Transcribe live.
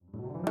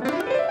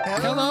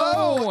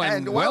Hello,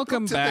 and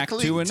welcome back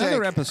to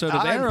another episode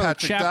of Arrow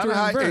Patrick Chapter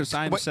Donna. and Verse.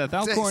 I'm Seth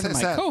Alcorn, and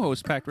my Seth.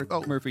 co-host Patrick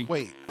Murphy.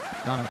 Wait,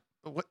 Donna.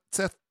 what,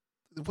 Seth?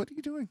 What are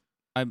you doing?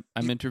 I'm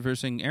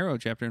introducing Arrow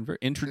Chapter and Verse.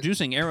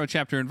 Introducing Arrow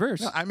Chapter and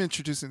Verse. No, I'm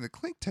introducing the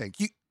Clink Tank.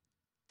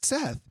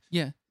 Seth.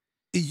 Yeah.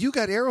 You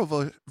got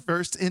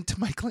Arrowverse into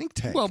my Clink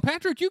Tank. Well,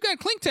 Patrick, you got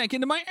Clink Tank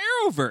into my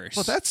Arrowverse.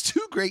 Well, that's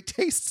two great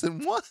tastes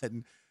in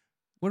one.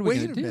 What are we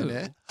Wait going to do? a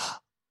minute.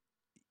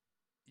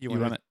 You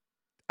want it?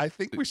 I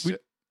think we should.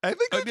 I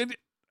think we should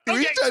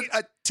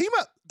team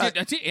up.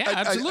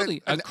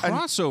 Absolutely. A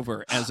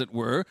crossover, as it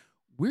were.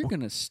 We're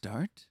going to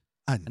start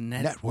a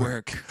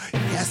network.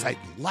 Yes, I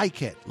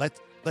like it.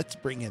 Let's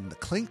bring in the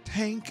Clink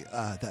Tank,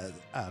 the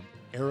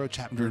Arrow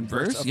Chapter and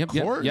Verse, of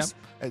course.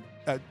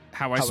 Yep.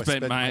 How I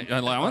spent my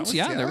allowance.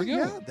 Yeah, there we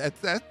go.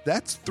 Yeah,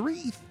 that's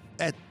three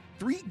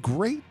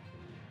great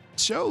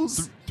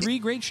shows. Three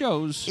great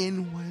shows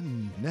in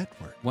one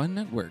network. One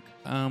network.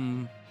 What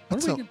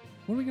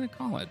are we going to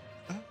call it?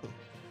 Oh,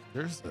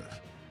 there's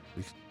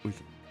we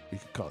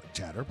could call it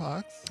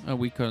Chatterbox.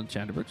 We could call it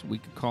Chatterbox. We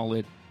could call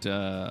it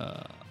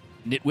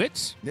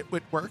Nitwits.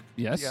 Nitwit work.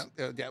 Yes.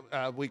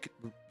 We could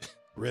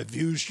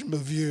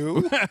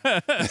review.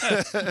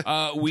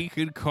 We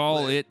could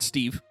call it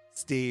Steve.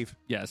 Steve.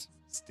 Yes.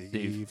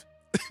 Steve.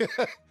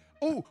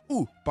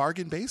 Oh,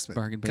 bargain basement.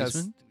 Bargain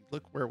basement.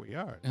 Look where we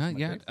are.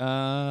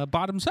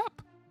 Bottoms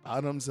up.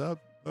 Bottoms up.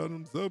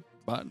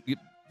 Yep.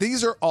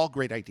 These are all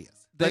great ideas.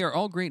 They are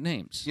all great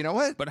names. You know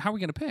what? But how are we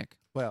going to pick?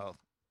 Well,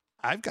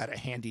 I've got a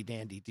handy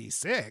dandy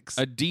D6.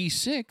 A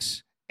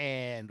D6?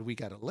 And we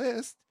got a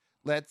list.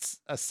 Let's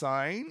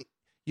assign,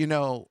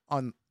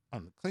 on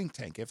the Clink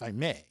Tank, if I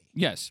may.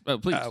 Yes,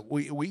 please.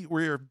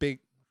 We're big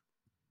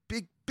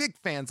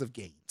fans of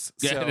games.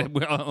 Yeah,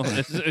 well,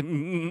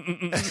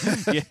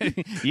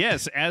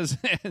 yes. As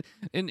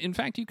in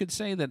fact, you could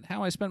say that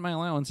How I Spent My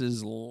Allowance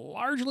is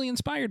largely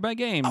inspired by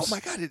games. Oh my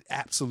God, it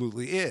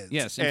absolutely is.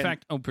 Yes, in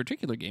fact, a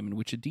particular game in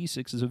which a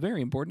D6 is a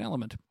very important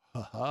element.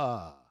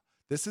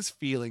 This is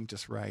feeling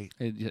just right.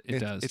 It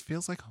does. It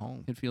feels like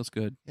home. It feels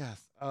good.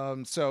 Yes.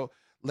 So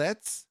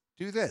let's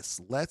do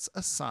this. Let's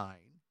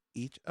assign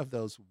each of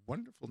those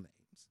wonderful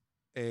names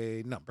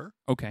a number.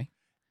 Okay.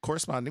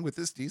 Corresponding with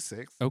this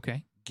D6.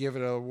 Okay. Give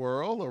it a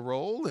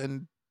roll,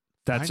 and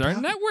that's our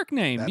network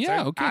name.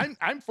 Okay.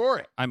 I'm for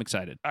it. I'm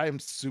excited. I'm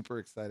super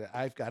excited.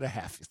 I've got a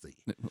half seat.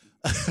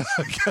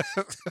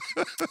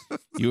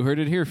 You heard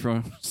it here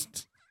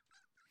first.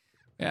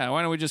 Yeah,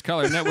 why don't we just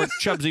call our network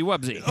Chubsy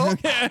Wubsy? Oh.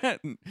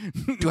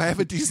 Do I have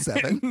a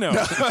D7? No.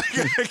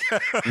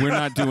 We're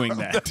not doing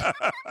that.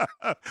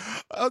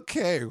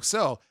 Okay,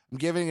 so I'm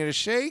giving it a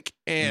shake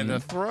and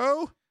a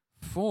throw.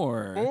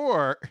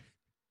 For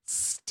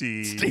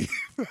Steve.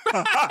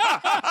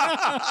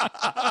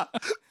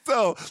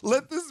 So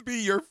let this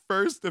be your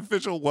first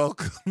official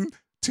welcome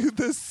to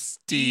the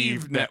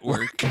Steve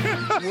Network.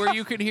 Where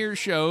you can hear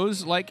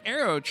shows like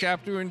Arrow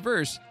Chapter and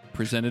Verse,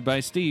 presented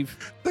by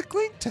Steve. The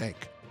Clink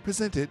Tank,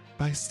 presented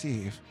by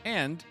Steve.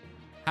 And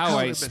How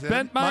I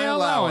Spent My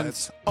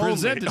Allowance,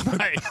 presented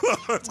by... I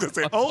was going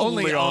to say,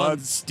 only on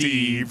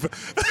Steve.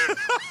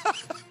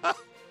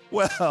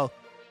 Well,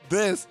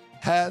 this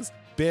has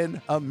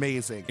been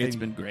amazing. It's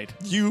been great.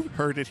 You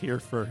heard it here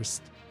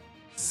first.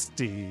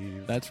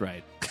 Steve. That's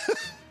right.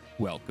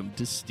 Welcome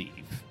to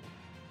Steve.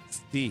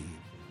 Steve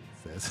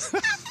says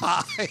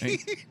hi.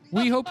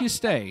 We hope you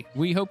stay.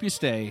 We hope you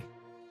stay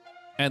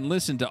and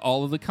listen to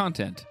all of the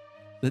content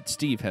that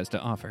Steve has to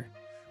offer.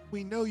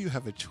 We know you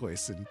have a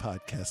choice in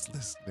podcast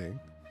listening,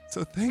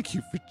 so thank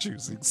you for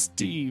choosing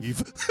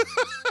Steve.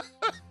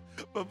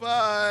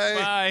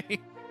 Bye-bye. Bye.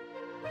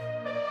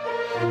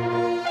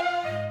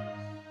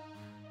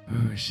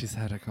 Ooh, she's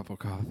had a couple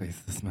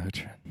coffees, this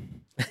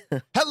matron.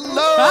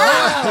 Hello!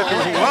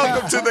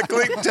 Welcome to the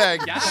Clink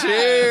Tank. Yes.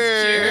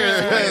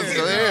 Cheers!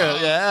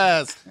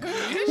 Yes.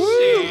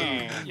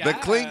 Yes. The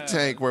Clink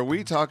Tank, where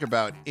we talk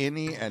about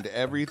any and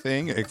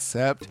everything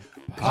except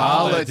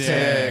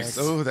politics.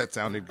 Oh, that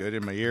sounded good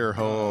in my ear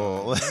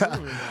hole.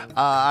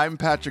 I'm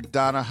Patrick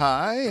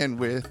Donahue, and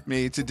with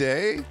me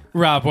today,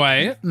 Rob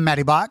White,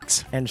 Matty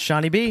Box, and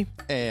Shawnee B.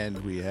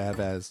 And we have,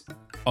 as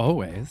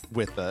always,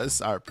 with us,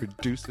 our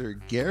producer,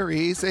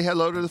 Gary. Say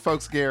hello to the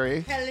folks,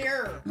 Gary.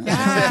 Hello.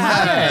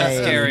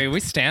 Yes, Gary, we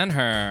stand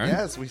her.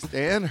 Yes, we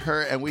stand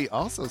her, and we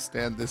also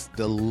stand this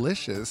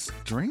delicious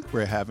drink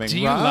we're having. Do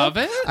you Rob, love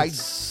it?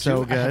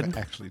 So good. I haven't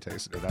actually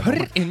tasted it. Put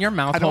it in your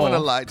mouth. I don't want to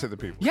lie to the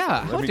people.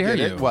 Yeah, how dare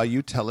you? While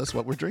you tell us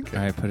what we're drinking.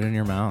 All right, put it in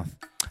your mouth.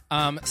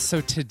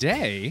 So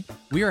today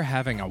we are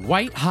having a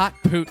white hot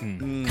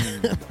Putin.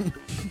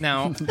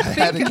 Now, I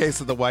had a case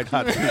of the white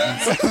hot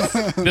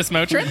Putins this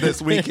Motrin?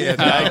 this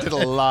weekend. I did a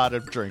lot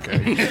of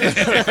drinking.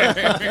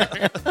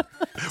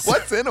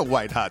 What's in a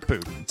white hot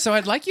Putin? So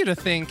I'd like you to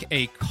think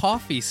a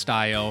coffee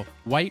style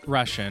white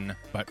Russian,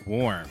 but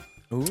warm.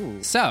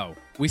 Ooh. So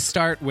we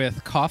start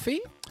with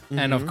coffee.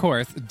 And of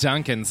course,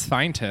 Duncan's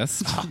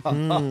finest.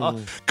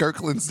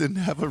 Kirkland's didn't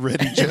have a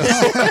ready Joe. Look,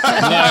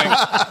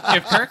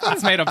 if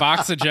Kirkland's made a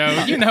box of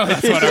Joe, you know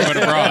that's what I would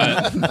have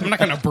brought. I'm not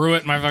going to brew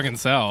it my fucking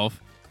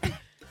self.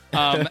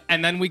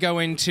 And then we go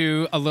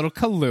into a little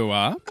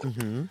Kahlua.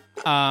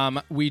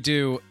 We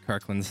do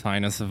Kirkland's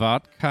Finest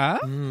vodka.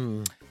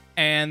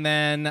 And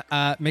then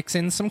mix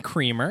in some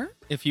creamer.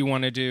 If you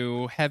want to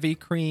do heavy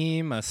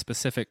cream, a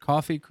specific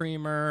coffee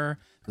creamer,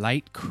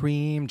 light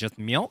cream, just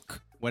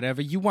milk,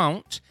 whatever you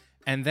want.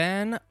 And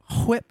then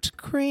whipped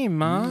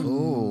cream.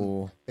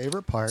 Ooh,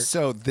 favorite part.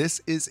 So this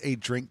is a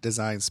drink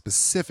designed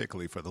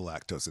specifically for the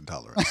lactose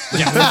intolerant.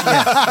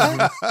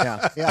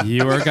 Yeah.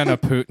 You are going to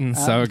Putin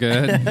so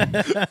good. I'm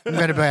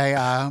going to be,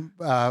 I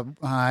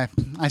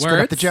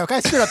screwed up the joke.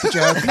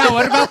 No,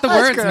 what about the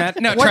words, man?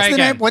 No, What's try the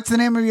again. name? What's the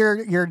name of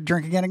your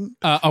drink again?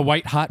 A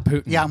white hot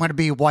Putin. Yeah, I'm going to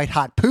be white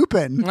hot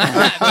pooping.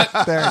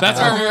 That's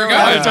where we were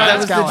going. That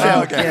was the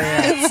joke. Okay.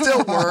 Yeah. It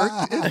still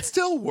worked. It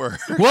still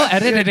worked. We'll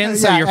edit it in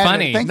so Yeah, you're edit.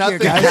 funny. Thank you, Nothing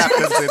guys.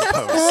 happens in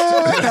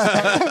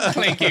post.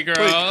 Thank you,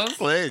 girls.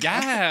 Clink.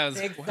 Yes.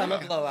 Big summer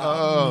blowout.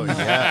 Oh,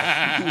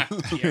 yeah.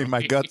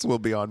 My guts will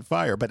be on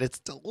fire, but it's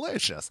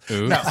delicious.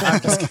 Oops. No,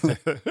 I'm just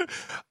kidding.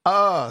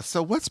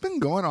 So what's been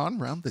going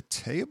on around the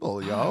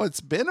table, y'all?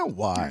 It's been a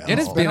while. It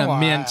has been a a while.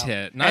 minute,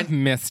 and I've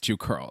missed you,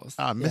 curls.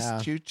 I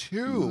missed you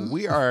too.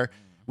 We are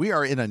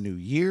in a new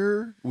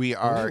year. We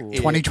are in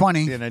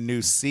 2020. in a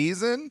new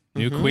season.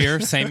 New queer,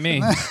 same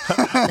me.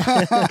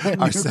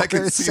 Our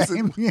second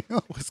season Same you.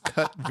 was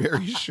cut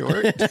very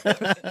short.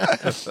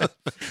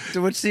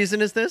 So which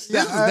season is this?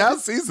 This is now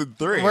season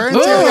 3. We're into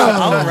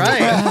All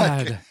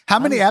right. God. How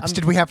many eps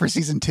did we have for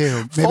season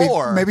 2? Maybe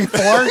 4. Maybe 4?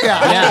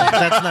 Yeah. Yeah,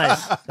 that's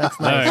nice. That's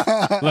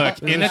nice.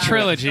 Look, in a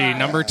trilogy,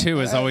 number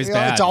 2 is always Yeah,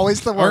 bad. it's always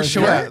the Or worst.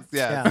 short. Yeah.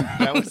 Yeah.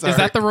 That was Is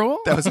that the rule?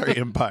 That was our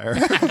empire.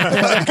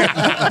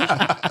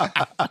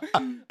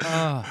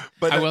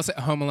 I will say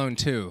Home Alone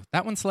 2.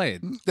 That one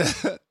slayed.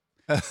 I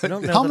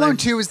don't know Home that Alone I've-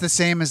 2 is the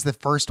same as the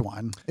first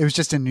one. It was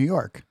just in New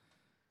York.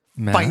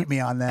 Matt? Fight me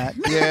on that.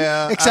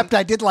 Yeah. Except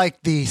I did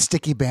like the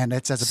sticky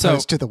bandits as So-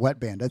 opposed to the wet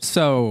bandits.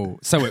 So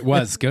it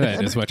was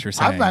good, is what you're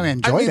saying. I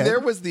enjoyed it. there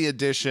was the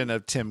addition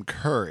of Tim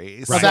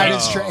Curry. Well, that Right.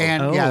 is true.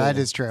 And Oh. yeah, that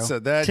is true. So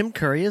that Tim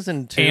Curry is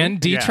in 2. and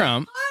D. Yeah.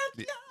 Trump.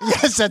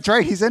 Yes, that's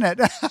right. He's in it.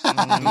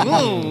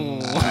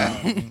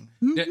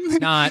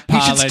 Not He should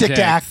politics. stick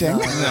to acting.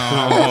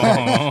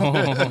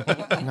 No.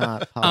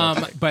 Not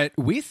politics. But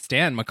we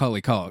stand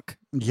Macaulay Culkin.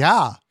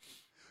 Yeah.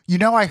 You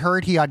know, I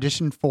heard he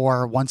auditioned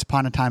for Once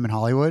Upon a Time in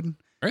Hollywood.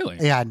 Really?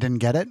 Yeah, I didn't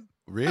get it.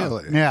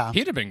 really. Yeah.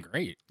 He'd have been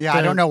great. Yeah, I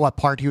The- don't know what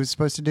part he was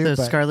supposed to do, The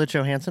but Scarlett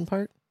Johansson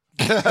part?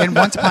 in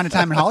Once Upon a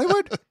Time in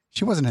Hollywood,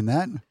 she wasn't in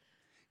that.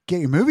 Get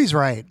your movies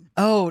right.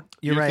 Oh,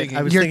 you're right. thinking-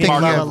 I was You're thinking La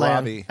thinking La of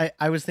Land. Robbie.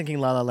 I was thinking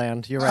La La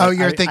Land. You're right. Oh,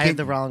 you're I thinking- have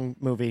the wrong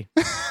movie.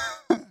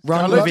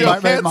 Wrong Scarlett movie.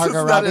 Johansson. Johansson's Margot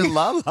not Robbie. in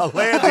La La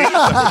Land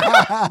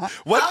either.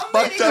 What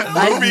fucked up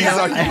I movies know.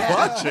 are you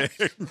watching?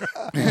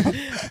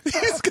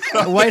 He's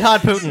got White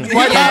Hot Putin.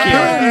 White Hot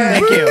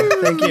Thank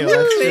you. Thank you.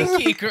 That's just-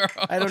 Thank you, girl.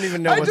 I don't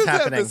even know I what's just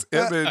happening. have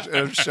this image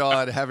of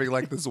Sean having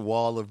like this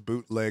wall of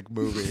bootleg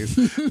movies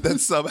that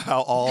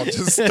somehow all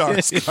just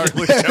star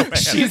Scarlett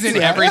Johansson. She's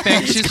in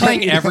everything. She's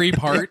playing every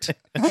part.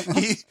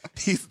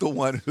 He's the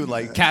one who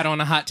like Cat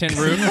on a Hot Tin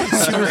Roof.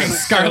 Scarlett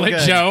so good.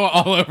 Joe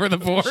all over the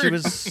board. She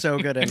was so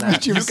good in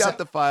that. you got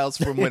the files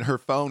from when her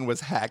phone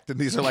was hacked, and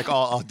these are like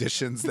all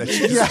auditions that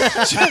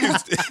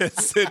she's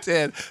sent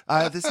in.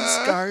 This is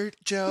Scar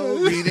Joe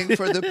reading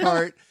for the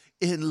part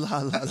in La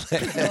La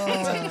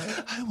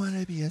Land. I want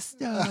to be a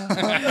star.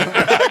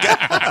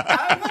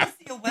 I want to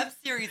see a web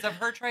series of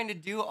her trying to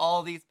do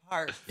all these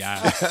parts. Yeah.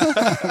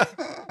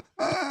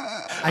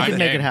 I can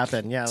make game. it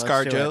happen. Yeah, let's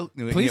Scar do Joe,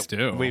 it. Please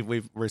do.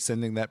 We're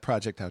sending that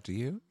project out to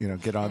you.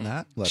 Get on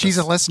that. Let She's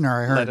a us, listener,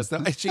 I Let heard. us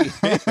know. She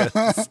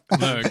is.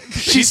 Look,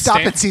 She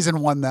stopped at season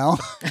 1, though.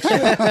 So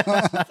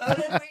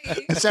did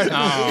we. So-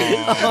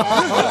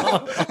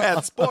 Oh.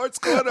 At Sports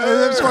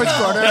Corner. Sports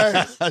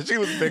Corner. She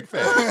was a big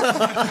fan.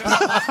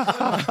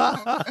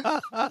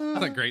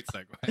 That's a great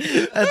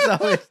segue.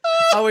 That's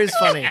always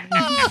funny.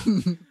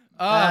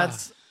 Ah.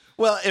 That's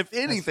Well, if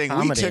anything, we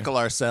comedy. tickle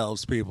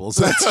ourselves, people.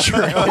 So that's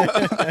true.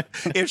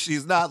 If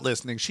she's not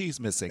listening, she's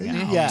missing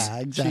out. Yeah,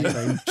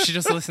 exactly. She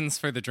just listens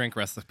for the drink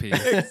recipe.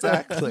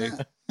 Exactly.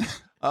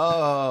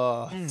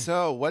 Oh,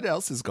 so what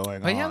else is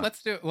going But on? yeah,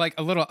 let's do like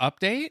a little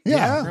update.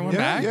 Yeah. Everyone yeah,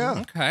 back? yeah.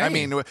 Okay. I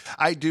mean,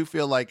 I do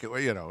feel like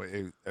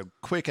a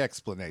quick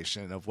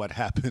explanation of what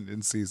happened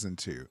in season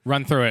 2.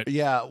 run through it.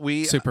 Yeah,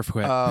 we Super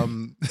quick.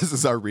 This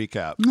is our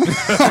recap.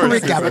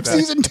 Recap of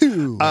season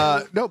 2.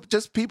 No,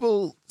 just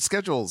people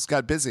schedules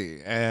got busy,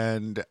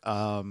 and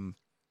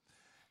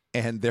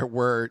there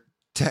were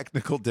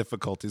technical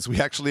difficulties.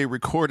 We actually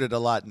recorded a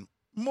lot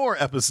more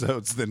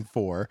episodes than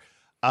 4.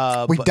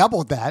 we but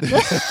doubled that.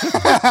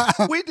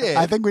 we did.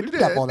 I think we did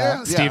double that.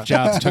 Yeah. Steve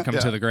Jobs took him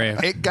to the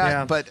grave. It got,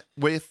 Yeah. but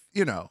with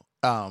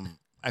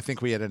I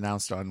think we had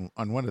announced on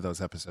one of those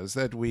episodes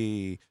that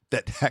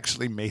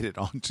actually made it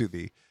onto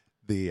the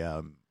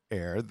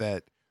air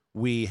that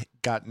we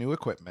got new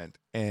equipment,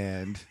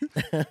 and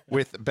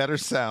with better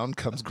sound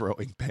comes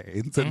growing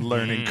pains and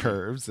learning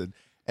curves, and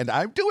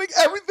I'm doing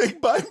everything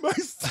by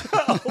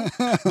myself.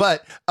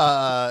 But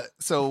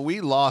so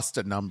we lost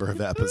a number of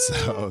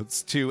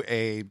episodes to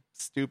a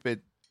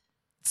stupid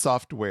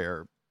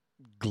software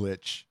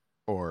glitch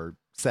or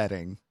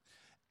setting,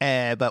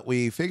 but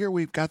we figure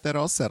we've got that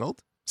all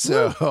settled.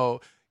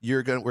 So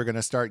we're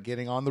gonna start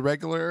getting on the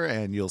regular,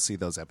 and you'll see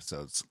those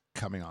episodes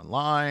coming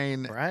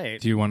online.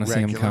 Right. Do you want to see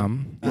him Regular.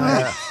 come?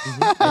 Yeah.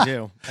 I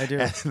do. I do.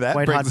 And that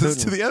White hot brings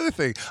us to Putin. the other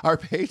thing, our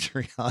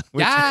Patreon,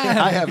 which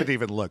Yeah. I haven't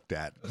even looked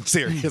at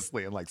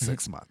seriously in like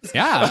 6 months.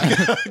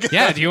 Yeah.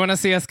 Yeah. Do you want to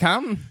see us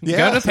come?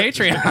 Yeah. Go to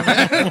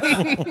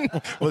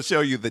Patreon. We'll show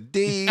you the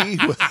D.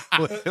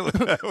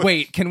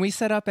 Wait, can we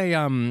set up a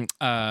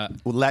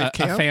Live a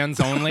cam? fans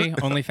only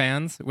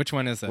OnlyFans? Which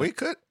one is it? We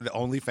could. The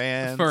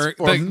OnlyFans. For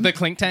the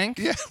Clink Tank?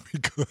 Yeah, we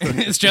could.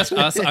 It's just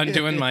us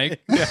undoing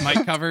mic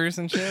covers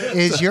and shit.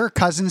 Is your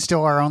cousin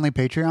still our only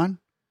Patreon?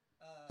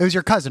 It was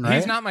your cousin, right?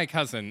 He's not my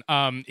cousin.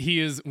 He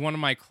is one of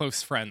my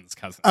close friends'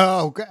 cousins.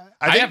 Oh, okay.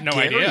 I think have no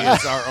Gary idea.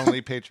 is our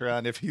only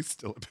Patreon if he's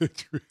still a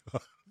Patreon.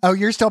 Oh,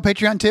 you're still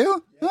Patreon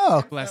too?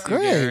 Oh, Bless you,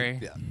 great. Gary.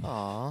 Yeah.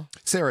 Aw.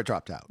 Sarah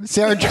dropped out.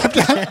 Sarah dropped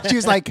out. She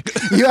was like,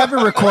 "You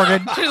haven't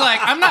recorded." She's like,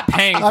 I'm not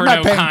paying for not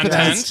no paying for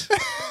content.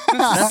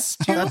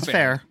 That's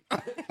fair.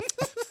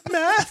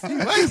 Matthew,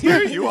 I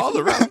hear you all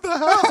around the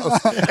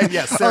house. And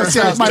yes, Sarah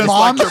Sarah's sounds my just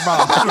mom? like your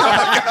mom.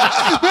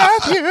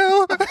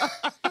 Matthew.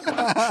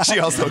 She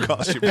also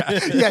calls you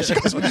Matthew. Yeah, she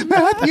goes,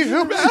 Matthew,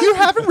 you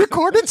haven't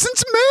recorded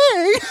since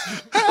May.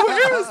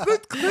 Where's the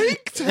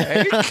clink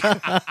tank?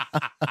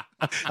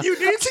 You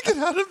need to get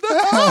out of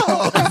the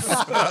house.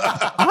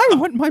 I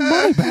want my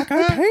money back.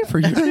 I pay for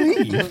you to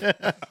leave.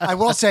 I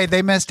will say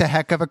they missed a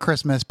heck of a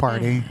Christmas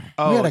party.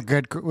 Oh, we had a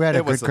good it good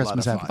was a lot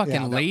Christmas of fun. episode.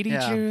 Fucking lady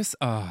Yeah. juice.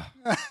 Oh,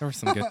 there were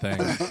some good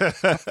things.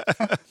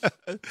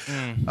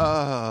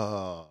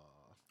 Oh.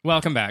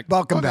 Welcome back.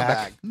 Welcome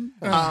Welcome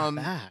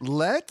back. back.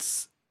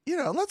 Let's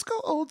go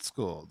old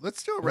school.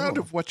 Let's do a round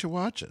of what you're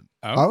watching.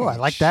 Oh, I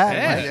like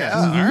that. shit. Yeah.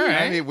 All I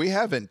right. mean, we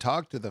haven't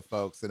talked to the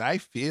folks, and I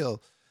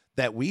feel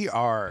that we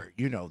are,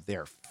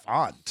 their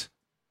font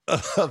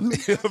of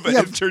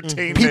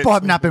entertainment. People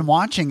have not been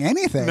watching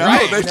anything. No,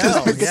 Right. they're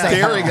just No, yeah.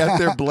 staring at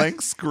their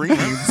blank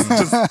screens,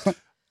 just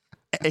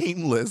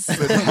aimless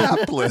and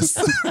hapless.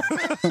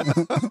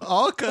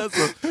 All kinds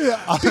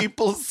of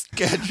people's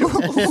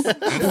schedules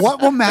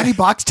What will Matty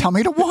Box tell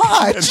me to and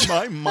watch?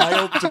 my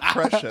mild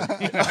depression.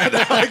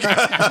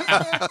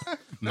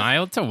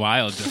 Mild to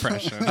wild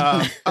depression.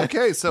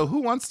 Okay, so who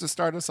wants to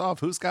start us off?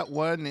 Who's got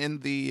one in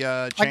the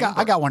chamber?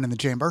 I got one in the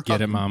chamber.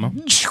 Get it, mama.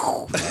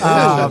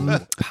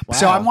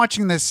 So I'm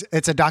watching this.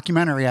 It's a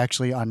documentary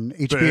actually on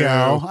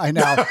HBO. I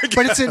know,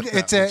 but it's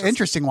an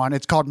interesting one.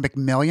 It's called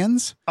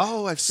McMillions.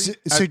 Oh, I've So, seen.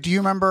 so do you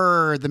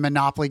remember the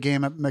Monopoly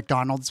game at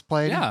McDonald's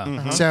played? Yeah.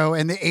 Mm-hmm. So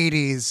in the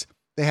 80s,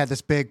 they had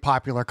this big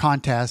popular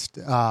contest,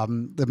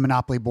 the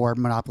Monopoly board,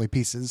 Monopoly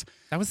pieces.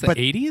 That was the But-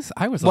 80s?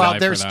 I was Well, alive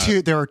there's for that.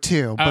 two. There are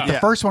two, but Oh. the Yeah,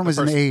 first one the was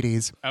in first- the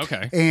 80s.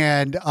 Okay.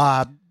 And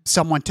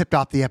someone tipped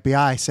off the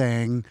FBI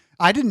saying,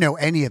 I didn't know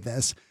any of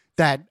this,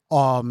 that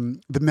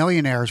the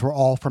millionaires were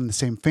all from the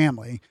same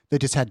family. They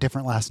just had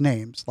different last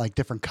names, like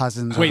different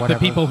cousins or Wait, the whatever,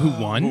 people who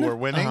won? Who are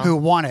winning? who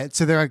won it.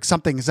 So they're like,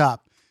 something's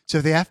up. So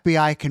the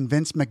FBI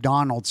convinced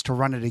McDonald's to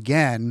run it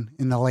again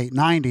in the late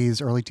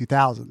 90s, early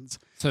 2000s.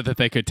 So that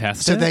they could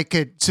test So it?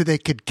 they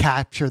could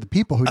capture the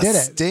people who A did it.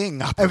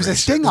 sting operation. It was a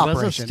sting It was a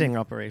operation. sting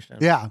operation.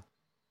 Yeah.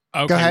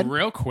 Okay, ahead.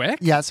 real quick.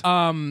 Yes.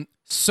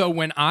 So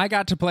when I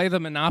got to play the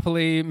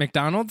Monopoly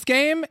McDonald's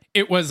game,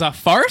 it was a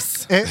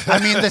farce? I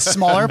mean, the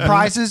smaller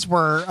prizes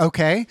were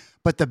okay,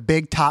 but the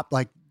big top,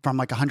 like from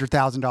like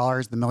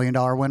 $100,000, the $1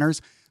 million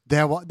winners,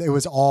 it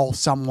was all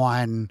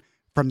someone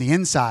from the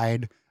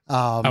inside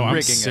Oh, I'm rigging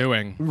it.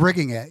 suing.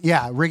 rigging it.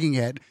 Yeah, rigging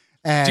it.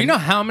 And Do you know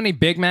how many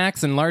Big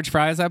Macs and large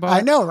fries I bought?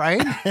 I know,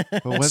 right?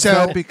 But was So-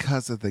 that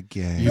because of the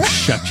game? You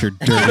shut your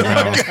dirty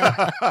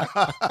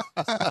mouth.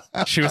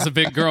 She was a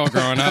big girl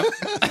growing up.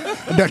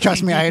 No,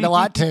 trust me, I ate a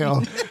lot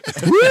too.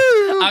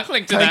 Woo! I'll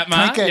clink to that,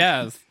 Ma. Clink it.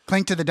 Yes.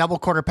 Clink to the double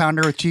quarter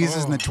pounder with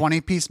cheeses and the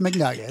 20-piece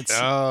McNuggets.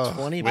 Oh,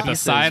 20 With a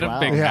pieces, side of wow.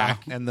 Big Yeah.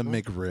 Mac. and the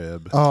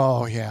McRib.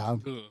 Oh yeah.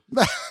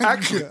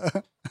 Actually,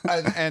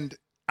 and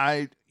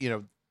I,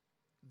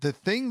 the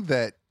thing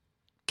that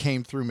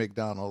came through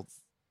McDonald's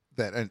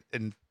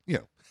and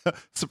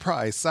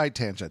surprise, side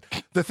tangent.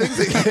 The things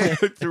that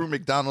came through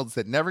McDonald's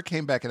that never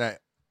came back, and I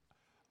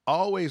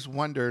always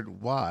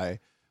wondered why,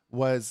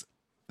 was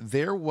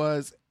there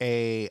was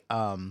a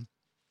time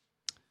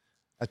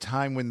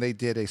when they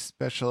did a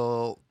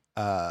special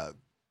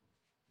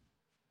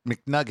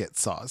McNugget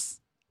sauce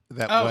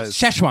that was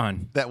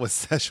Szechuan.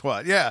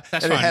 Szechuan. Yeah.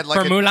 And Szechuan. it had like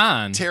For a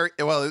Mulan.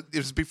 well, it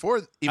was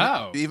before even,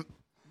 Oh. even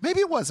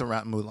maybe it was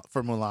around Mulan,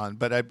 for Mulan,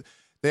 but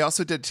they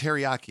also did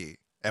teriyaki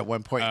at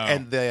one point, Oh.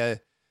 and the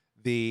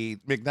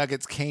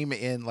McNuggets came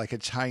in like a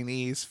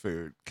Chinese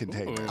food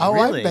container. Ooh. Oh,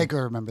 Really? I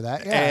vaguely remember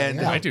that. Yeah, And-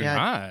 yeah. I do Yeah.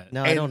 not.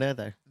 No, I And- don't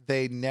either.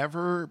 They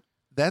never.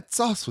 That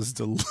sauce was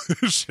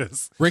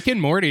delicious. Rick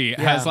and Morty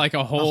has like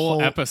a whole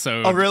whole-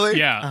 episode. Oh, really?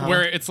 Yeah, Uh-huh.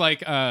 where it's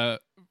like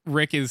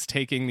Rick is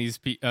taking these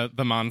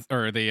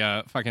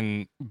the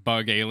fucking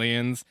bug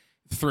aliens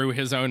through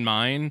his own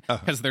mind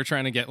because they're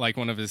trying to get like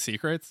one of his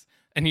secrets,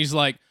 and he's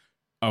like,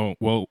 Oh,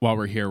 well, while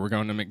we're here, we're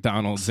going to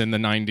McDonald's in the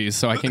 90s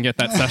so I can get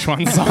that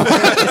Szechuan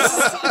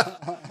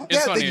sauce.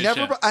 It's funny as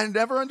shit. I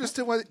never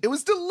understood why it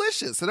was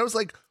delicious. And I was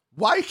like,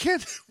 why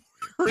can't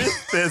where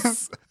is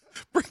this?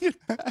 Bring it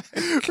back.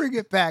 Bring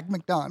it back,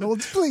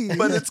 McDonald's, please.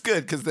 But it's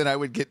good because then I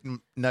would get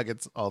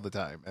nuggets all the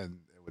time and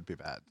it would be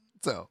bad.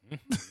 So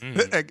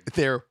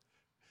they're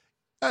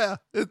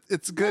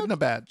it's good and a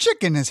bad.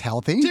 Chicken is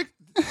healthy.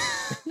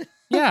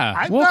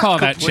 Yeah, we'll call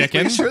that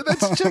chicken. Sure,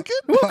 that's chicken.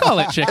 We'll call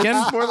it chicken.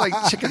 It's more like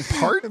chicken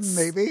parts,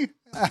 Maybe.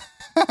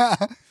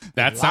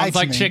 That sounds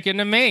like to me. chicken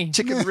to me.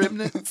 chicken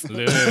remnants.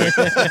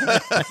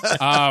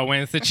 Oh,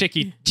 when it's the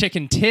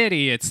chicken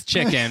titty, it's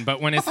chicken.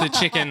 But when it's the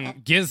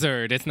chicken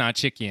gizzard, it's not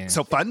chicken.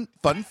 So fun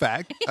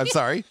fact. I'm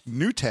sorry,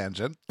 new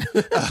tangent.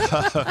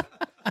 I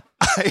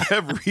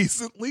have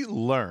recently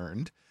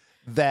learned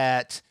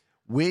that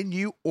when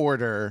you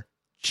order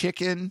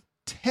chicken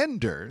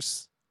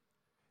tenders,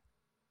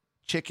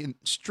 chicken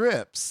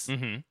strips,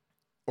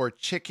 or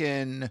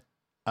chicken,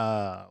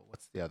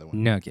 what's the other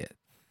one? Nugget.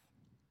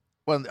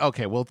 Well,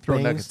 okay, we'll throw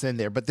Wings. nuggets in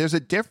there, but there's a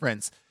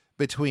difference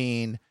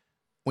between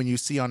when you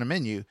see on a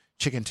menu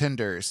chicken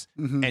tenders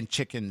and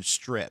chicken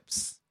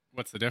strips.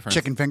 What's the difference?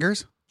 Chicken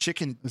fingers?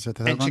 Chicken Is it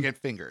the and third one? chicken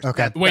fingers.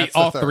 Okay. Wait, that's the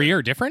all third. three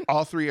are different?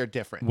 All three are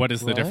different. What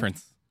is the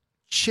difference?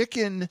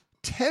 Chicken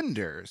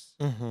tenders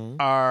Mm-hmm.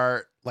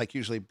 are like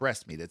usually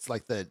breast meat. It's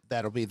like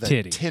that'll be the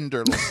Titty.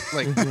 tenderloin,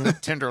 like the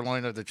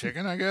tenderloin of the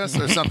chicken, I guess,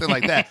 or something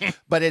like that.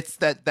 But it's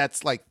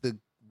that's like the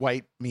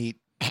white meat,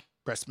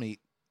 breast meat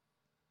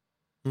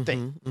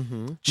thing.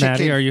 Mm-hmm.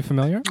 Maddie, are you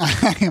familiar?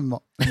 I am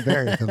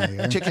very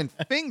familiar. Chicken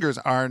fingers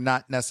are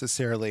not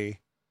necessarily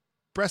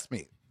breast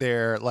meat.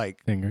 They're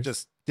like Fingers.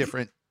 just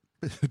different.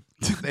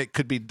 It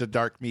could be the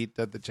dark meat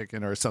of the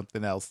chicken or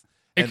something else.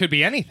 It could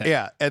be anything.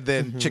 Yeah, and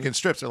then chicken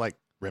strips are like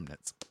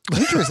remnants.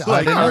 Interesting. I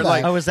Like, didn't know or that.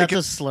 like- Oh, is that it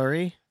the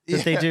slurry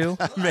that they Yeah. do?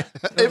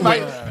 It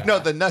might no,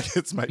 the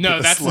nuggets might. No, be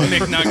the that's the slurry.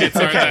 McNuggets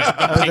or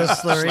the Oh, pink the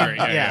slurry?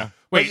 Yeah. Yeah.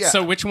 Wait, yeah.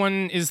 so which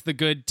one is the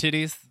good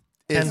titties?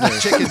 It's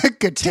Tenders. chicken.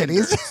 Good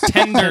titties. Tenders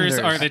Tenders.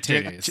 are the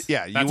titties.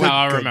 Yeah, you That's would-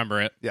 how I good.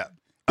 remember it. Yeah,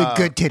 The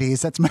good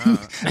titties. That's my.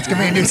 It's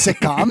gonna be a new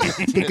sitcom.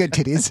 The good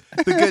titties.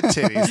 the good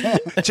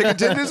titties. Chicken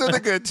tenders are the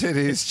good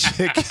titties.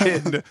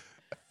 Chicken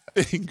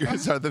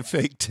fingers are the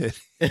fake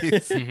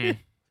titties.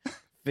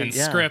 And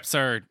Yeah. scripts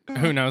are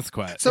who knows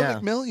what. So Yeah.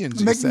 McMillions.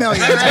 you said. McMillions.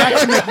 Back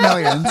to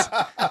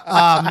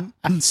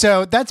McMillions.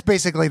 So that's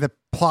basically the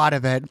plot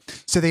of it.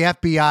 So the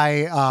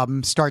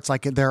FBI starts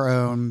like their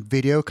own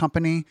video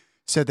company.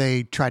 So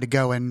they try to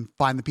go and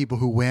find the people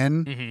who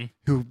win,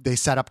 who they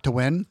set up to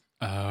win.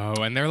 Oh,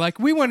 and they're like,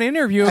 we want to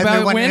interview And about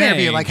they want winning. to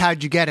interview, like,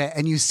 how'd you get it?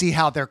 And you see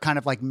how they're kind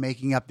of like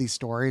making up these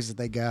stories as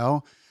they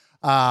go.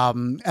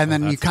 And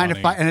then you that's kind of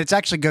funny. find, and it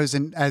actually goes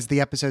in as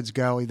the episodes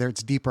go. Either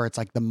it's deeper, it's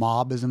like the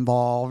mob is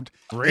involved.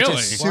 Really?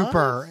 It's just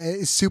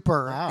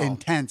super Wow.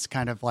 intense.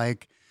 Kind of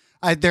like,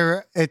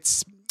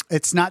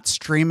 it's not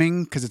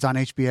streaming because it's on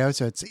HBO.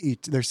 So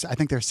I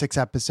think there's 6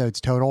 episodes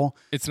total.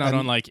 It's not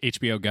on like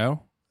HBO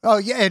Go. Oh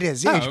yeah, it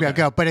is. Yeah, Oh, HBO okay.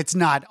 Go, but it's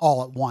not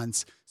all at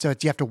once. So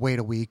you have to wait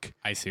a week.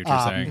 I see what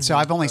you're saying. So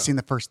I've only seen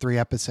the first 3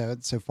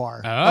 episodes so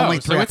far. Oh, only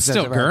so 3 it's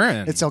still episodes are out.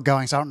 going. It's still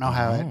going. So I don't know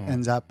how it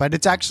ends up, but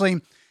it's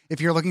actually, if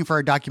you're looking for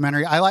a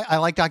documentary, I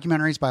like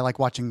documentaries, but I like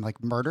watching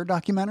like murder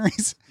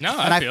documentaries. No,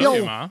 and I feel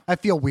you, Ma. I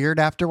feel weird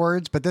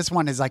afterwards, but this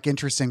one is like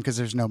interesting because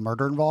there's no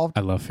murder involved.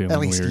 I love feeling At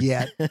least weird.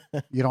 yet.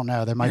 You don't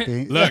know. There might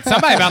be. Look,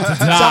 somebody about to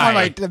die. Someone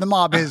might. The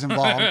mob is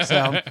involved.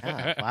 So,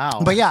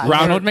 Wow. but yeah,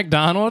 Ronald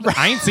McDonald.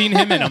 I ain't seen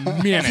him in a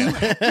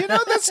minute. You know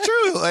that's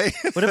true. Like,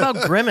 What about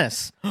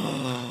Grimace?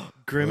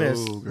 Grimace.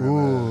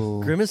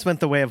 Ooh. Grimace went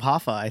the way of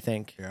Hoffa, I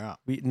think. Yeah.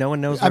 No one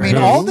knows. I where mean,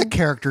 he all is. the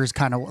characters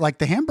kind of like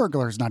the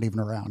Hamburglar's not even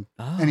around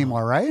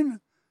anymore, right?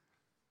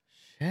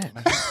 Shit.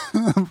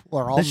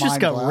 We're all This just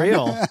got mind-blown.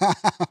 real.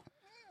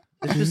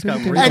 This just got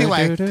real.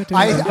 Anyway,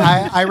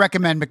 I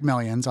recommend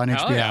McMillions on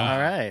Hell HBO. yeah. All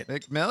right.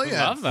 McMillions.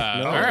 Love that.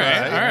 No, all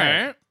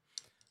right.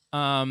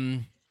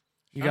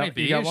 You Johnny got,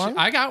 B, you got one?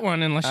 I got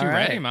one unless All you're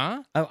right. ready,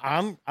 Ma. Oh,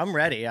 I'm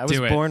ready. I was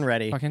Do it. born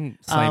ready. Fucking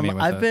slay me with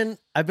it.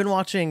 I've been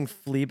watching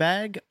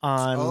Fleabag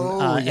on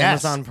Oh,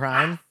 yes. Amazon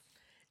Prime.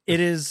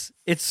 It's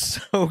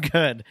so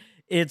good.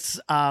 It's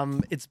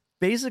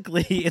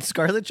basically it's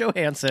Scarlett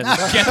Johansson.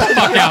 Get the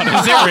fuck out.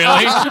 Is it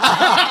really?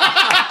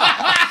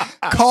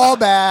 Call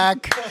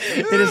back.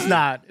 It is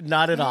not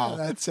at all.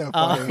 That's so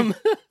funny.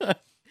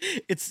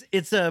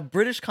 It's a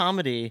British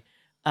comedy,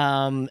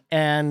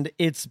 and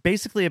it's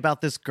basically about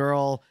this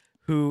girl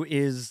who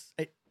is,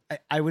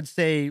 I would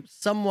say,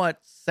 somewhat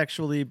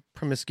sexually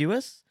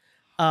promiscuous,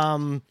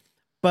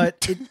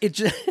 but it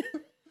just.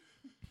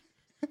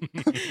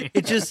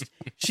 It just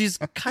she's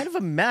kind of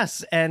a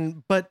mess,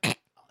 but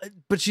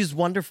she's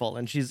wonderful,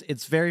 and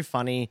it's very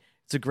funny.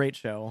 It's a great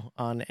show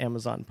on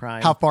Amazon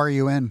Prime. How far are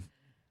you in?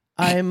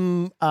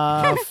 I'm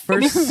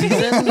first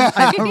season.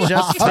 I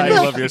just I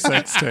finished. love your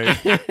sex tape.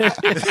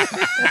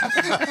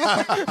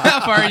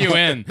 How far are you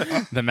in?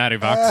 The Matty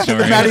Box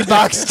story. The Matty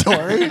Box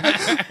story.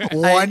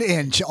 1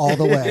 inch all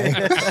the way.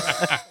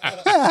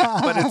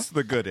 but it's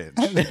the good inch.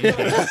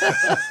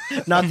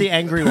 Not the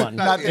angry one.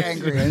 Not the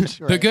angry inch.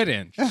 The Right. good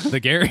inch. The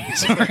Gary.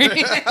 Sorry.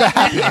 The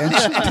happy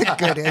inch. The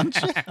good inch.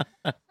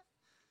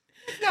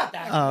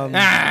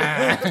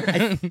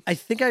 I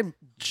think I'm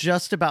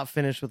just about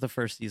finished with the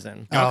first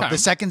season. Oh, Okay. the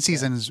second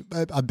season is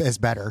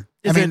better.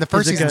 Is I mean, it- the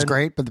first is it season's good?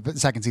 great, but the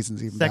second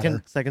season's even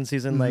better. Second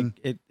season, like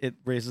it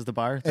raises the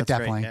bar. It That's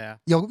definitely. Great.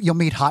 Yeah. You'll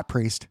meet Hot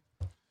Priest.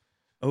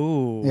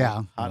 Oh,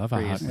 Yeah. I love a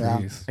hot priest. Yeah.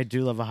 priest. I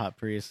do love a hot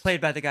priest. Played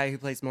by the guy who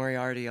plays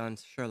Moriarty on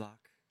Sherlock.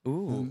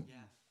 Ooh.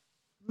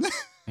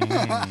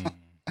 Mm.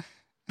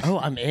 Oh,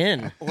 I'm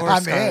in. Or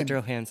I'm Scarlett in.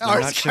 Johansson. Or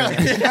I'm not sure.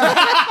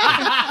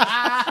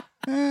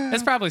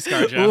 It's probably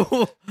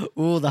ScarJo.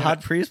 Ooh, the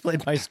hot priest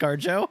played by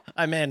ScarJo.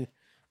 I'm in.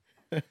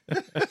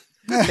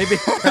 Maybe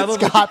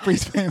probably Hot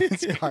Priest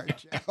famous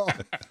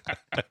ScarJo.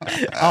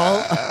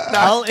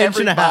 I'll inch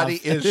and a half.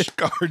 Everybody is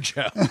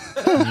ScarJo.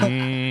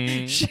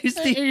 Mm. She's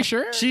Are you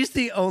sure? She's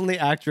the only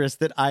actress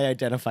that I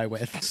identify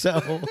with.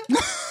 So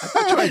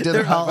I did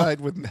They're all-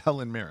 identified with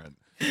Helen Mirren.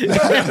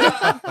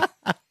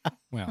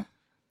 Well,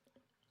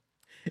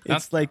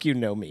 it's like you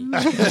know me.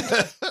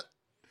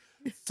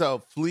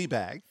 So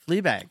Fleabag.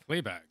 Fleabag,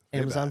 Fleabag.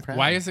 Amazon Prime.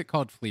 Why is it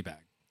called Fleabag?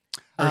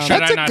 Or Um, should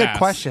That's I a not good ask?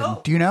 question.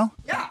 Oh. Do you know?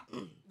 Yeah.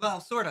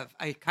 Well, sort of.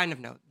 I kind of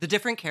know. The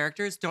different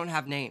characters don't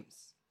have names.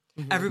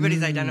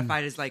 Everybody's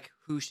identified as like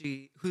who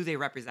they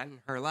represent in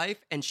her life,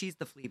 and she's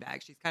the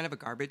Fleabag. She's kind of a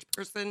garbage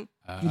person,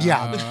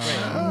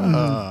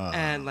 Yeah.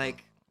 and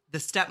like the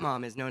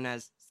stepmom is known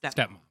as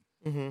Stepmom.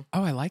 Mm-hmm.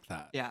 Oh, I like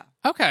that. Yeah.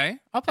 Okay,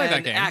 I'll play that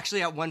And game.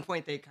 actually, at one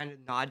point, they kind of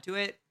nod to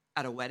it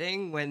at a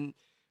wedding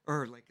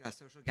or like a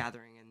social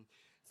gathering, and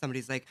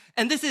somebody's like,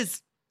 "And this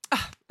is,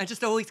 I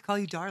just always call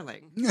you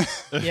darling."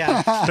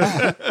 Yeah.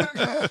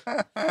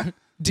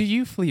 Do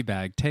you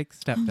Fleabag take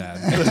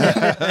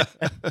stepdad?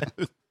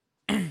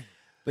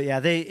 But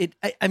yeah,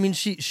 I mean,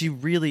 she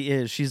really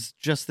is. She's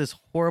just this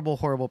horrible,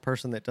 horrible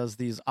person that does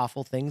these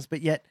awful things.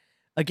 But yet,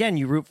 again,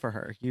 you root for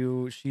her.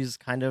 She's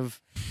kind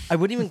of, I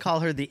wouldn't even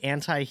call her the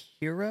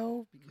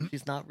anti-hero because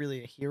she's not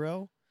really a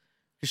hero.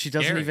 Because she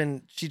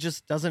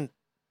just doesn't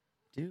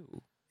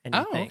do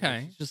anything. Oh,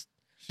 okay. She's just,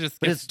 She just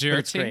but gets it's, but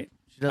it's dirty. great.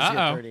 She does Uh-oh.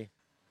 get dirty.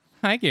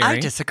 Hi, Gary. I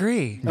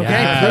disagree. Okay,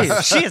 Yes.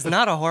 please. She is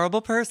not a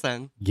horrible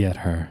person. Get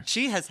her.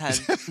 She has had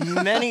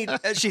many.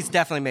 She's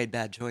definitely made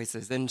bad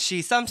choices, and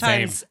she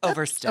sometimes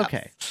oversteps.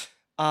 Okay.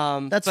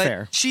 That's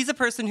fair. She's a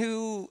person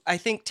who I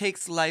think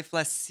takes life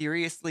less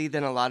seriously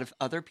than a lot of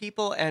other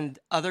people, and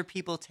other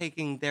people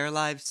taking their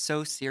lives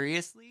so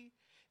seriously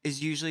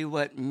is usually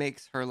what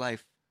makes her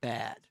life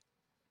bad.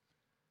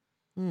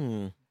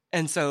 And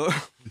so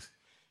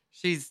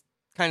she's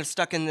kind of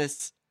stuck in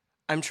this,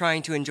 I'm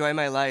trying to enjoy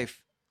my life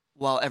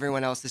while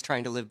everyone else is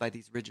trying to live by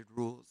these rigid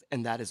rules,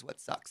 and that is what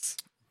sucks.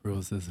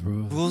 Rules is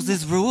rules. Rules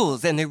is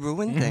rules, and they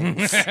ruin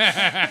things.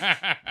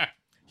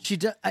 She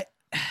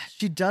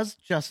does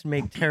just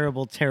make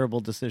terrible,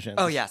 terrible decisions.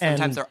 Oh yeah,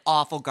 sometimes And- they're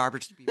awful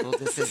garbage people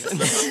decisions.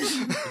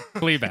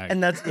 Fleabag.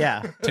 and that's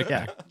yeah.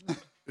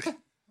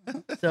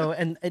 So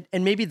and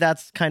maybe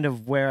that's kind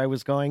of where I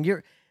was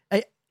going.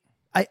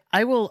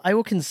 I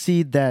will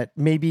concede that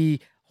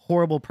maybe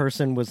horrible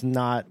person was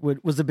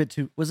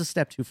a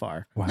step too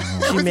far. Wow.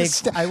 She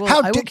makes I will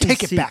take it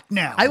concede- back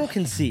now. I will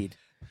concede.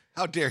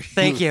 How dare you?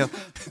 Thank you.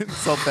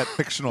 Insult that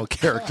fictional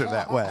character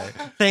that way.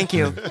 Thank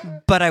you,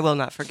 but I will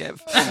not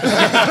forgive.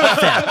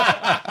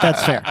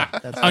 That's fair.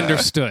 That's fair.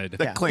 Understood.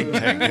 The cling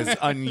tank is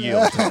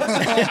unyielding.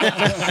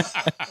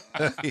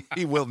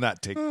 He will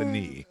not take the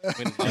knee.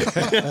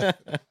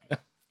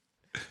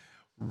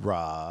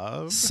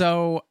 Rob.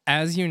 So,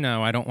 as you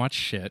know, I don't watch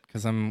shit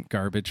because I'm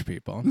garbage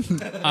people.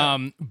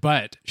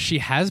 But she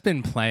has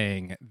been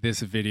playing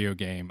this video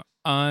game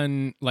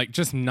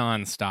just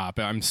nonstop.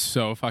 I'm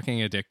so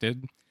fucking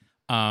addicted.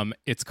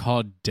 It's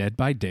called Dead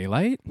by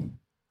Daylight.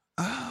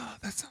 Oh,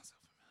 that sounds so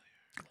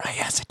familiar.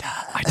 Yes, it does.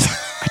 I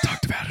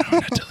talked about it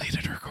on a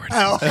deleted recording.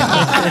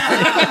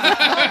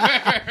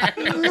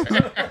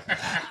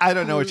 I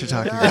don't know what you're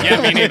talking about.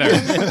 Yeah, me neither.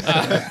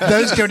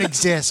 Those don't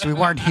exist. We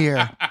weren't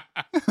here.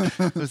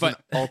 It was an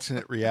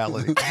alternate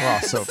reality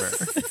crossover.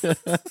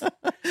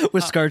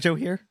 Was ScarJo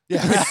here?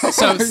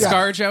 So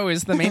ScarJo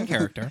is the main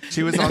character.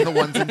 She was on the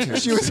ones and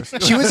twos.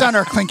 She was on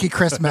our Clinky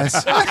Christmas.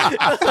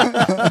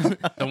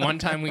 The one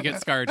time we get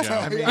ScarJo.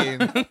 I mean,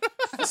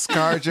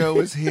 ScarJo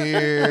was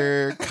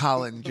here.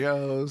 Colin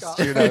Jost.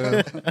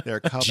 They're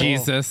a couple.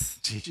 Jesus.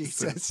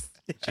 Jesus.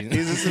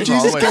 Jesus is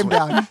Jesus always came with-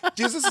 down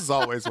Jesus is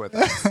always with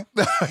us.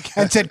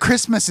 and said,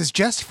 "Christmas is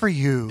just for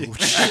you."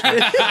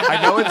 I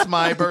know it's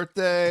my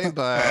birthday,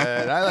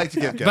 but I like to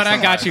give gifts. But I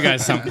on got my you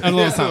guys something, a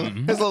little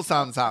something. Here's a little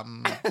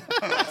something.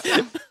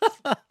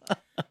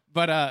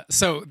 But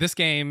so this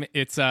game,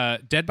 it's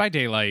Dead by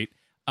Daylight.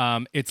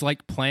 It's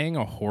like playing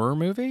a horror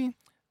movie.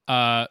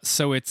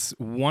 So it's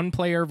 1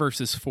 player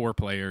versus 4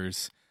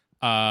 players.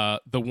 The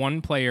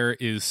 1 player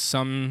is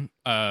some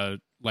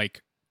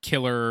like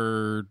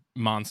killer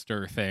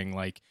monster thing.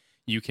 Like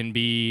you can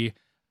be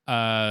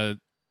Michael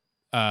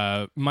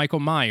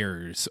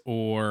Myers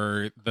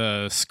or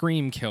the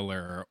Scream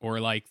Killer or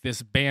like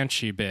this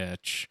Banshee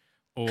bitch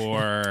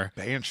or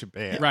Ban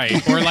shabam.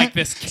 right, or like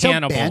this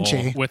cannibal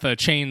banshee. with a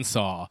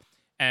chainsaw.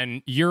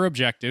 And your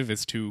objective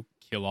is to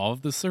kill all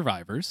of the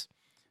survivors.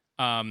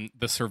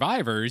 The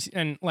survivors,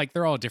 and like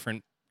they're all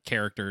different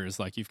characters.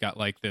 Like you've got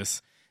like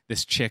this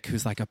chick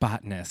who's like a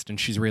botanist and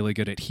she's really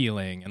good at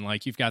healing, and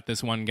like you've got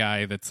this one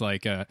guy that's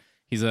like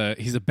he's a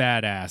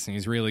badass and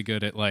he's really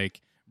good at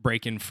like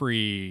breaking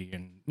free,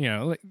 and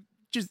like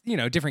just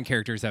different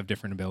characters have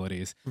different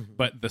abilities.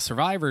 But the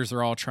survivors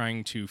are all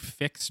trying to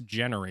fix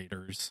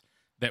generators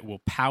that will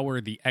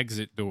power the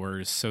exit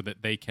doors so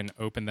that they can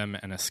open them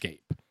and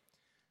escape.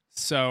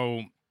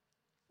 So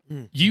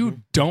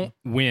you don't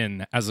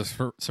win as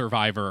a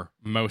survivor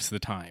most of the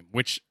time,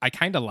 which I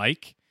kind of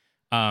like.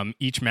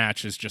 Each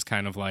match is just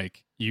kind of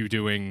like you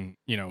doing,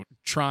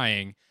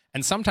 trying.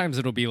 And sometimes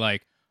it'll be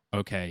like,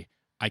 okay,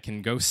 I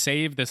can go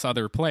save this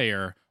other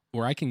player,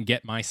 or I can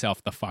get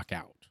myself the fuck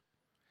out.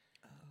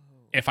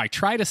 If I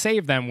try to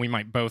save them, we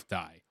might both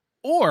die,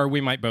 or we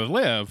might both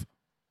live,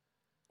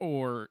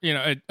 or,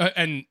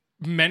 and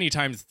many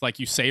times it's like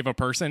you save a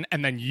person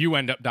and then you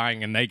end up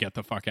dying and they get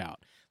the fuck out.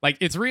 Like,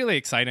 it's really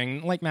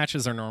exciting. Like,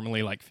 matches are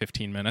normally like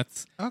 15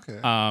 minutes. Okay.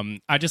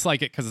 I just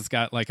like it because it's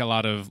got like a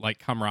lot of like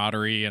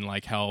camaraderie and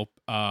like help.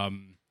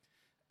 And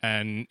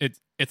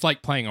it's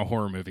like playing a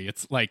horror movie.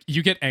 It's like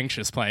you get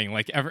anxious playing.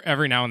 Like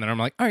every now and then I'm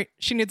like, all right,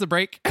 she needs a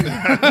break.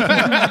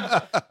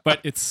 But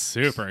it's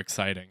super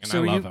exciting, and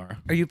So I love her.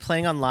 Are you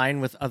playing online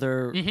with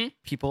other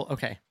people?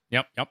 Okay.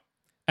 Yep.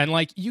 And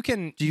like you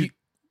can. Do you?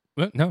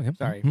 No. Yep.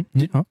 Sorry.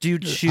 Do you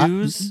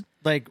choose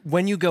like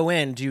when you go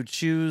in? Do you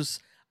choose?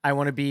 I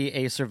want to be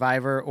a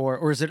survivor,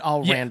 or is it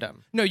all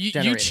random? No, you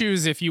generated?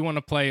 choose if you want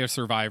to play a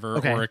survivor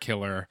Okay. or a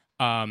killer.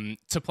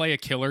 To play a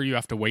killer, you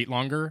have to wait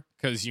longer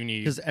because you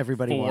need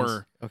everybody four.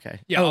 wants.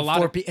 Okay. Yeah, a lot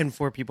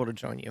four people to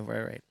join you.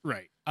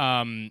 Right.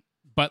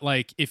 But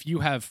like if you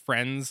have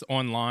friends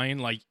online,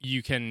 like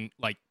you can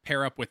like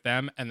pair up with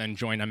them and then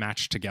join a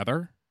match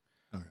together.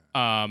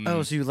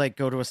 Okay. So you like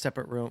go to a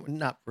separate room,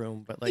 not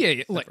room, but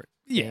like separate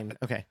game.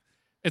 Okay.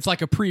 It's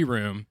like a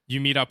pre-room. You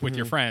meet up with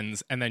your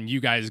friends, and then you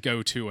guys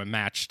go to a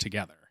match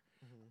together.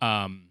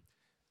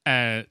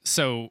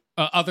 So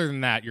other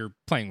than that, you're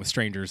playing with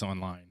strangers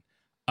online.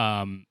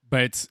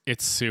 But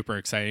it's super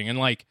exciting. And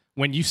like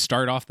when you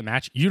start off the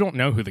match, you don't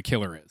know who the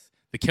killer is.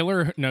 The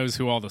killer knows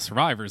who all the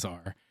survivors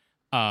are.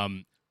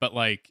 But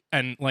like,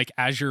 and like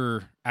as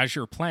you're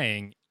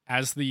playing,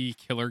 as the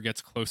killer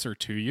gets closer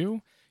to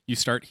you, you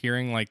start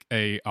hearing like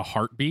a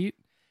heartbeat.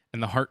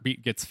 And the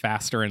heartbeat gets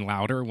faster and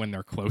louder when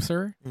they're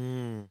closer.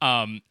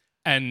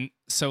 And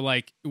so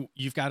like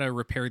you've got to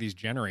repair these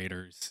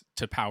generators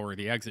to power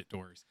the exit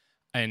doors.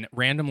 And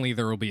randomly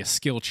there will be a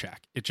skill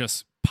check. It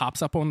just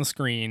pops up on the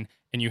screen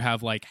and you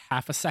have like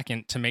half a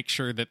second to make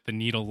sure that the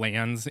needle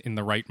lands in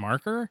the right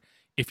marker.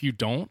 If you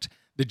don't,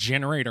 the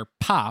generator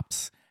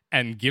pops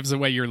and gives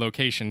away your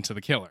location to the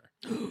killer.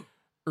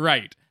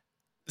 Right.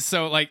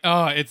 So like,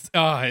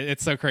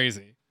 it's so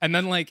crazy. And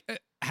then like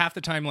half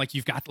the time, like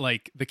you've got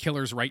like the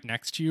killer's right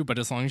next to you, but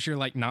as long as you're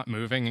like not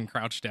moving and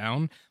crouched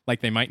down, like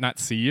they might not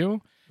see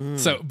you.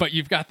 So, but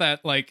you've got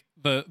that like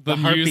the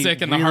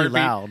music and the really heartbeat,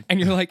 loud. and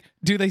you're like,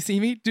 do they see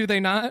me? Do they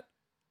not?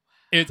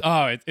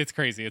 It's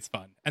crazy. It's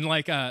fun. And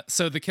like,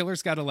 so the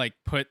killer's got to like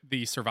put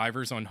the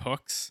survivors on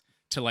hooks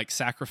to like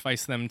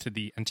sacrifice them to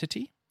the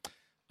entity.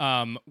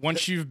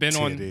 Once you've been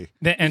on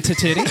the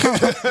entity,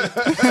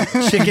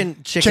 chicken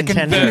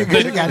tender,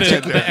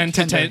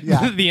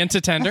 the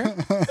entitender.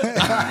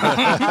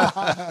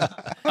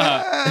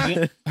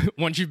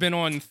 Once you've been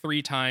on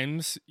 3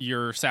 times,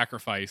 you're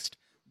sacrificed.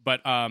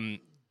 But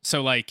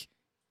so like,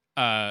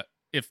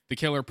 if the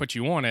killer puts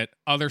you on it,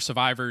 other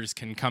survivors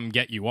can come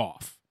get you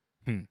off.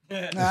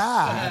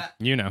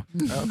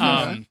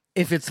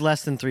 if it's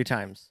less than 3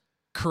 times.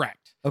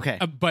 Correct. Okay.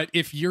 But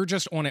if you're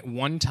just on it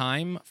one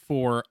time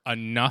for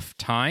enough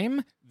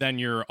time, then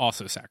you're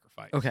also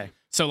sacrificed. Okay.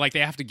 So like they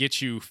have to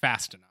get you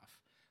fast enough.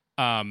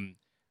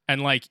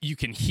 And like you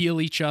can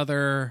heal each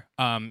other,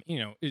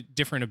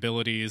 different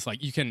abilities.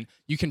 Like you can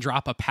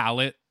drop a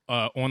pallet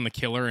on the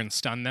killer and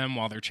stun them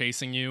while they're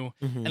chasing you.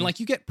 And like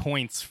you get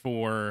points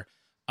for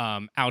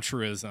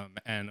altruism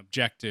and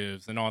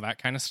objectives and all that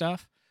kind of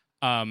stuff.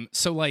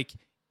 So like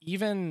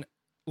even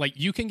like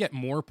you can get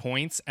more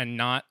points and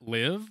not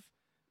live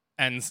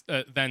and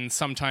then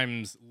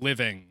sometimes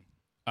living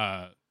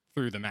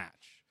through the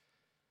match,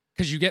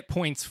 because you get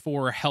points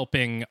for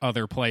helping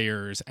other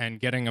players and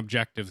getting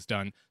objectives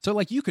done. So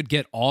like you could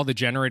get all the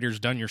generators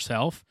done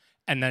yourself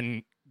and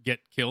then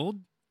get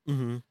killed,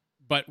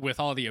 but with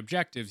all the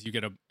objectives you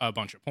get a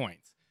bunch of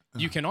points.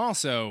 You can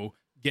also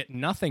get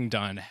nothing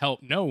done,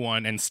 help no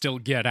one, and still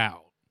get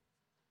out.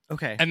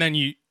 Okay. And then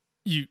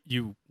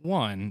you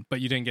won, but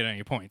you didn't get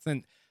any points.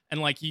 And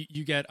like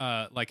you get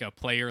like a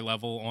player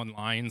level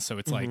online, so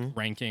it's like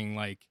ranking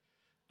like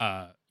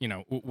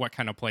what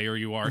kind of player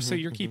you are. So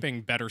you're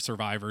keeping better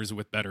survivors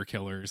with better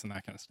killers and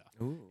that kind of stuff.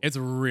 Ooh. It's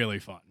really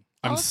fun.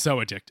 I'm so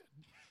addicted.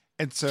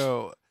 And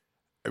so,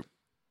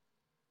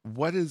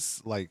 what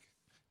is like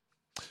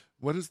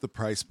What is the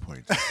price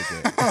point of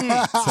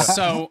the game?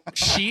 So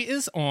she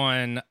is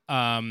on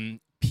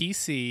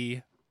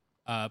PC,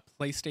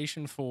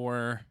 PlayStation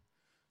 4,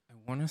 I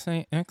want to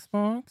say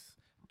Xbox,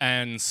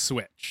 and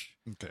Switch.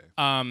 Okay.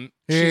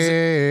 She's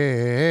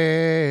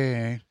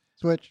Hey,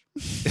 Switch.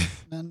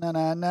 Na, na,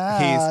 na, na,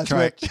 He's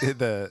trying Switch.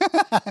 the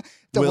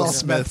It's a Will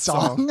Smith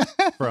song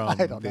from I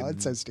don't know. the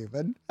It's so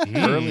stupid.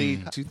 early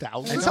Mm.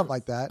 2000s. Something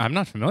like that. I'm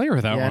not familiar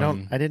with that Yeah,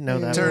 one. I didn't know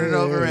that. Turn it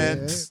one. over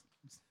and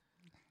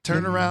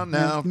turn around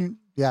now.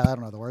 Yeah, I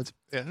don't know the words.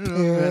 Yeah, turn it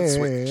over and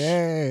switch.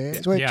 Hey,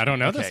 Switch. Yeah, I don't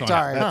know this Okay, one.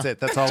 Sorry. That's it.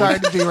 That's all. Sorry we,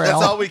 to derail.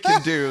 That's all we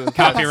can do.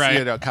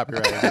 Copyright.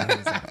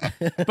 Copyright.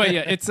 But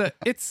yeah, it's Will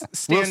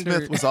standard.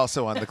 Smith was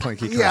also on the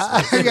Clinky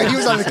Christmas. Yeah, he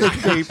was on the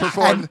click. He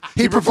performed.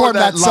 He performed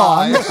that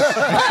song. live.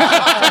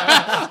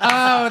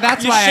 Oh,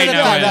 that's why I should've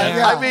know done it. that,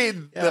 yeah. I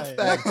mean, the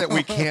fact that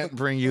we can't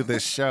bring you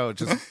this show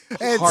just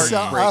It's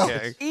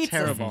heartbreaking. Eats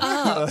Terrible.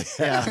 up.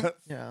 Yeah,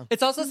 yeah.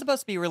 It's also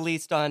supposed to be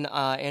released on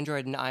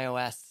Android and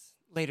iOS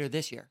later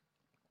this year.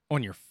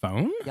 On your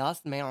phone?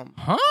 Yes, ma'am.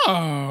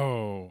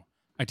 Oh,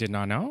 I did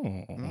not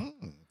know.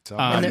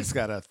 Somebody's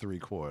got a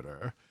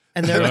 3/4.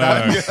 And they're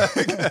about,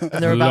 and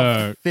they're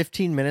about Look.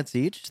 15 minutes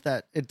each.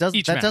 That it does.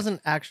 Each that map.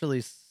 doesn't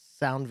actually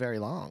sound very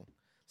long.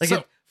 Like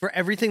So- for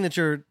everything that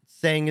you're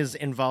saying is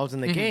involved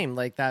in the game,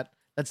 like that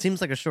seems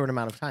like a short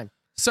amount of time.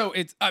 So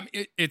it's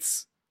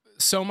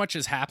so much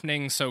is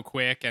happening so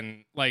quick,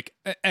 and like,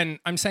 and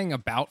I'm saying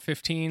about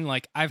 15.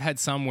 Like I've had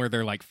some where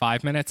they're like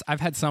 5 minutes.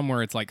 I've had some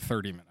where it's like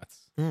 30 minutes.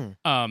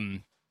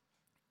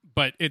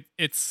 But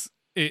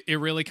it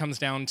really comes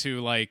down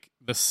to like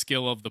the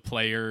skill of the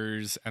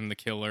players and the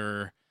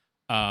killer.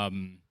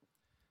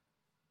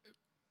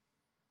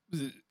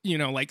 You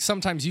know, like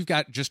sometimes you've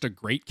got just a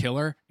great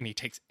killer and he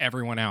takes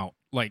everyone out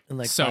like, In,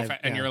 like, so five-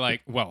 and yeah. you're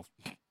like, well,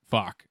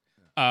 fuck.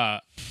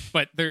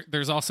 But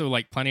there's also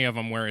like plenty of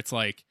them where it's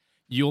like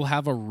you'll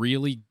have a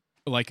really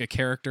like a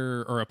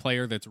character or a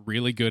player that's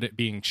really good at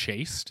being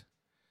chased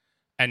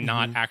and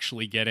not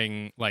actually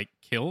getting like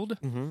killed.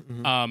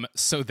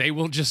 So they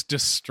will just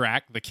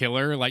distract the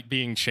killer like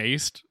being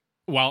chased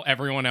while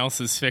everyone else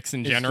is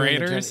fixing It's doing the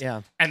generators.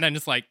 yeah. And then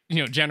it's like, you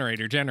know,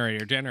 generator,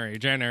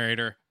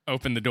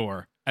 open the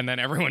door, and then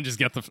everyone just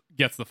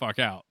gets the fuck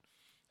out.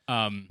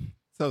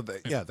 So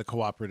the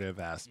cooperative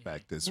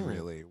aspect is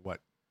really what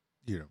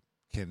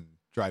can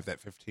drive that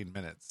 15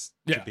 minutes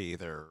to Yeah. be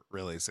either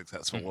really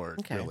successful or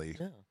Okay, really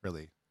yeah.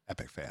 really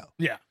epic fail.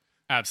 Yeah,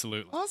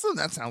 absolutely. Awesome,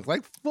 that sounds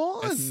like fun.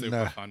 It's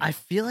super fun. I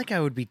feel like I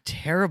would be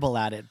terrible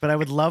at it, but I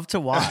would love to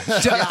watch.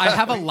 I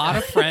have a lot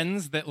of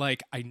friends that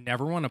like I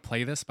never want to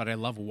play this, but I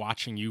love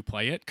watching you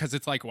play it because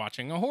it's like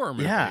watching a horror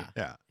movie. Yeah,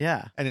 Yeah,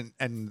 yeah.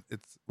 and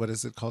it's what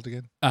is it called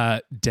again?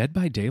 Dead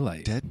by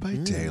Daylight. Dead by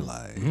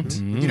Daylight.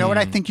 You know what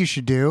I think you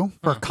should do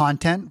for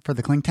content for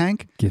the Clink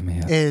Tank Give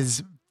me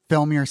is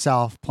film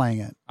yourself playing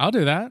it. I'll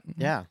do that.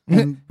 Yeah.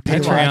 And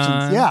Patreon.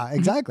 reactions. Yeah,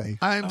 exactly.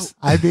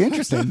 I'd be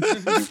interested.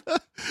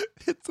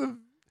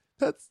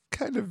 That's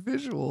kind of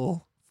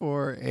visual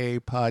for a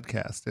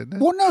podcast, isn't it?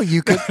 Well, no,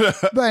 you could.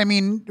 But I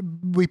mean,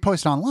 we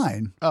post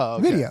online Oh,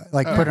 okay. video,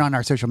 like put it on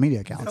our social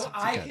media accounts.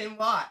 I can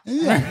watch.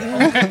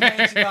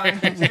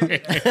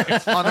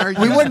 On our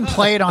We wouldn't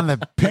play it on the on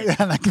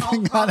the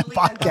I was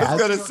podcast.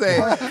 gonna say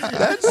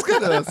that's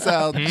gonna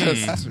sound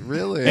just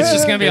really. It's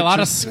just gonna be a lot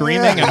of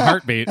screaming and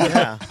heartbeat.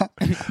 Yeah.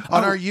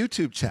 on our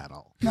YouTube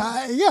channel.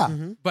 Yeah,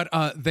 But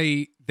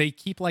they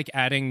keep like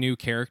adding new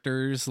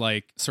characters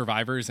like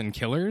survivors and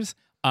killers.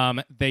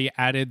 They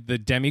added the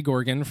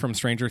Demigorgon from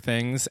Stranger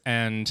Things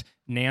and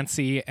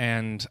Nancy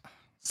and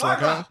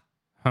Barbara.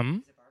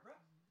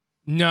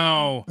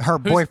 No, her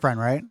boyfriend,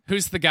 right?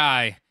 Who's the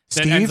guy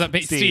that Steve? ends up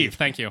Steve. Steve?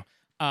 Thank you.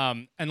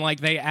 And like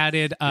they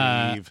added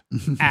Steve.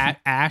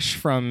 Ash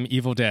from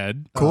Evil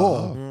Dead.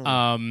 Cool.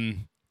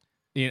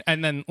 Yeah,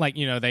 and then like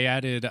they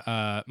added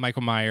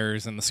Michael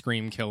Myers and the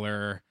Scream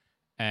Killer,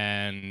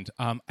 and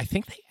I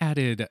think they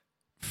added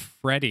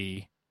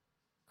Freddy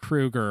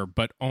Krueger,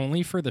 but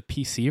only for the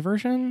PC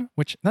version,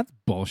 which that's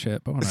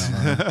bullshit. But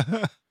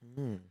whatever.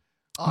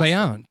 But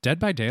yeah, Dead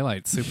by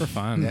Daylight, super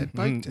fun. Dead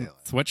by Daylight.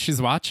 It's what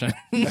she's watching.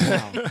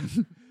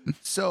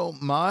 So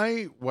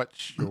what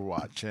you're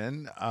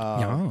watching,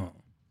 Yeah.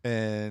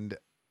 and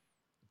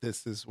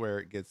this is where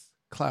it gets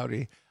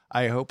cloudy.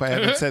 I hope I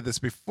haven't said this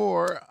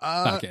before.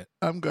 Fuck it.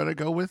 I'm gonna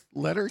go with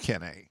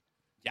Letterkenny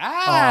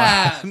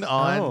Yeah. on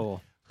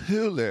Oh.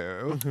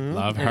 Hulu. Mhm.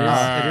 Love It her.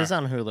 is- It is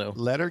on Hulu.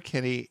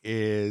 Letterkenny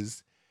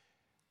is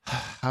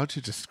how to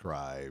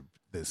describe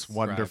this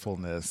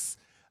wonderfulness.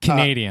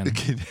 Canadian.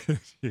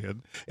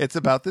 Canadian. It's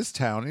about this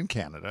town in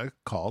Canada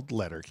called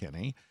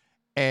Letterkenny,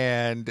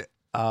 and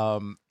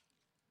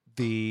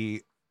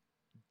the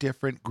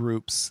different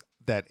groups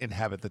that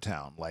inhabit the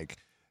town. Like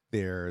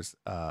there's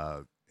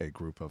a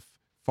group of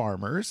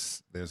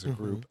farmers, there's a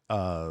group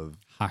of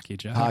Hockey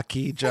job.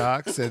 hockey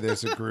jocks, and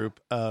there's a group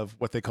of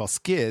what they call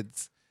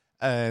skids,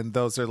 and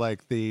those are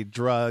like the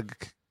drug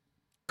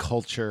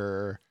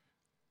culture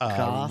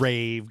Goth?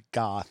 rave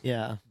goth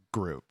Yeah.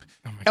 group.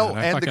 Oh my Oh, God,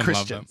 I and fucking the love them.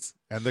 Christians.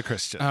 And the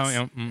Christians. Oh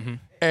yeah. Mm-hmm.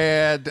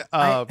 And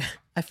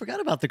I forgot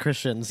about the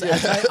Christians.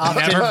 As I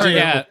often Never do.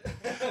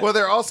 forget. Well,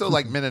 they're also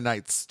like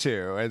Mennonites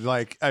too, and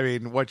like I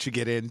mean, once you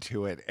get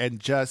into it, and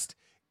just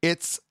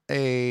it's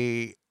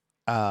a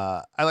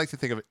I like to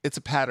think of it. It's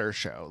a patter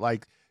show.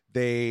 Like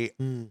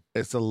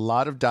it's a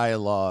lot of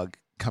dialogue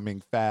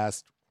coming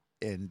fast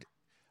and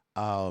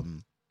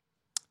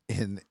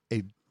in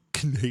a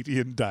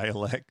Canadian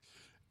dialect,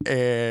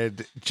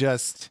 and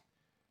just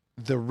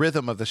the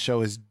rhythm of the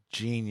show is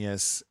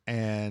genius,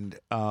 and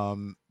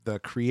the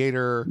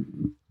creator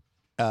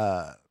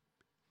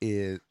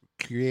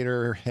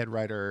head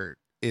writer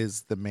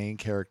is the main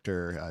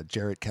character,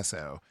 Jared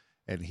Kesso,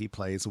 and he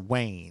plays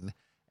Wayne,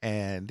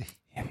 and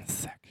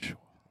Sexual.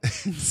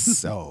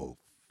 so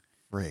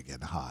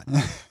friggin' hot.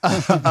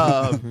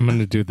 I'm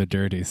gonna do the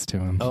dirties to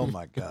him. Oh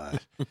my god!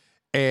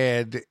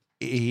 And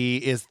he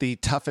is the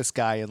toughest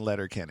guy in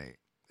Letterkenny,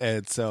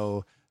 and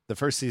so the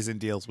first season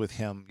deals with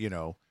him,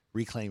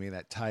 reclaiming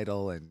that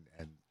title, and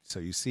so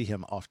you see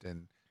him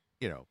often,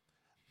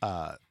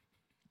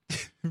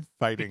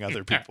 fighting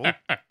other people.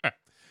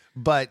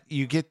 But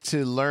you get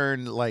to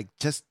learn, like,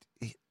 just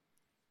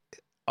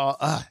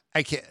I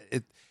can't.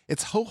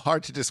 It's so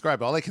hard to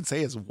describe. All I can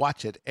say is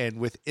watch it, and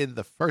within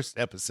the first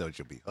episode,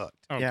 you'll be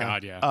hooked. Oh Yeah.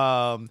 God,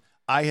 yeah.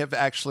 I have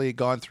actually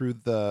gone through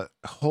the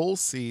whole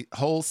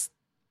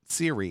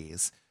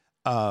series,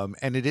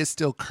 and it is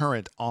still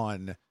current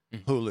on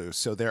Hulu.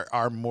 So there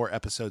are more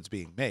episodes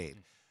being made,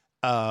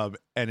 and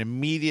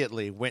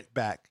immediately went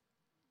back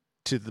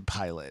to the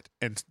pilot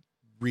and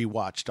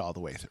rewatched all the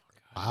way through.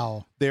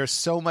 Wow. There's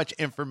so much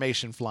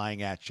information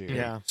flying at you.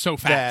 Yeah. So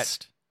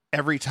fast.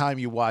 Every time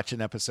you watch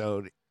an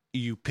episode,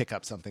 you pick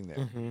up something there.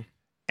 Mm-hmm.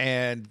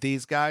 And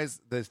these guys,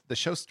 the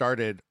show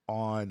started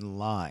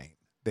online.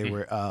 They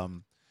were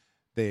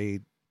they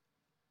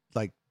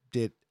like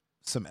did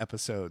some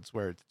episodes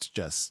where it's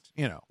just,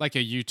 Like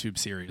a YouTube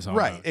series.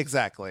 Almost. right,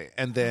 exactly.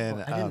 And then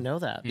I didn't know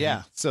that.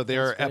 yeah, so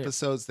there That's are great.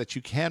 episodes that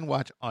you can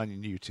watch on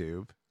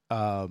YouTube.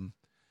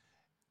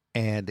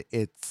 And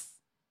it's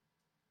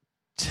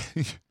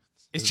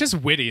It's just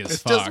witty as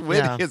it's fuck. just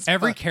witty Yeah. as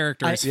Every fuck.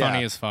 character is Yeah.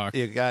 funny as fuck.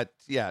 You got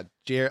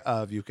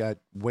you've got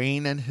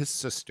Wayne and his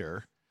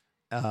sister,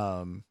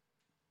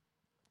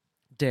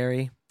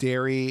 Dairy.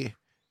 Derry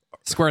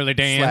Squirrely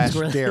Dan.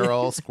 slash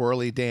Daryl,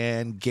 Squirrely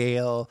Dan,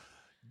 Gail,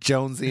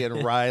 Jonesy,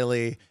 and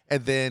Riley,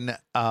 and then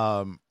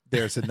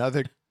there's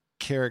another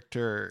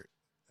character,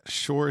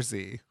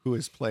 Shorzy, who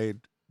is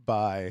played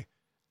by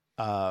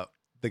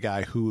the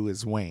guy who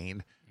is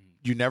Wayne.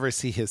 You never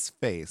see his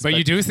face, But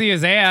you do see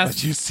his ass.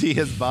 But you see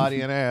his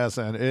body and ass,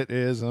 and it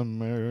is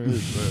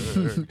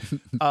amazing.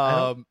 Again,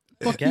 I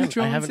haven't,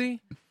 Jonesy?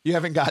 You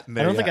haven't gotten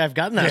there. I don't think yet. I've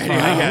gotten that far.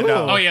 yeah,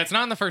 no. Oh yeah, it's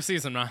not in the first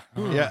season, man.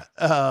 Yeah.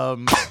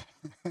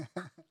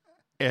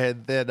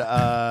 And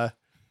then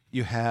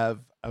you have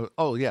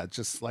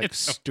just like It's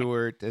so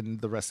Stuart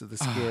and the rest of the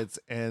skids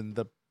and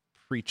the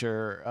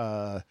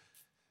preacher.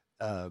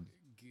 What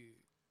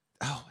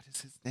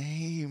is his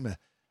name?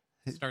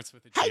 Starts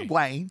with a G. Hey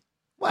Wayne.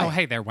 Oh,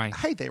 hey there, Wayne.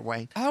 Hey there,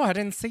 Wayne. Oh, I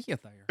didn't see you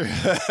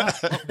there.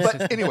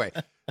 But anyway,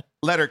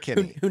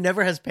 Letterkenny, Who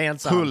never has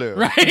pants on. Hulu.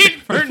 Right?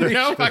 For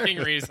no fucking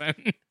reason.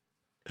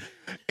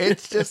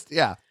 It's just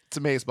it's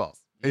amazeballs.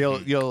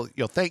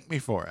 You'll thank me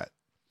for it.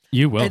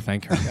 You will And-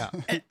 thank her.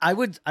 Yeah. I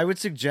would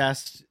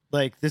suggest,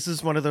 like, this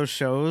is one of those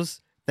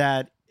shows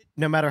that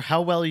no matter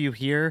how well you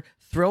hear,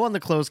 throw on the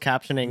closed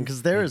captioning,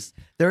 because there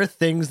are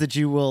things that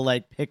you will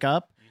like pick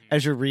up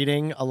as you're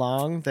reading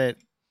along that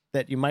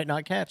you might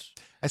not catch.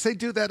 I say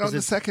do that on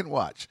the second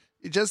watch.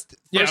 You just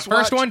First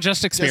watch, one,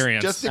 just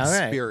experience. Just All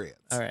right. experience.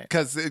 All right.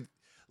 Because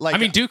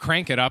do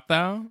crank it up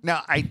though.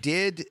 now I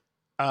did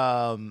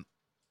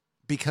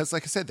because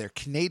like I said, they're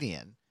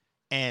Canadian,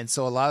 and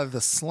so a lot of the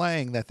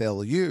slang that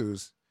they'll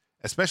use,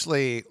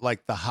 especially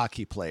like the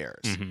hockey players,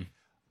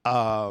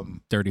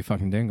 Dirty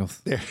fucking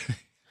dingles. they're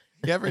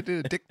you ever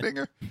did a dick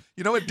dinger?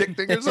 You know what dick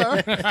dingers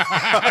are?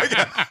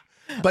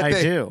 But I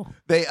they do.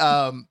 they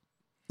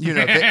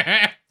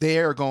they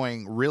are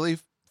going really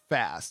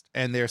fast,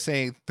 and they're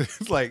saying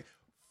things like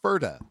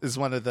Ferda is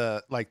one of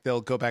the, like, they'll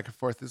go back and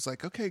forth. It's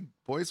like, okay,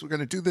 boys, we're going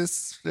to do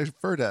this. There's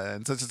Ferda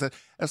and such and such.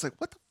 I was like,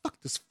 what the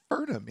fuck does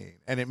Ferda mean?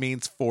 And it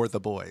means for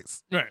the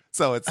boys. Right.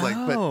 So it's like,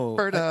 Oh,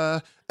 but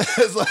Ferda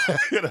is like,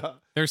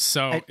 They're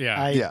so I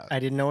Yeah. I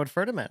didn't know what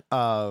Ferda meant.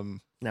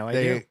 Now I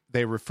do.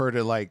 they refer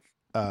to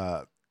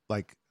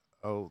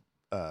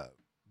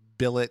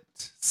billet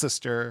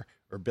sister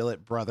or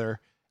billet brother.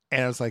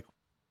 And I was like,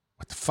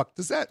 what the fuck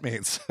does that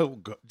mean? So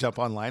jump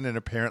online, and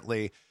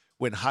apparently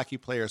when hockey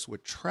players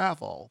would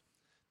travel,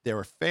 there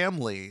were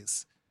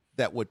families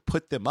that would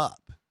put them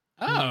up,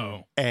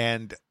 Oh.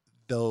 and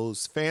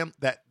those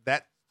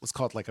that was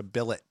called like a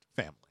billet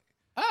family.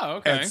 Oh,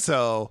 okay. And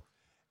so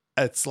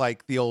it's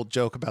like the old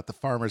joke about the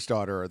farmer's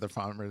daughter or the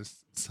farmer's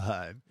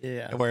son,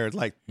 Yeah. where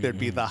like there'd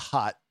be the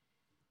hot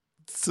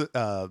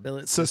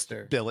Billet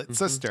sister. billet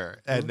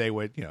sister, and they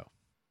would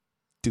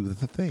do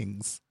the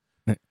things.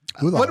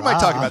 Ooh la What am I la.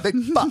 talking about? They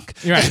fuck.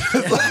 Right.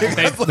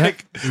 It's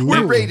like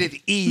we're rated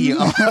E.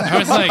 I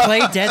was like,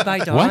 Play Dead by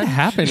Dawn. what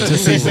happened to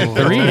season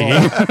 3?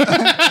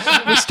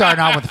 We're starting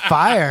out with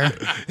fire.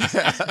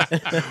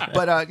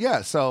 But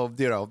yeah, so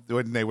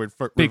when they would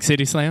Big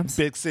City Slams.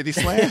 Big City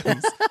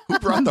Slams. Who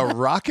brought the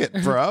rocket,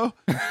 bro?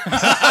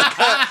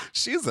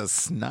 She's a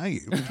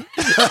snipe.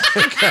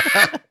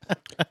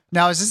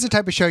 Now, is this the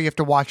type of show you have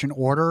to watch in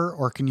order,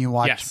 or can you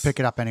Yes. pick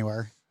it up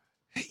anywhere?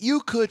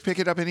 You could pick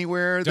it up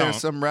anywhere. Don't. There's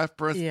some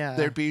reference. Yeah.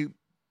 There'd be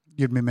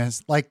You'd be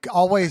missed. Like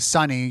Always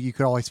Sunny, you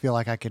could always feel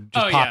like I could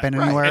just pop in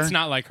right. anywhere. It's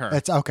not like her.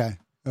 It's okay.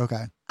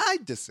 Okay. I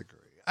disagree.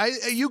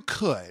 You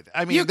could.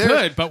 I mean, you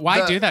could, but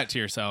why do that to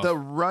yourself? The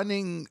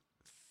running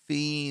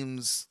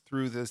themes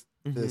through the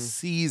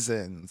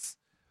seasons,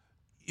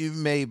 you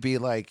may be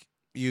like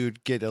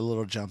you'd get a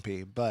little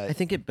jumpy, but I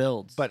think it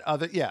builds. But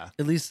at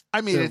least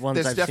I mean, the ones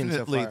there's I've seen so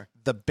definitely far.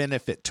 the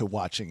benefit to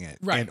watching it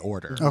Right. in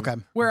order. Okay.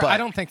 Where but- I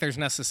don't think there's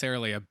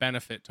necessarily a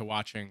benefit to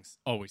watching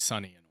Always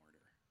Sunny in order.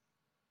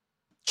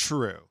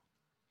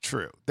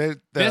 True.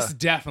 This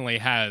definitely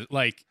has,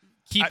 like,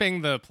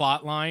 keeping the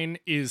plot line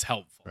is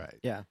helpful. Right.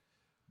 Yeah.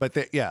 But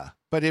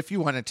but if you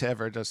wanted to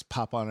ever just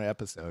pop on an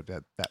episode,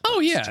 that Oh,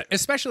 works yeah. too.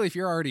 Especially if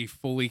you're already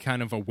fully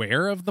kind of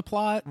aware of the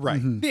plot.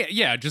 Right. Mhm.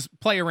 Yeah, just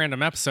play a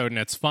random episode and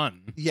it's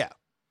fun. Yeah.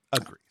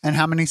 Agree. And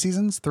how many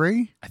seasons?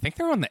 3? I think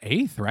they're on the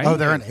 8th, right? Oh,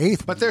 they're in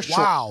 8th. But they're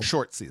wow.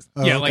 short seasons.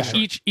 Oh, Yeah, okay.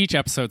 like each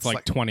episode's like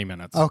like- 20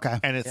 minutes. Okay.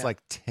 And it's Yeah. like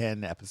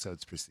 10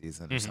 episodes per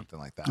season or Mhm. something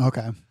like that.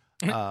 Okay.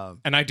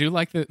 And I do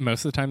like that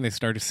most of the time they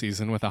start a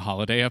season with a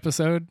holiday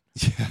episode.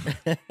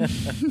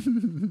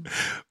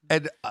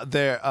 And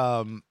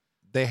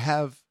they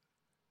have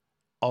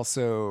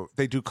also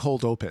they do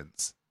cold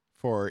opens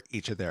for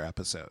each of their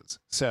episodes.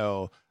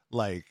 So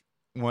like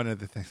one of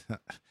the things,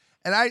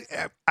 and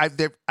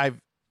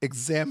I've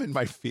examined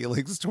my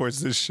feelings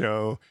towards this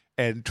show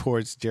and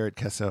towards Jared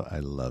Kesso. I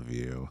love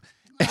you.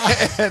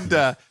 And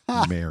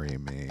marry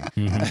me.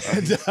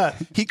 And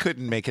he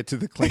couldn't make it to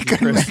the Clinton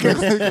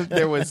Christmas.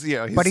 There was,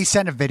 But he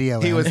sent a video.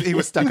 he in.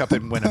 was stuck up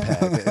in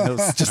Winnipeg. And it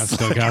was just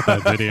still got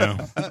that video.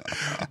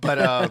 but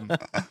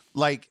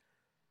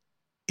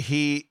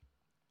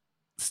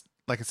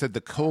like I said,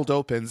 the cold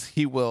opens,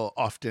 he will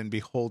often be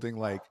holding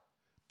like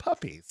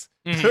puppies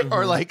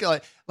or like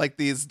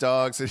these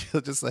dogs, and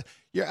he'll just like,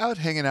 you're out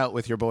hanging out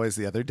with your boys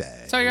the other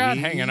day. So you're out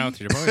hanging out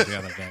with your boys the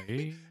other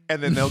day.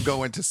 And then they'll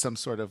go into some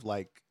sort of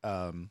like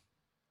Like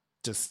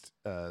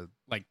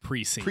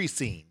pre-scene.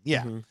 pre-scene.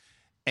 Yeah. Mhm.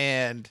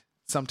 And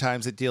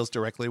sometimes it deals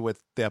directly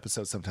with the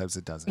episode, sometimes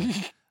it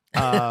doesn't.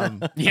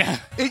 Yeah.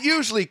 It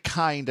usually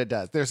kind of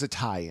does. There's a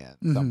tie-in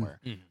Mhm. somewhere.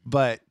 Mhm.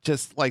 But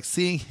just like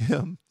seeing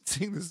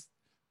this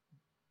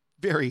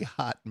very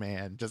hot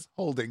man just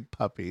holding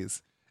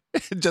puppies,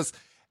 it just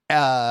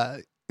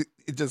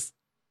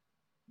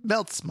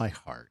melts my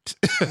heart.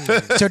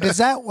 So does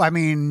that, I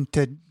mean,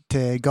 to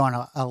go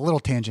on a little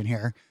tangent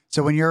here.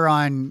 So when you're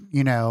on,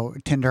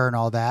 Tinder and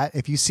all that,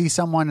 if you see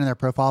someone in their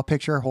profile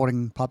picture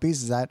holding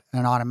puppies, is that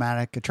an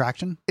automatic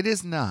attraction? It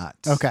is not.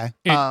 Okay.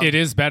 It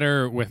is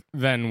better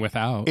than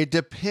without. It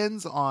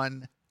depends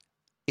on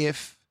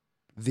if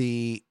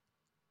it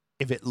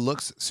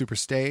looks super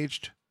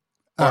staged,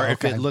 or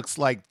if it looks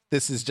like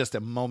this is just a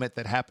moment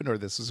that happened, or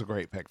this is a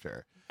great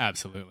picture.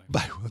 Absolutely.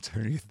 But I will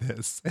tell you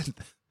this: and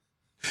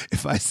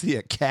if I see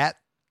a cat,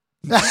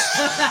 Was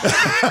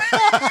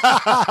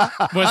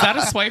that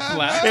a swipe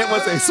left? it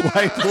was a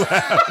swipe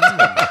left.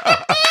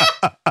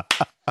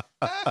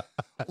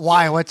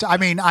 Why?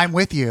 I'm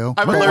with you.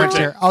 I'm but what's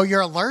allergic.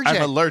 you're allergic.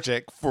 I'm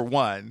allergic for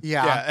one.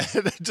 Yeah.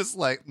 And just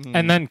like,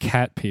 And then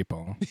cat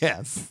people.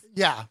 yes,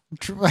 Yeah.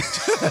 They're the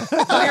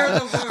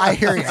worst. I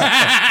hear you.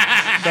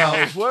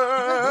 the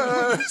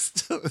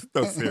worst.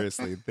 No,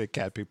 seriously, the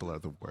cat people are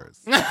the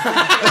worst.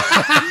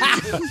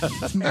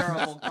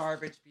 Terrible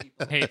garbage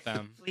people. Hate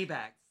them. Flea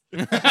bags.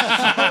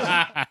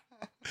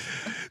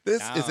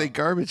 This is a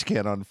garbage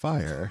can on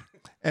fire,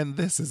 and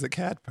this is a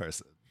cat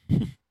person.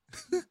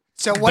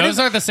 So what Those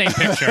are the same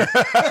picture.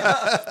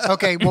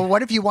 okay, well,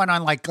 what if you went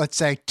on, like, let's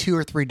say 2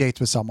 or 3 dates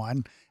with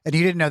someone and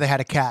you didn't know they had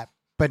a cat,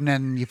 but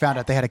then you found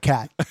out they had a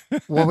cat?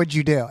 What would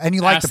you do? And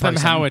you like Ask the them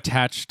person. how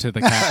attached to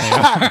the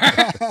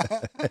cat they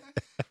are.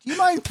 Do you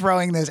mind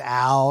throwing this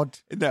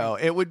out? No,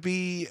 it would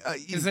be.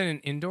 Is it an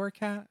indoor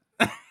cat?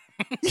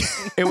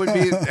 It would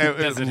be.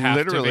 Does it have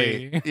to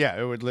literally? be? Yeah,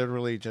 it would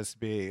literally just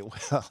be.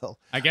 Well,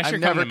 I guess I'm you're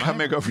never coming to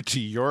coming mine. over to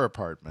your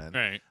apartment.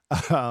 Right.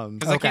 Um,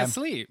 Because I Okay. can't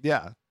sleep.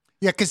 yeah,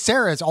 Yeah, because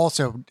Sarah is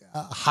also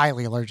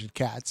highly allergic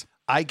to cats.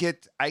 I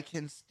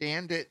can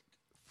stand it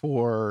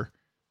for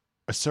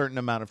a certain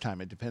amount of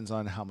time. It depends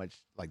on how much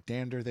like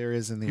dander there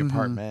is in the Mhm.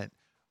 apartment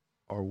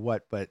or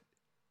what. But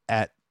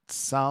at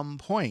some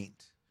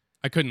point,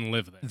 I couldn't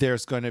live there.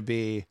 there's going to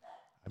be.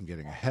 I'm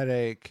getting a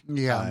headache.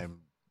 Yeah.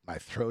 My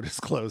throat is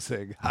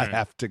closing. I Right.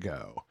 have to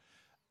go.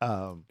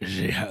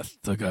 She has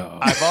to go.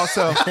 I've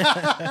also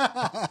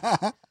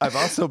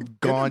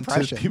gone to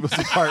impression. people's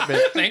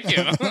apartment Thank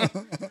you.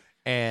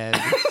 and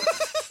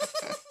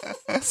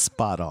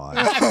spot on.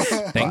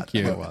 Thank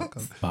you. You're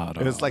welcome. Spot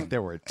It was on. like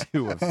there were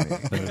two of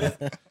me.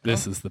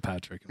 This is the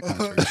Patrick and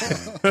Patrick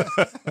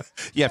show.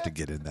 You have to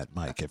get in that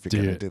mic if you're Do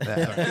going it. to do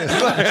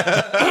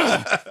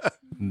that.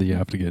 You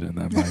have to get in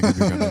that mic if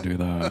you're going to do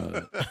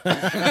that.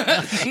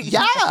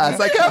 Yes,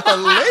 I can't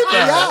believe it.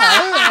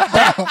 Yeah.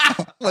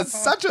 That was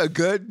such a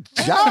good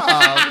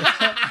job.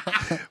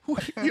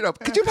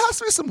 Could you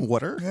pass me some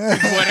water?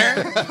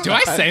 Water? Do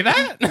I say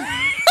that?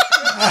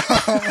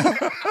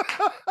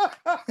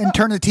 And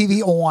turn the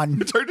TV on.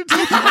 Turn it to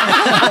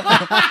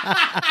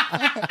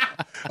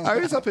I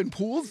was up in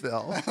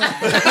Poolsville.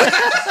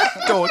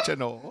 Don't you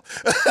know?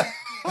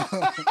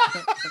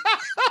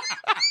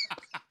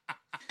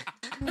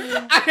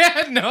 I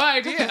had no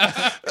idea.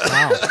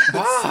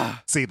 Wow.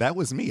 See, that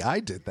was me. I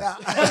did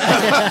that.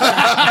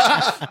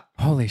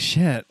 Holy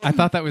shit. I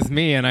thought that was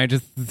me, and I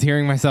just was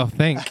hearing myself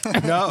think.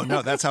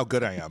 No, that's how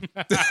good I am.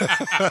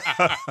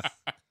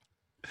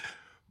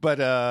 But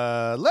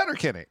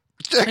Letterkenny.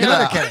 Check it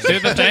out. Do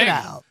the thing.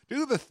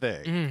 Do the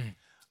thing.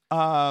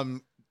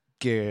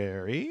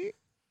 Gary,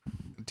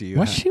 do you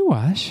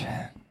Wash.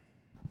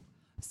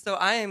 So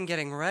I am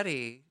getting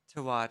ready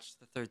to watch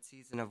the 3rd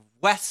season of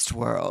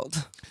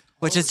Westworld,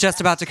 which is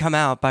just about to come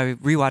out by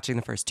rewatching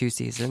the first 2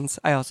 seasons.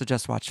 I also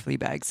just watched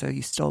Fleabag, so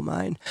you stole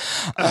mine.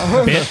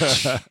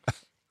 Bitch.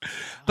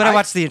 But I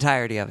watched the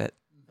entirety of it.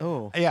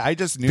 Oh. Yeah, I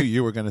just knew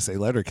you were going to say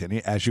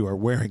Letterkenny as you are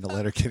wearing a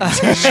Letterkenny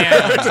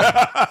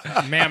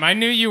t-shirt. Ma'am, I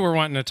knew you were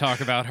wanting to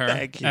talk about her.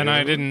 Thank you. And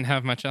I didn't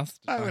have much else to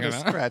I talk would have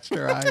about. scratched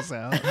her eyes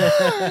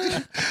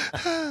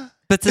out.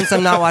 But since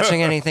I'm not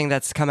watching anything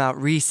that's come out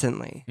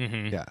recently,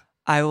 Yeah.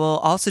 I will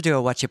also do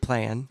a What You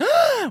Playin'.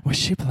 What's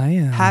she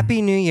playing?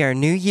 Happy New Year.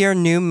 New Year,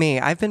 new me.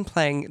 I've been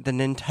playing the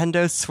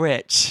Nintendo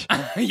Switch.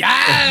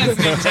 Yes,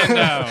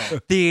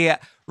 Nintendo. The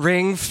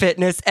Ring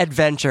Fitness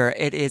Adventure.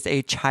 It is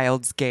a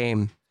child's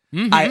game.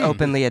 I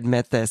openly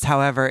admit this.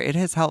 However, it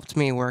has helped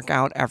me work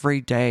out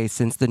every day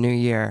since the new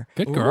year.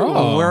 Good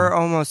girl. We're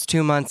almost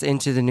 2 months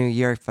into the new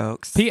year,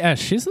 folks. P.S.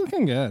 She's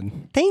looking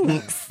good.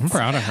 Thanks. I'm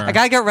proud of her. I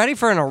gotta get ready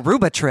for an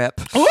Aruba trip.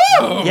 Ooh!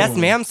 Yes,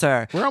 ma'am,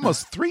 sir. We're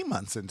almost 3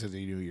 months into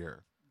the new year.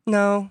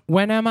 No.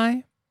 When am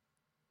I?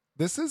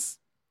 This is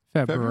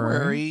February.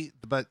 February,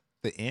 but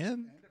the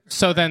end?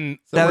 So then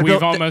That would we've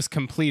go- almost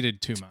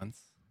completed 2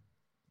 months.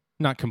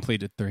 Not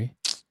completed 3.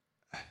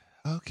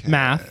 Okay.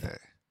 Math.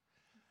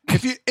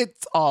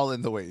 It's all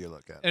in the way you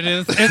look at it. It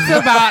is. It's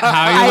about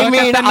how you I look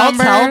mean, at the I'll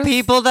numbers. tell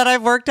people that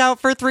I've worked out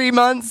for 3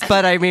 months,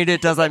 but I mean,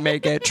 it doesn't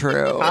make it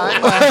true.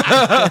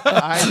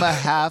 I'm a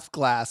half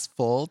glass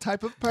full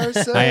type of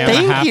person. I am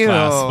Thank a half you.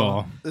 glass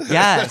full.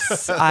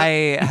 Yes,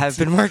 I have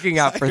been working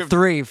out for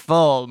 3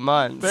 full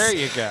months. There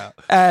you go.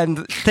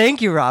 And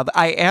thank you, Rob.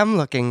 I am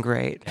looking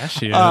great. Yes,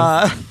 she is.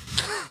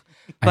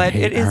 But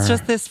hate it is her.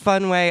 just this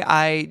fun way.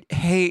 I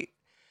hate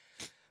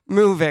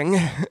moving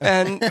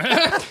and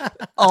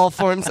all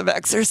forms of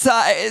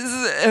exercise.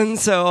 And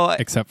so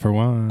Except for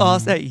one. I'll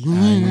say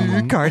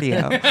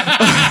cardio.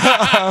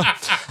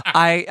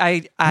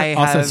 I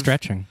also have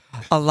stretching.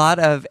 a lot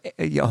of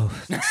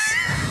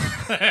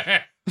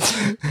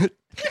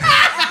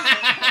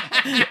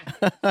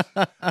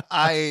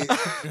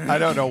I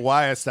don't know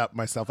why I stopped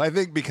myself. I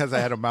think because I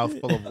had a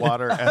mouthful of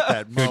water at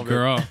that Good moment.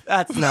 girl.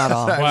 that's not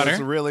all. I was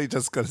Water? really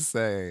just going to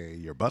say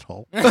your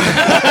butthole.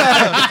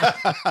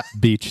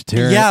 Beach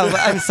terrace. Yeah, well,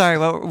 I'm sorry.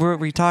 What were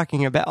we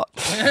talking about?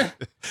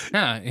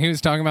 Yeah, he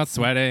was talking about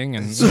sweating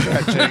and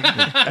Stretching,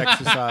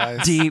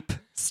 exercise. Deep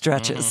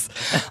stretches.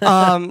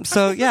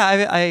 So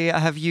yeah, I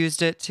have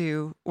used it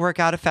to work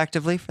out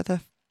effectively for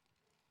the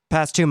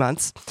past 2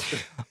 months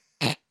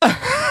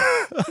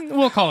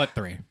we'll call it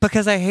 3.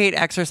 because I hate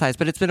exercise,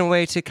 but it's been a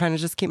way to kind of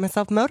just keep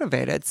myself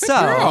motivated. So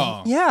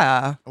girl.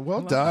 yeah,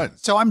 Well done.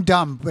 So I'm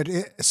dumb, but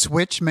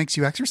Switch makes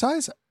you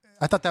exercise?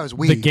 I thought that was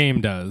Wii. The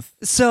game does.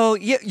 so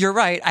you're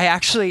right. I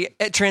actually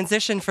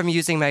transitioned from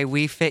using my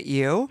Wii Fit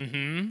U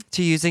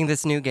to using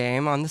this new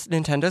game on this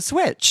Nintendo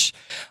Switch,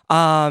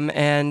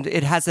 and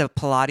it has a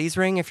Pilates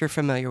ring if you're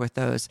familiar with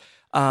those.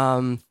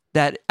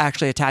 That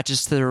actually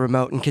attaches to the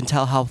remote and can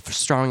tell how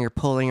strong you're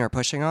pulling or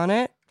pushing on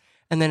it.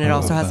 And then it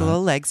also has a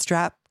little leg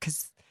strap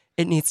because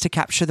it needs to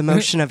capture the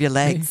motion of your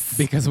legs.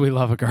 Because we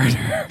love a garter.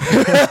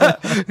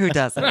 Who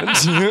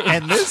doesn't?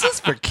 And this is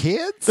for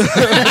kids?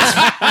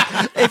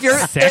 if you're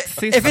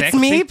Sexy, if it's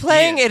me sexy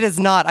playing, kid. it is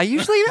not. I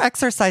usually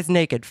exercise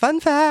naked. Fun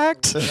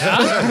fact.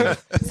 Yeah.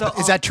 So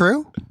Is that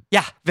true?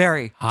 yeah,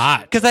 very.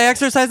 Hot. Because I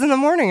exercise in the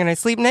morning and I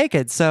sleep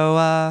naked. So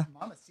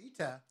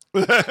Mamacita.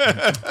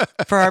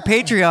 for our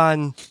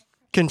Patreon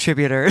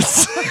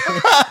contributors,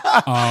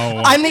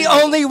 Oh, I'm the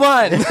only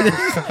one.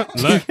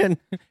 look.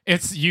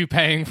 It's you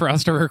paying for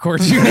us to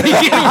record you.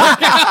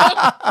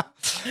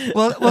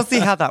 Well, we'll see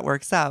how that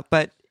works out.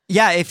 But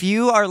yeah, if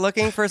you are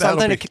looking for That'll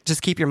something be- to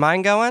just keep your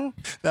mind going,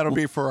 That'll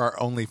be for our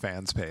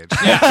OnlyFans page.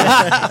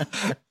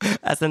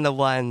 as in the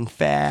one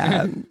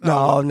fam.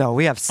 No,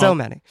 we have so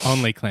many.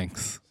 Only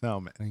clinks.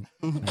 No, man.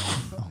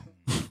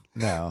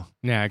 No.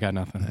 Yeah, I got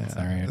nothing.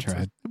 Sorry, I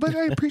tried. But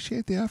I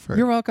appreciate the effort.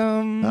 You're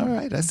welcome. All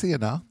right, I see you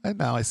now. And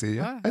now I see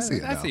you. I see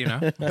you now. I see you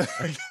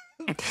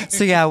now.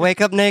 So yeah, I wake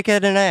up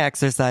naked and I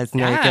exercise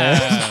naked.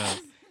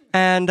 Yes.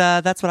 And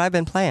that's what I've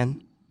been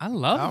playing. I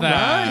love All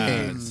that.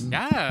 right.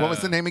 Yeah. What was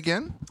the name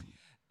again?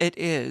 It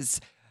is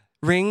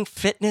Ring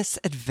Fitness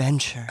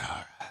Adventure.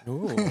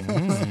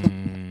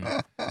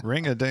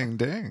 Ring a ding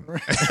ding.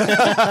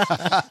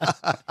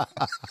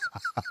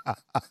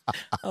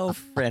 Oh,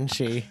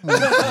 Frenchie.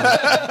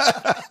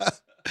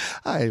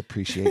 I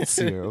appreciate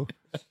you.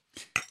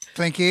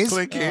 Twinkies.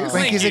 Twinkies.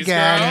 Twinkies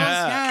again.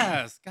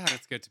 Yes. God,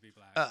 it's good to be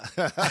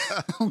black.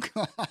 Oh,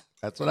 God.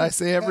 That's what I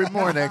say every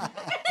morning.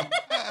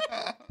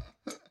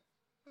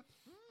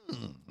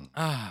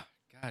 Ah,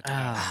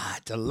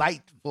 God.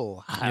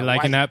 Delightful. You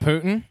liking that,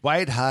 Putin?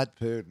 White hot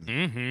Putin.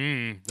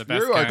 Mm-hmm. The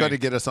best You are guy. going to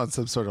get us on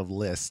some sort of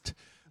list.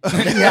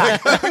 Yeah.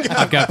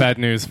 I've got bad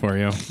news for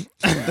you.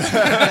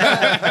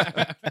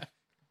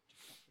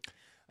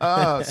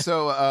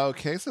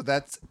 Okay, so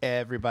that's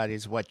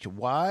everybody's what you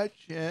watch.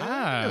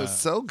 Yeah, it was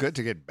so good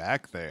to get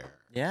back there.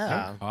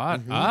 Yeah.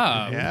 Caught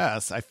up.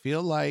 Yes, I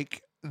feel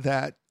like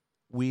that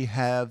we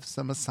have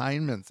some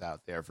assignments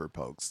out there for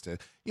folks to,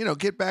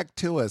 get back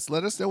to us.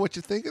 Let us know what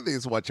you think of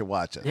these what you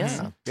watches.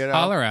 Yeah.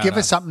 Holler at Give us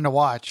us. something to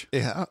watch.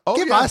 Yeah. Oh,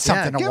 Give yeah. us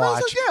something to Give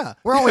us watch. yeah.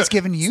 We're always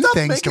giving you Stop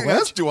things to making us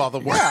watch. do all the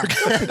work.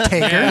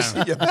 Takers.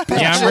 Yeah.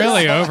 Yeah, I'm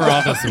really over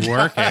all this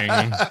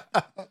working.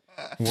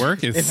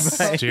 Work is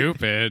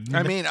stupid.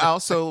 I mean,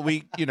 also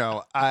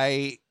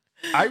I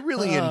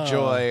really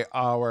enjoy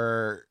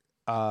our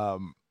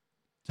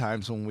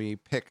times when we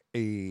pick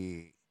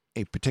a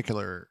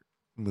particular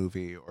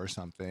movie or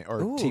something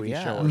or Ooh, TV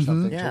yeah. show or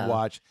something Yeah. to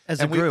watch As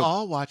a and we group.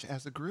 all watch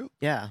as a group.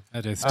 Yeah.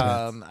 That is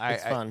tough.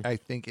 It's fun. I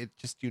think it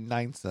just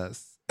unites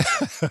us.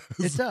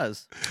 It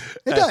does.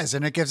 It does,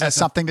 and it gives us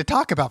something to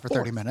talk about for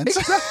 30 minutes.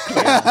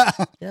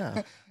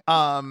 Yeah.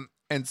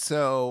 And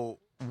so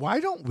why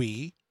don't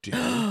we do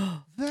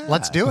that?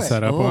 Let's do it.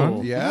 Set up Ooh.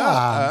 one.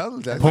 Yeah.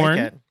 Yeah.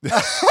 Porn.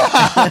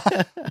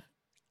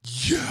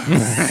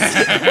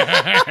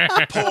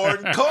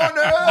 Porn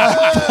corner.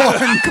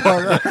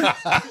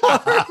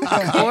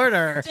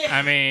 Quarter.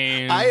 I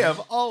mean, I have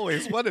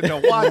always wanted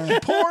to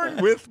watch porn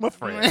with my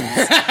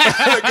friends.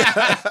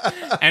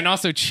 and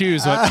also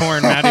choose what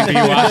porn Maddie B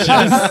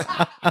watches.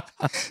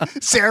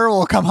 Sarah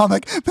will come home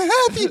like,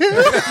 Matthew,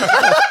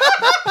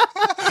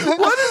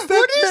 What is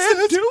that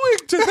man doing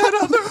to that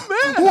other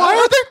man? why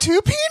are there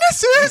two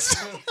penises?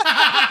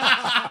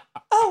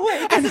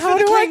 And how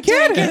do I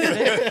get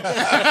it?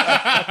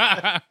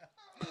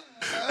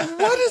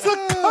 What is a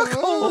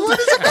cuckold? What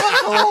is a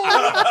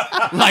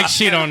cuckold? Like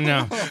she don't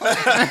know.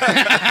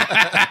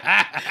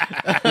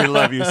 We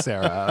love you,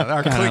 Sarah.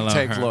 Our God, I click love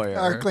take her. lawyer.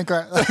 Our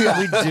clinker.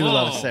 We do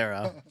love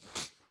Sarah.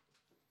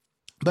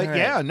 But All right.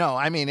 yeah, no,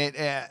 I mean it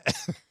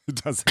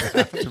doesn't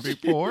have to be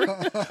porn. No,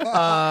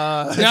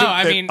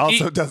 I mean,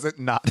 also doesn't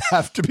not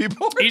have to be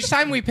porn. each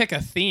time we pick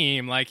a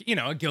theme, like,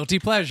 a guilty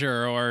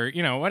pleasure or,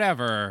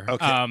 whatever.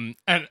 Okay.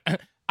 And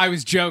I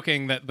was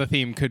joking that the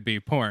theme could be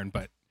porn,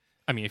 but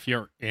I mean, if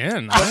you're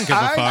in, I don't give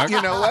a fuck.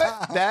 You know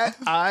what?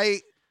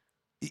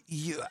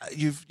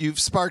 You've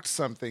sparked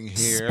something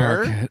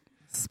here.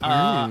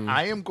 Spark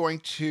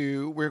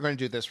it. We're going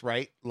to do this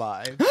right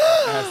live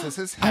as this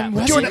is I'm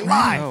happening. doing it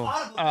live.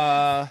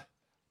 Oh.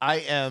 I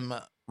am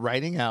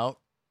writing out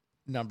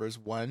numbers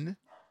 1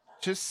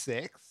 to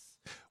 6.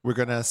 We're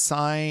going to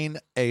assign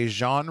a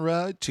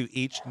genre to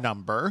each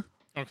number,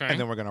 Okay. and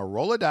then we're going to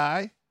roll a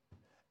die.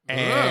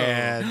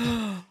 And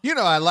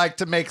I like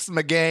to make some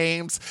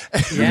games.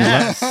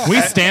 Yes. We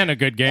stand a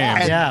good game.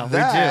 And Yeah, we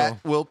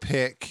that will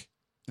pick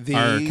the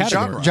Our category.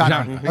 genre.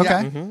 Genre. Yeah.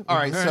 Okay. All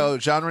right. So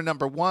genre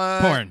number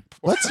 1. Porn.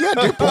 Let's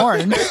do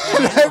porn.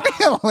 That'd be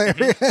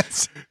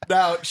hilarious.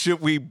 Now, should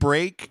we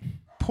break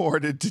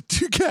porn into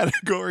 2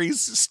 categories,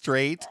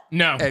 straight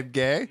No. and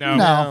gay?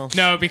 No.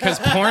 No. Because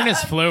porn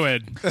is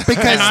fluid.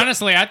 Because And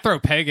honestly, I'd throw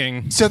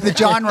pegging. so the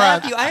genre.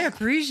 Matthew, I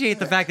appreciate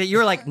the fact that you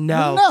were like,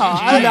 no,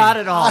 I- not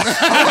at all.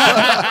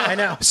 I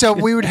know. So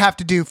we would have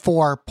to do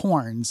 4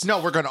 porns.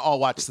 No, we're going to all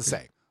watch the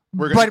same.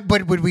 We're gonna,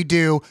 But would we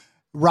do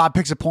Rob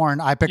picks a porn,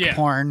 I pick Yeah. a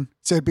porn,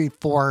 so it'd be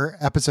 4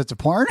 episodes of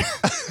porn?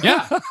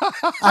 Yeah.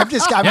 I'm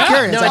Yeah.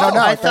 curious. I don't know.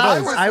 I if that thought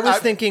is. I was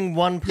thinking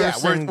one yeah,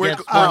 person we're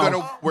gets gonna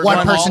one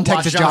all person takes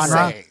watch a the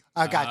genre. same.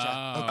 I gotcha.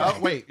 Oh,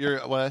 wait, you're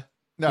what?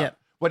 No. Yeah.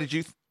 What did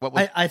you? What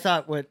was? I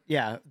thought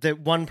that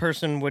one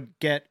person would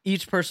get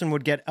each person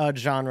would get a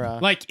genre.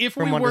 Like, if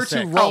From we 1 to were to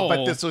 6. roll.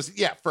 but this was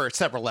for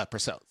several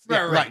episodes.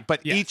 Yeah, Right.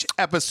 But Yeah. each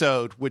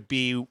episode would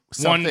be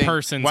something,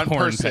 person's one porn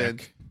person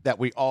pick. that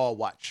we all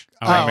watch.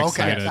 Oh, I'm Oh,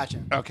 okay. excited. Gotcha.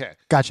 Okay.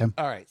 Gotcha.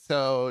 All right.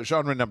 So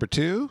genre number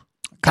 2,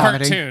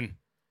 Comedy. Cartoon.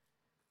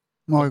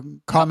 Well,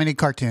 comedy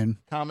cartoon.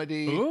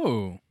 comedy.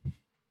 Ooh.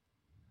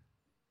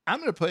 I'm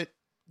going to put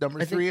number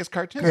I 3 think- as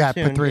cartoon. Yeah,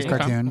 put 3 as Okay,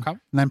 cartoon. okay. And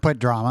then put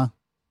drama.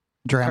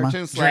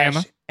 Cartoon slash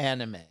Drama.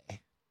 anime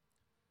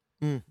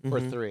Mm-hmm.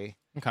 for 3.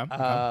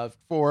 Okay.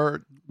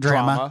 4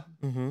 Drama.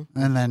 Mm-hmm.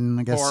 And then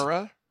I guess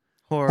horror,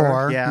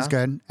 horror yeah. is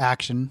good.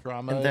 Action.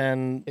 drama. And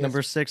then is-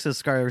 number 6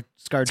 is ScarJo.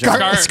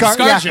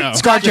 ScarJo.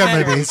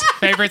 ScarJo movies.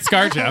 Favorite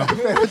ScarJo.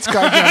 Favorite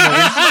ScarJo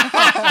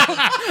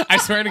movies. I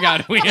swear to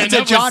God, we end a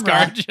up with genre.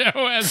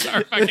 ScarJo as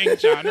our fucking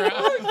genre.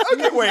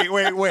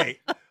 okay, wait.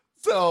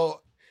 So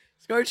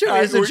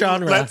ScarJo is a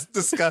genre. Let's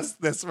discuss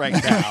this right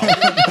now.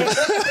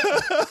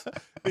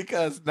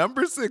 Because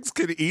number 6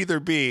 could either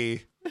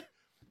be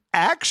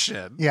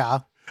action Yeah.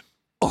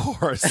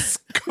 or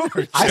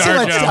scarjo? I say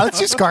Scarjo. let's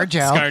do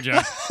ScarJo. Scarjo.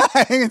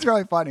 I think it's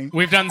really funny.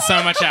 We've done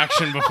so much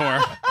action before.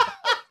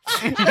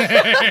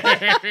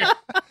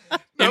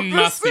 It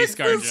must be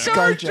Scarjo.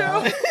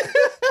 ScarJo.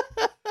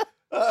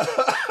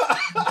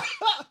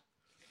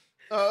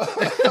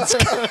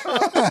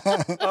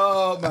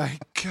 Oh my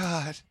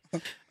god.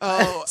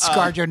 Oh,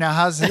 ScarJo now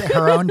has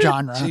her own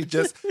genre. she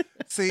just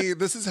see.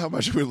 This is how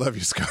much we love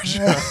you,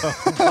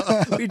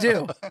 Scarjo. We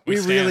do. We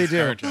stand really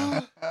do.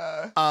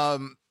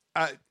 Scarjo.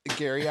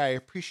 Gary, I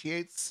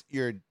appreciate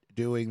you're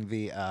doing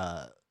the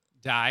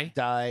Die.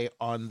 die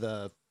on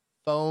the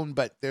phone,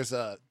 but there's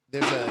a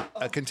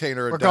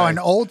container. Of We're die. going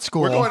old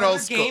school. We're going Are there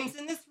old school. games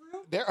in this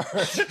room? There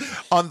are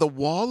on the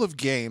wall of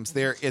games.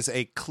 There is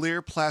a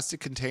clear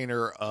plastic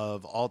container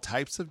of all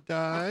types of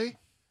dye.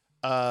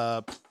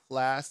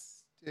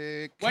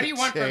 Plastic. What do you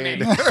want from me?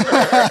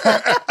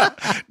 container.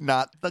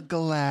 Not the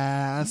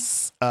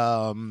glass.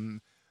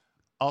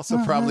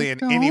 Also, probably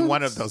in any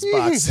one of those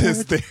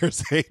boxes,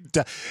 there's a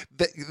die.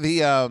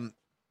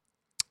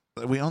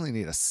 We only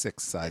need a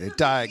 6-sided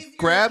die. Easier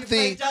Grab if you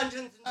play the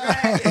Dungeons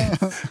and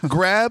Dragons.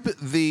 grab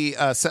the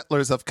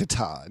Settlers of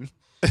Catan.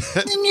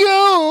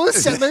 Yo,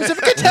 Settlers of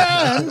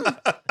Catan.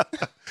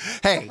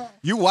 Hey,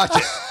 you watch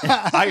it.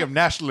 I am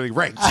nationally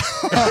ranked.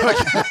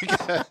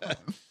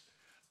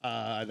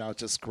 And I'll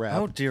just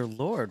grab. Oh dear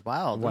Lord!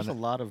 Wow, there's a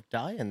One- lot of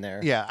dye in there.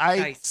 Yeah, I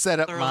Dice. set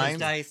up Plural is mine.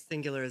 dice,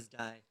 singular is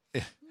die.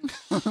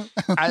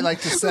 I like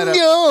to set up.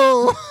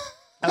 Yo.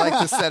 I like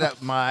to set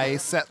up my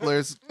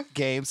Settlers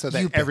game so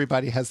that You bet.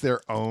 everybody has their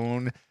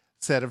own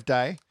set of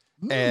die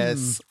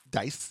as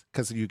dice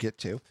because you get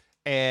to,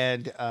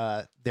 and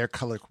they're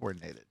color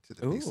coordinated to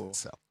the Ooh. pieces.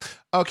 So,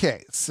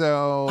 okay,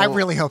 so I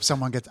really hope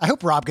someone gets. I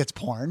hope Rob gets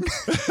porn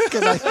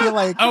because I feel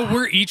like Oh,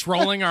 we're each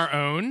rolling our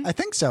own? I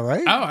think so,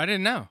 right? Oh, I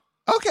didn't know.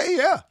 okay,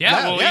 yeah,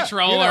 Yeah, we'll each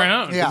roll you know, our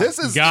own. Yeah. This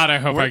is God, I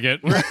hope I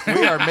get. we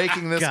are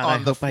making this God,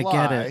 on I the hope I fly.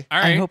 get it. All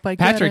right, I hope I get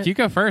Patrick, it. you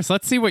go first.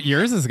 Let's see what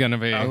yours is going to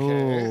be.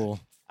 Oh,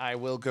 I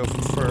will go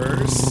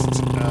first.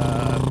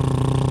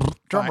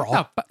 Drum roll.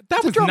 Oh,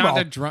 that was drum not roll.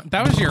 a drum.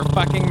 That was your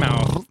fucking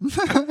mouth.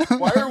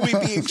 Why are we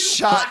being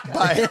shot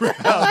by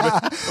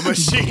a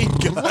machine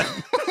gun?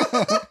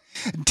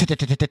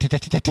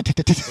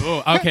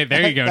 Oh, okay,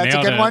 there you go. That's a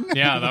Nailed good it. one.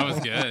 Yeah, that was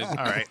good. All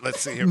right, let's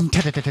see here.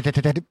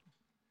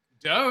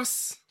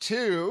 Dose.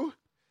 2,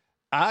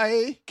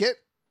 I get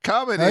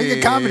comedy. I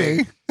get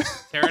comedy.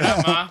 Tear it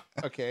up, Ma.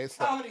 Okay,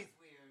 so Comedy's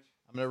weird.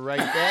 I'm gonna write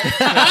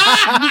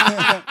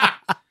that.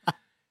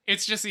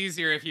 It's just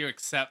easier if you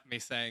accept me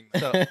saying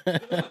that.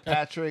 So,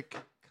 Patrick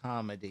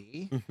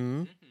comedy.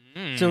 hmm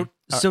Mm.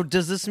 So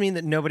does this mean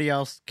that nobody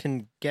else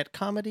can get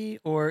comedy,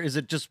 or is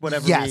it just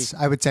whatever? Yes,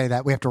 I would say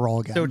that we have to roll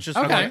again. So it's just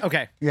Okay.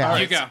 okay. yeah. All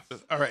You right, go.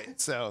 All right,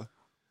 so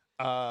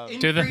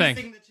Do the thing.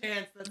 Increasing the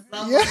chance that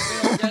Yeah.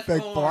 someone will get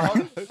Big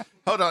porn.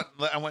 hold on.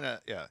 I want to.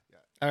 Yeah.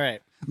 All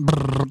right.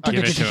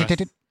 Give it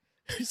to us.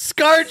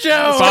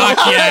 ScarJo. Fuck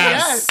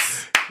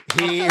yes.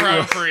 He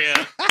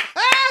Appropriate.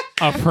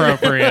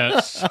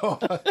 Appropriate.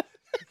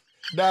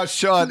 now,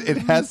 Sean, it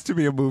has to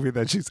be a movie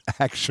that she's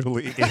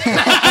actually in.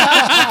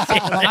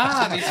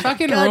 These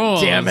fucking God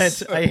rules. damn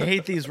it! I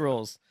hate these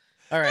rules.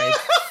 All right,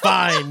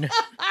 fine.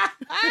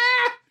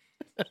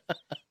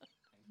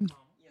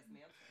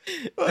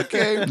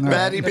 Okay,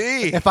 Maddie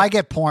B. If I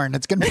get porn,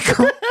 it's gonna be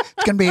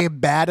it's gonna be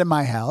bad in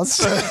my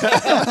house.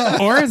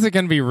 Or is it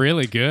going to be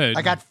really good?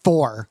 I got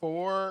 4.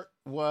 4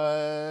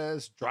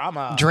 was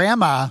drama.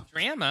 Drama.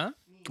 drama.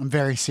 I'm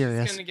very It's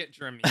serious. going to get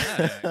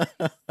dramatic.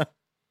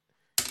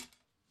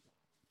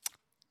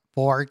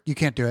 4. You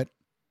can't do it.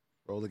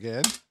 Roll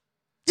again.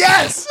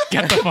 Yes.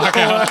 Get the fuck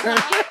out. I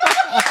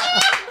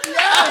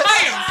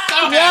am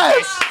so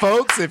Yes.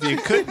 Folks, if you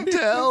couldn't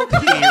tell, he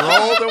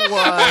rolled a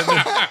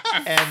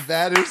 1, and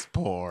that is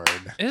porn.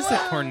 Is it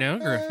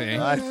pornography?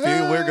 I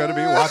feel we're going to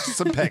be watching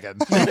some pegging.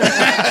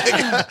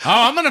 Oh,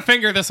 I'm going to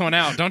figure this one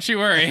out. Don't you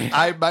worry.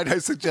 I might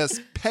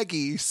suggest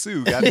Peggy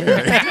Sue got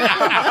married.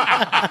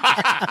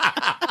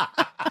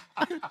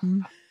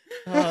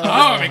 Oh,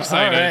 I'm All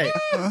excited.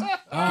 right,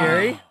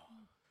 Gary.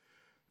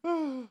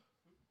 Oh,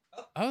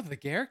 the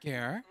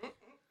Gare.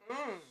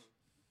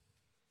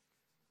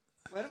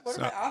 What are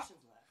my options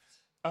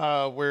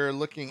left? We're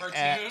looking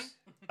Cartoon?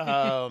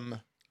 at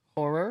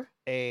Horror.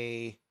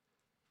 a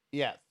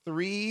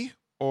 3,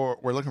 or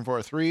we're looking for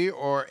a 3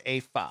 or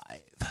a 5.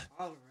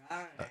 All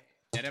right.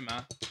 Get him,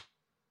 Ma.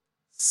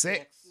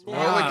 6. Roll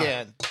Wow.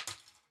 again.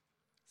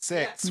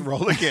 6.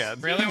 Roll again.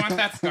 Really want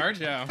that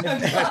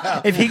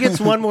ScarJo. If he gets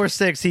one more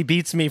 6, he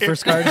beats me for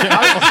ScarJo,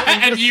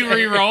 And you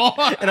re-roll.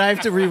 and I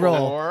have to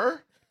re-roll.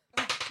 4.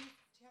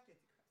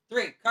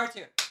 3,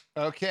 cartoon.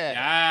 Okay.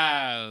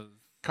 Yes.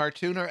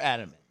 Cartoon or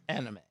anime? Okay.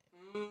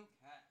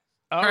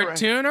 All right.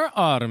 Cartoon or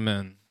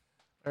Ottoman?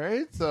 All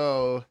right.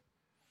 So,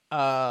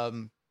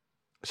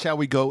 shall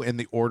we go in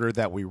the order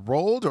that we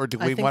rolled, or do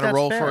I we think want to that's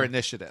roll fair. for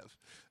initiative?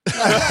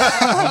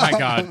 Oh my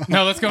God.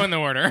 No, let's go in the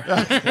order.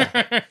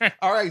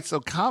 All right.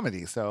 So,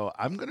 comedy. So,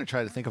 I'm going to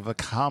try to think of a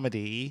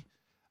comedy.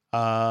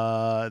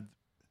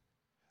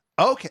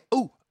 Okay.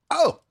 Oh.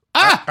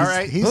 Ah! All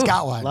right. He's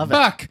got one. Love it.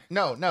 Fuck!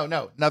 No.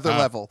 Another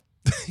level.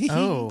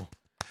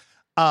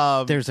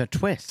 Oh, there's a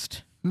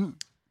twist.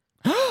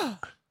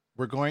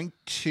 We're going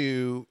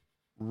to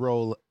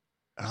roll.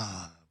 But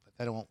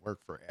that won't work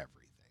for everything.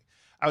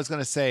 I was going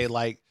to say,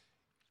 like,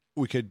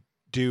 we could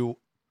do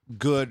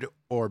good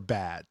or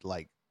bad.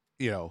 Like,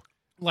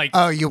 Like,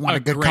 Oh, you want a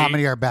good great-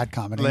 comedy or a bad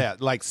comedy? yeah,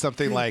 like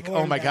something like,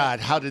 oh my God,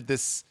 how did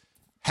this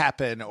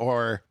happen?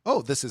 Or,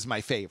 oh, this is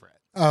my favorite.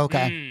 Oh,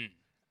 okay. Mm.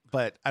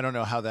 But I don't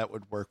know how that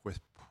would work with.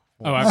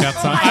 Oh, I've got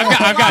some.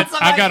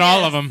 I've got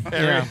all of them.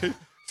 Yeah.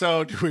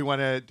 So do we want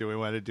to do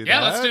that?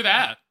 Yeah, let's do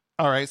that.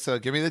 All right. So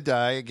give me the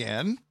die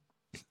again.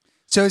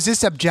 So is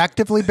this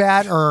objectively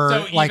bad, or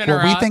So like even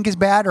what or we odd? think is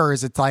bad, or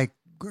is it like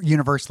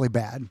universally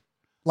bad?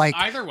 Like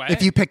Either way.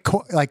 if you pick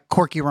like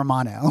Corky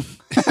Romano,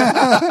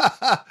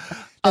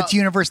 that's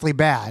universally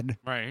bad,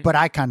 Right. but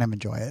I kind of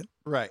enjoy it.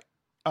 Right.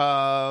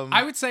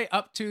 I would say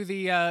up to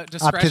the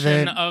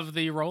discretion of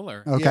the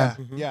roller. Okay. Yeah.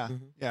 Mhm, Yeah. mhm.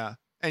 Yeah.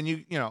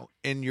 And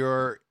in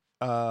your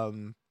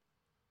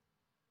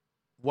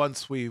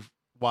once we've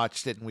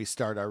watched it and we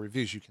start our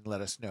reviews, you can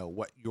let us know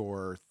what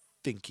your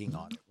thinking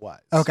on it was.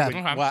 Okay.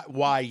 Okay.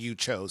 Why you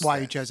chose Why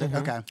that. you chose it?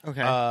 Mhm. Okay.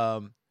 Okay.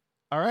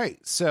 All right.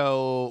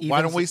 So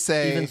why don't we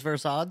say evens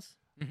versus odds?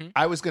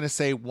 I was going to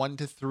say 1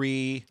 to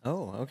 3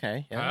 Oh,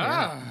 okay. Yeah,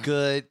 Ah.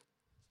 good,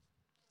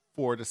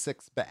 4 to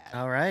 6 bad.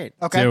 yeah. All right.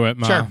 Okay. Do it,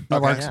 Ma. Sure. That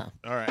Okay. works. Yeah.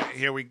 All right.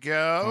 Here we Oh,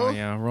 go.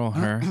 yeah, roll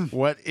her.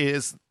 What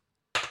is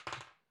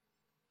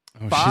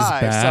Oh, 5?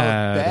 she's So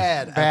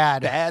bad.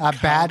 bad. A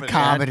bad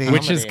comedy.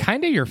 Which is Comedy.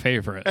 kind of your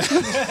favorite.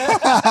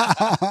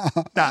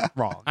 Not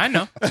wrong. I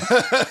know.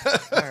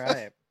 All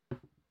right.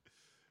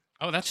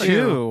 Oh, that's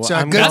Two. So a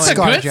I'm good That's a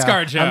Scar good Joe.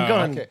 ScarJo. I'm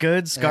going Okay.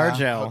 good Yeah.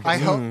 ScarJo. I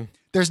hope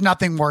there's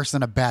nothing worse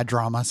than a bad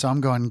drama, so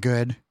I'm going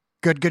good.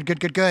 Good.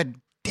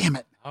 Damn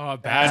it. Oh, a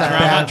bad It's a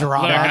drama. bad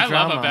drama. Look, I Bad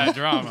love a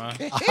drama.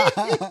 bad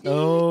drama.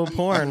 Oh,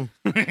 porn.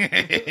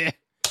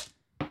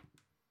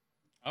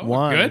 Oh,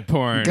 One. good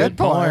porn. Good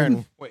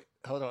porn. Wait,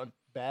 hold on.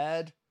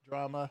 Bad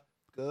drama,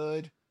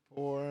 good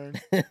porn.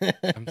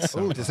 I'm so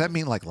Oh, does that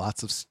mean like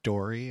lots of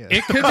story?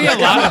 It could be a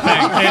lot of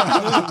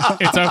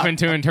things. It's open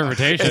to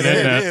interpretation,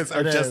 isn't it? is. Or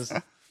It just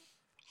is.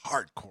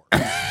 hardcore.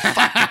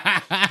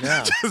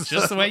 Yeah.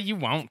 Just the way you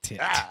want it.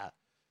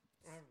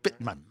 Spit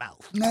in my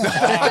mouth.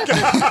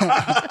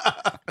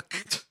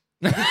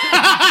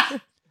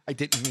 I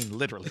didn't mean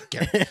literally.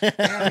 Gary.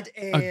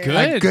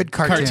 A good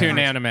cartoon.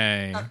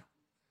 anime.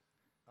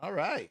 All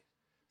right.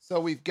 So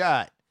we've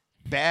got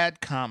bad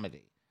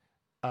comedy.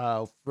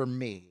 For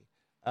me,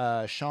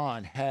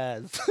 Sean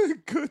has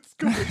good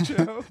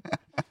ScarJo.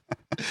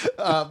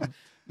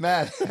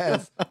 Matt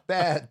has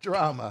bad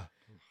drama.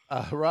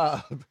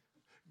 Rob,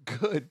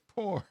 good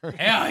porn.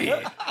 Hell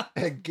yeah.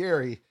 And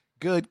Gary,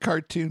 good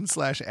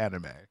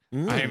cartoon/anime.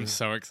 I am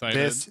so excited.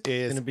 This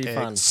is gonna be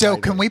fun. So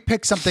can we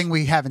pick something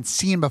we haven't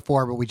seen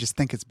before, but we just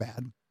think it's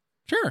bad?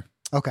 Sure.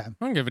 Okay. I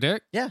don't give a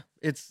dick. Yeah.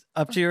 It's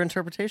up to your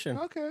interpretation.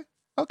 Okay.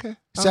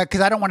 So,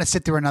 because I don't want to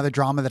sit through another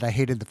drama that I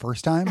hated the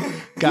first time.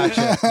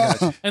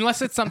 Gotcha.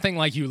 Unless it's something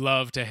like you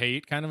love to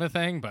hate kind of a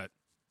thing, but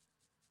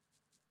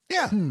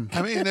Yeah.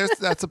 I mean,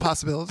 that's a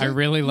possibility. I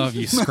really love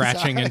you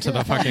scratching into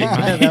the fucking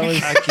Yeah, mic. that was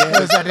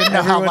Because I didn't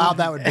know how loud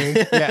that would be.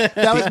 Yeah.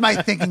 That was my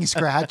thinking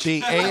scratch. The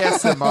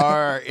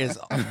ASMR is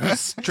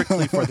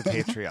strictly for the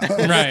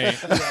Patreon. Right.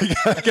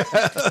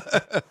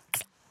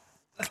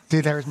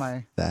 Dude, there's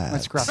my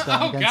scratch going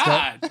Oh, against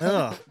God.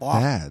 Ugh.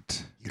 That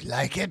it. You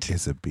like it?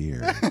 is a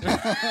beard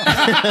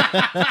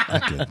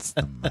against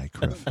the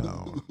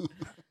microphone.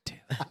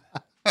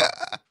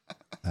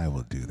 I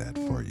will do that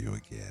for you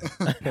again.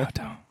 No,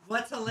 don't.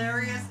 What's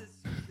hilarious is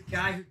the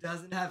guy who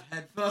doesn't have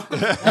headphones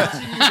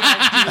watching you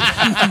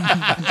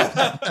guys do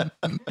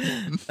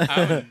that.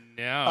 Oh,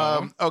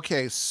 no.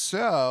 Okay,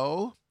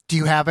 so Do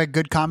you have a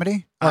good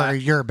comedy? Or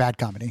you're a bad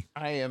comedy?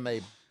 I am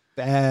a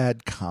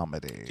bad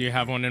comedy. Do you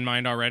have one in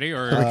mind already?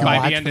 Or So we can by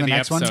watch the end for of the the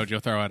next one? episode, you'll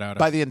throw it out?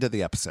 By the end of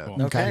the episode. Cool.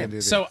 By the Okay. end of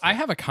the So episode. I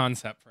have a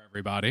concept for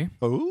everybody.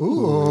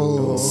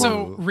 Ooh.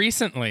 So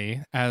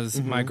recently, as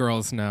my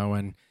girls know,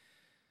 and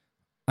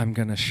I'm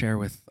going to share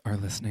with our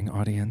listening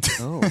audience.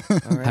 Oh, all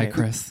right. Hi,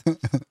 Chris.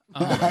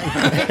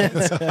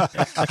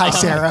 Hi,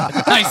 Sarah.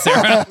 Hi,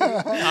 Sarah.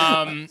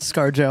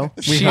 ScarJo.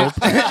 We She- hope.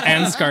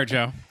 and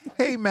ScarJo.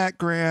 Hey, Matt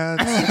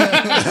Grant.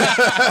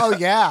 Oh,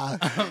 yeah.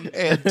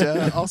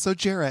 And also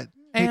Jarrett.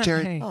 Hey,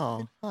 Jarrett. Hey.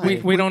 Oh, hi.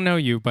 We don't know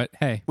you, but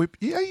hey.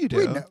 Yeah, you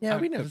do. Yeah,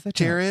 we know.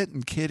 Jarrett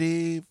and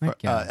Kitty,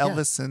 Thank you.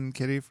 Elvis and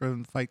Kitty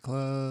from Fight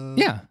Club.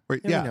 Yeah. Or-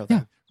 Yeah, we yeah, know yeah.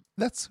 that.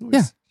 That's who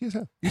Yeah. you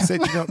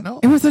said you don't know.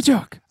 It was a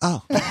joke.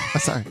 Oh,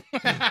 sorry.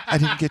 I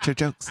didn't get your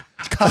jokes.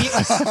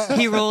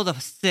 He rolled a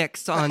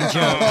 6 on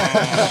Joe.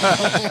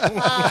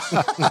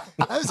 That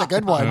was a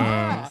good one.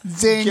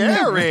 Zing.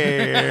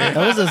 Gary. That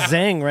was a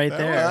zing right That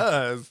there.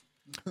 was.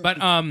 But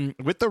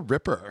With the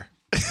Ripper.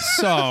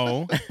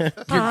 so your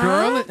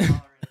girl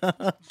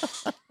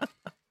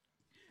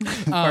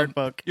Art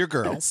book. Your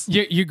girls.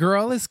 your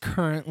girl is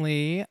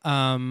currently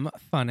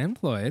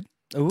unemployed.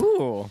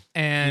 Ooh.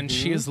 And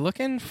she is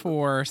looking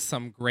for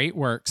some great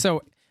work.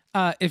 So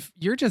If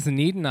you're just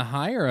needing to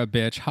hire a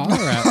bitch, holler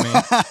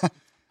at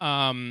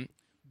me.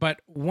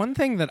 But one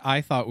thing that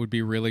I thought would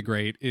be really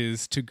great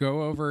is to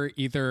go over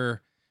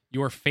either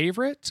your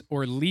favorite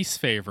or least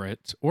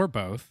favorite, or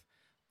both,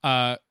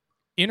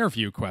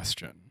 interview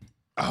question.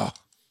 Oh,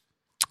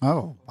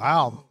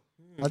 wow.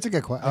 That's a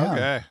good question.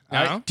 okay.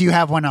 No? Do you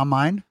have one on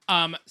mine?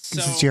 So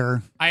This is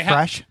your I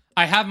fresh?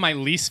 I have my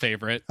least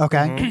favorite,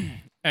 Okay.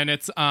 and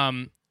it's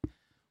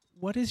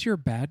what is your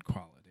bad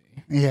quality?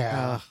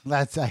 Yeah.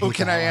 That's. I Oh, hate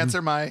can that I one.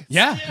 answer my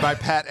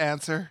pat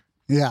answer?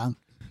 Yeah.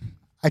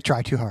 I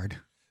try too hard.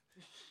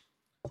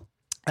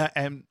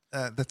 And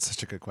that's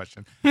such a good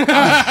question.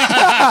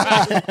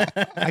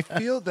 I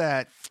feel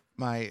that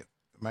my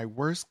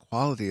worst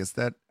quality is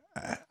that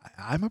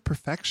I'm a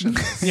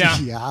perfectionist. Yeah.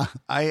 Yeah.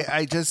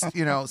 I just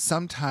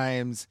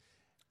sometimes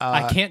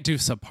I can't do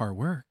subpar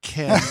work.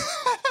 can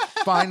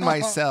find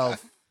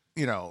myself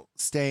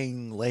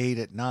staying late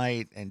at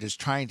night and just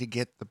trying to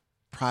get the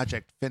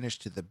project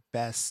finished to the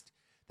best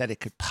that it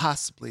could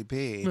possibly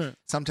be. Right.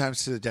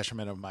 Sometimes to the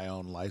detriment of my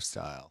own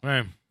lifestyle.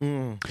 Right.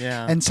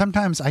 Yeah. And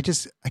sometimes I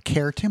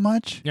care too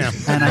much. Yeah.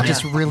 And I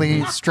just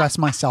really stress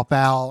myself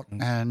out,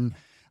 and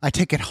I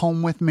take it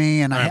home with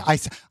me, and I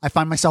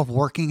find myself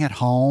working at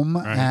home,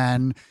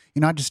 and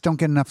I just don't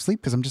get enough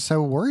sleep because I'm just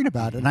so worried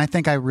about it. And I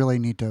think I really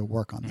need to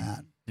work on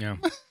that. Yeah.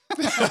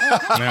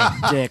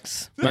 Yeah.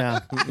 Dicks. Yeah.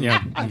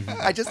 Yeah.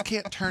 I just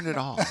can't turn it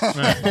off.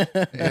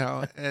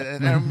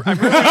 And I'm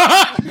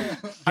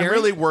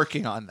really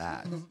working on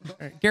that.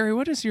 Gary,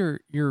 what is your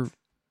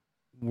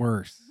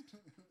worst?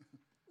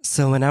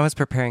 So when I was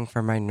preparing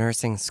for my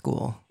nursing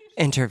school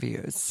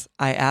interviews,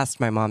 I asked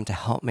my mom to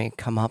help me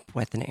come up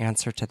with an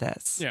answer to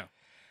this. Yeah.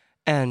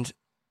 And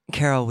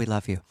Carol, we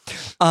love you.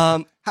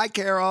 Hi,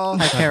 Carol.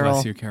 Hi, God Carol.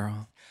 bless you,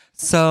 Carol.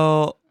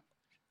 So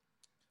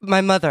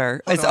my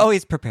mother is on.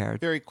 always prepared.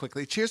 Very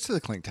quickly, cheers to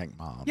the Clink Tank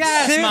Mom.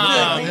 Yes,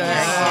 Mom.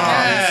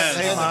 Yes.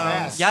 Yes.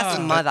 Mom. Yes,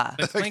 mother.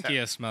 The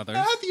clinkiest mothers.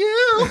 Love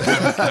you.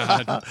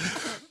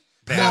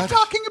 God. We're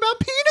talking about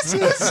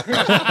penises.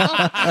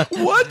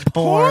 What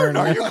porn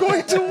are you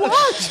going to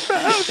watch,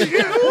 Matthew?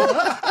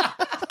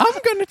 I'm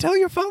going to tell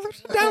your father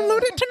to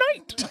download it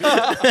tonight.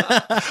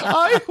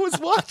 I was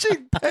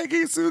watching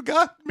Peggy Sue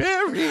Got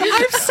Married.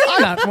 I've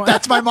seen that one.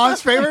 That's my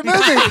mom's favorite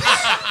movie.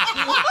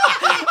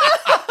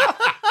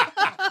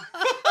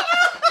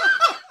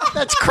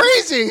 That's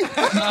crazy.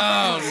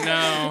 Oh,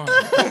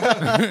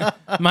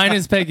 no. Mine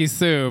is Peggy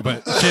Sue,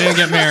 but she didn't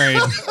get married.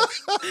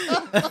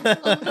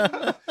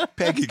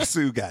 Peggy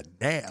Sue Got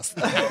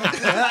Nasty.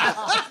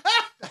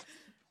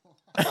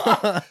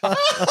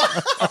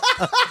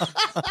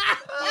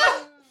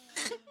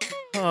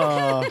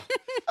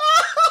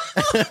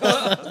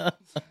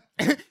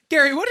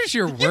 Gary, what is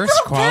your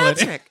worst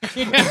quality?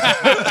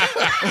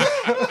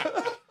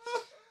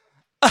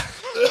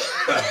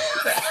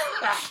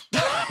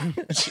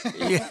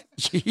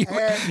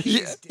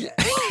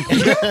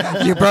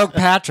 You broke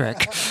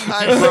Patrick.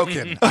 I'm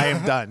broken. I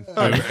am done.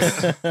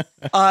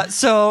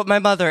 So my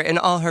mother, in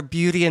all her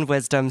beauty and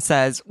wisdom,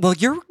 says, "Well,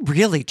 you're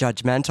really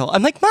judgmental."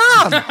 I'm like,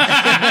 "Mom,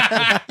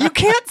 you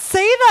can't say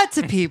that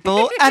to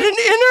people at an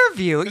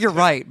interview." You're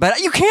right, but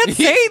you can't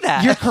say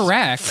that. You're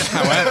correct,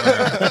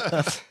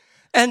 however.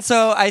 And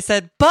so I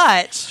said,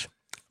 "But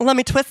let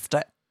me twist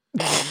it."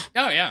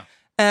 Oh, yeah.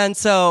 And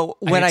so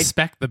when I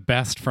expect the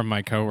best from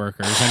my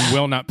coworkers and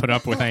will not put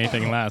up with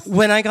anything less.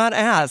 when I got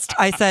asked,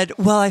 I said,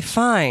 "Well, I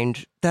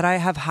find that I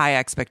have high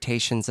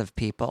expectations of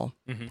people,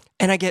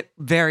 and I get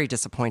very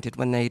disappointed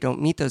when they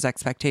don't meet those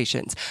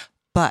expectations.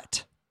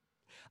 But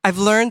I've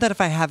learned that if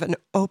I have an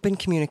open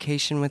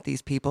communication with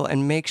these people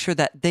and make sure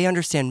that they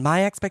understand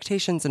my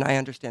expectations and I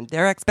understand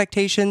their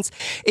expectations,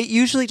 it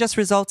usually just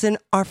results in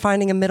our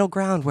finding a middle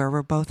ground where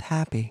we're both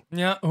happy."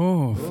 Yeah.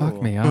 Oh,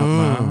 fuck me up,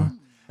 Mom.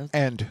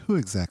 And who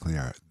exactly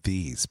are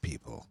these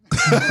people?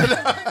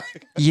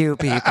 You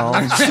people.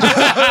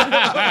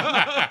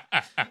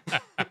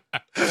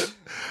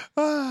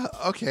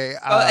 Okay.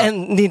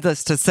 And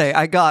needless to say,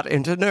 I got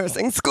into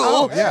nursing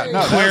school.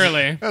 No,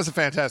 Clearly. that was a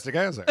fantastic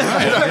answer. Oh,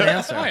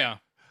 yeah.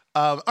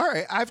 All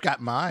right, I've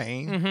got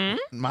mine.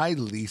 My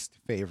least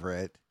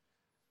favorite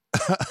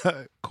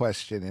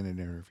question in an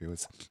interview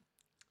is,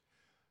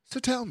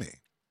 so tell me,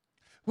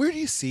 where do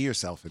you see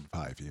yourself in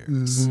 5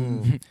 years?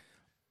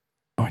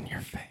 On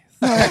your face.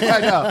 I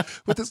know.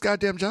 With this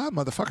goddamn job,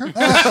 motherfucker.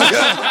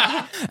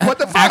 What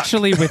the fuck?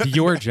 Actually, with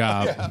your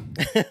job.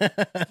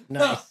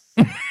 Nice.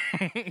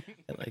 I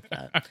like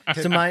that.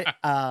 So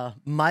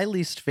my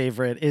least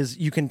favorite is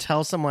you can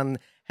tell someone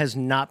has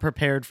not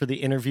prepared for the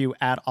interview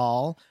at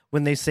all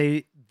when they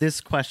say this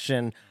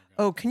question.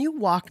 "Oh, can you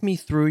walk me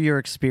through your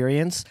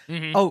experience?"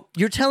 Oh,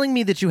 you're telling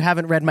me that you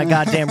haven't read my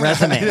goddamn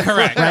resume.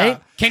 Correct.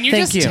 Right? Can you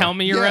Thank just tell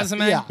me your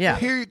resume? Yeah. Yeah.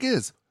 Here it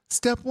is.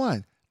 Step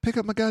 1. Pick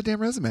up my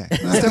goddamn resume.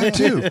 Step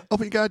 2,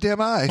 open your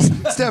goddamn eyes.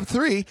 Step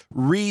 3,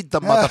 read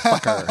the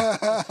motherfucker.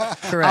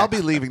 Correct. I'll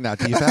be leaving now.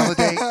 Do you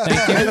validate?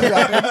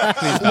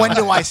 When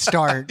do I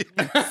start?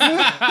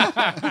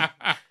 It's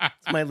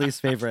my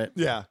least favorite.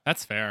 Yeah.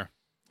 That's fair.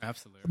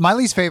 Absolutely. My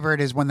least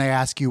favorite is when they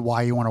ask you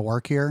why you want to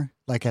work here,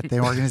 like at the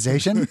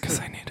organization. Because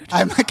I need a job.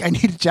 I'm like, I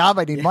need a job.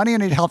 I need money. I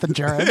need health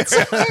insurance.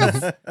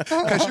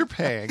 Because you're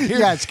paying.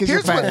 Yeah, it's 'cause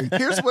you're paying.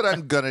 Here's what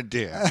I'm going to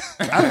do.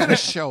 I'm going to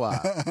show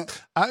up.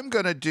 I'm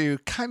going to do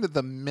kind of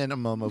the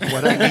minimum of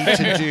what I need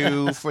to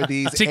do for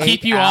these To 8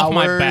 keep you off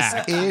my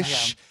back.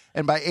 Ish.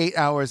 And by 8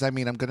 hours, I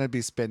mean I'm going to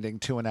be spending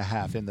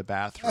 2.5 in the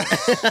bathroom.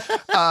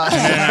 And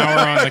an hour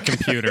on the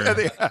computer.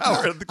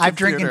 I'm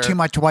drinking too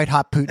much white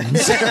hot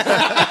Putins.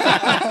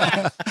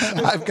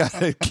 I've got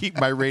to keep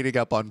my rating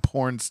up on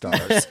porn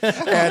stars.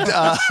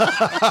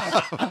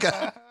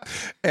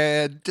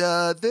 And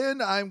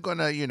then I'm going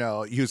to,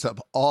 use up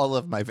all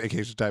of my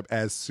vacation time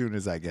as soon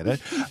as I get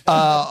it.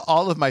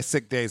 All of my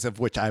sick days, of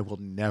which I will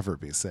never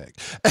be sick.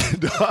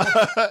 And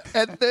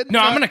then No,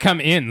 I'm going to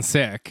come in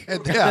sick.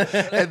 and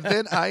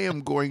then I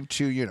am going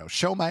to,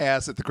 show my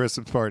ass at the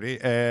Christmas party.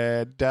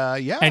 And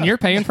And you're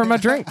paying for my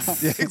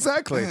drinks. Yeah,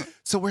 exactly.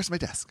 So where's my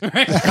desk?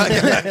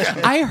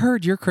 I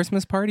heard your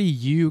Christmas party,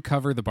 you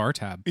cover the bar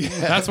tab.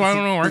 That's why I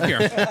don't want to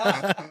work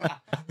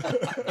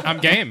here. I'm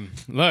game.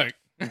 Look.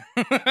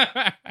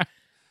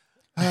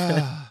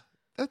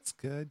 That's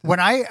good. When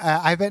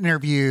I've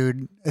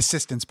interviewed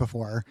assistants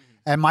before,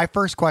 and my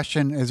first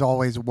question is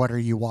always, "What are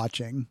you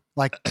watching?"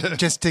 Like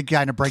just to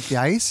kind of break the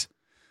ice.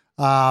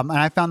 And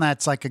I found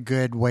that's like a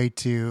good way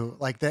to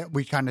like that.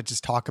 We kind of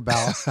just talk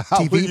about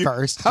TV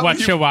first.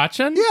 What you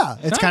watching? Yeah,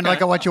 it's kind of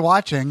like a what you're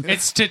watching.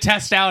 It's to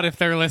test out if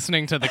they're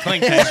listening to the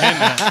Clink Tank, isn't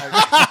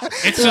it?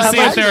 It's to see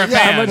if they're a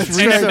fan. And if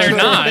they're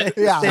not,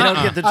 Yeah, They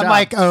don't get the job. I'm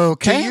like,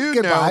 okay, Do you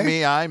goodbye. know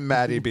me? I'm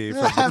Maddie B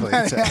from the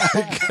Clink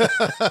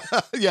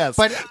Tank. Yes,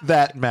 But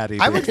that Maddie B.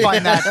 I would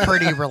find that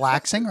pretty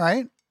relaxing,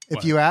 right? If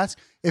What? you ask,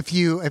 if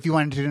you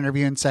wanted to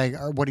interview and say,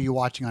 "What are you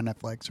watching on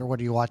Netflix?" or "What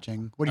are you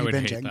watching? What are I you would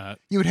hate binging?" that.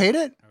 You would hate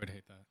it I would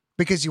hate that.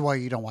 because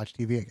you don't watch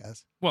TV, I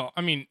guess. Well,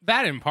 I mean,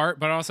 that in part,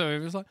 but also it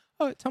was like,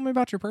 oh, tell me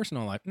about your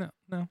personal life. No.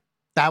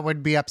 That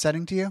would be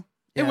upsetting to you.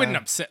 It wouldn't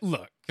upset.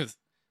 Look, because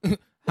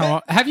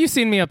have you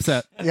seen me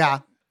upset?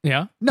 Yeah.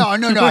 Yeah. No, I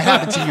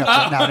haven't seen you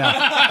upset. No.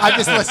 I'm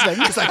just listening.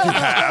 It's like, you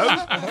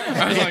have?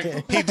 I was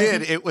like, He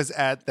did. It was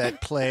at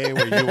that play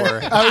where you were.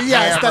 Oh,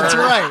 yes, that's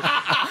right.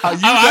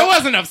 I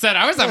wasn't upset.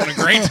 I was having a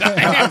great time.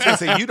 I was going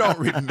to say, you don't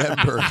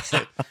remember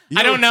it.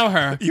 I don't know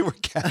her. You were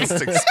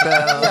casting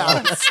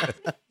spells.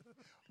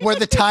 Where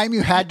the time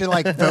you had to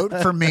like vote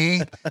for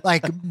me,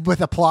 like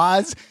with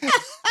applause,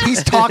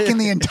 he's talking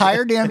the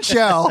entire damn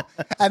show,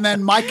 and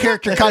then my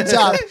character comes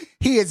up.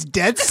 He is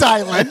dead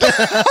silent. Fuck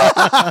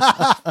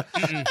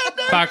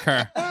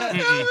her. And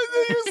then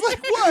he was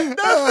like, what?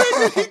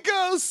 Nothing. And he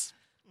goes,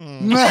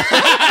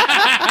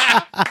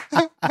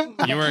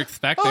 You were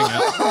expecting it.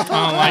 I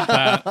don't like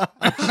that.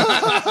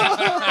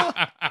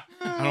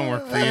 I don't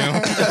work for you.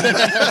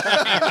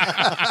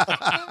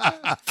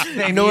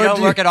 Baby, you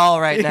don't work at all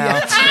right now.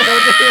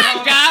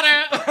 Got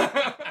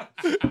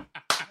it.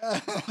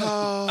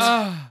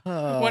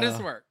 What is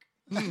work?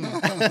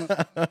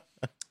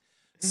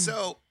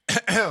 so,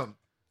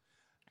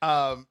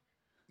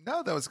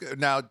 no, that was good.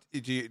 Now,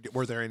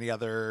 were there any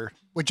other?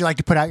 Would you like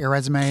to put out your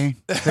resume,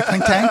 the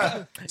Think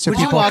Tank, so Would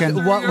you people walk can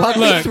me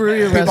Look, through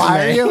your people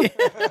hire resume? you?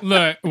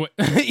 Look,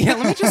 yeah,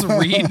 let me just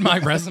read my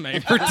resume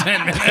for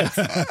 10 minutes.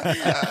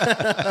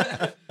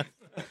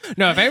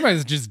 No, if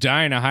anybody's just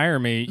dying to hire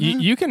me,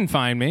 you can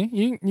find me.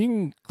 You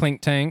can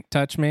Clink Tank,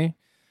 touch me.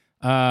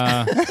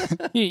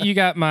 You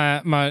got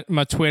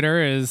my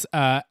Twitter is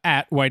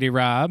at Whitey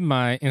Rob.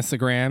 My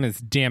Instagram is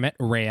dammit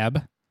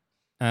Rab.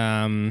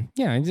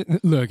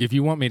 Look, if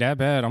you want me that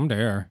bad, I'm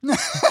there.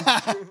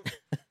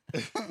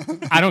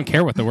 I don't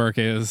care what the work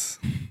is.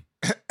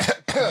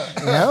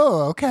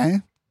 Oh,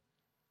 okay.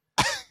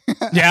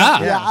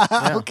 Yeah.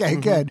 Yeah. Okay,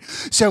 good.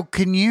 So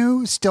can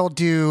you still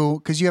do,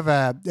 because you have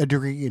a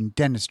degree in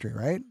dentistry,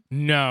 right?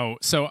 No.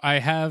 So I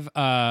have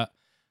a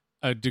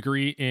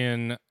degree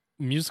in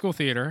musical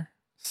theater,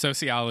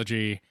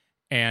 sociology,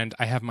 and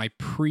I have my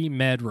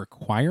pre-med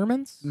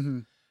requirements,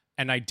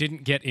 and I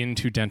didn't get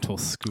into dental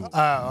school.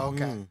 Oh,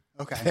 okay.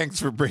 Okay. Thanks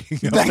for bringing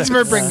it Thanks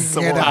for bringing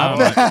it up.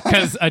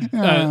 Because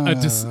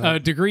a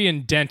degree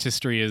in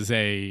dentistry is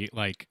a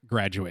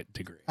graduate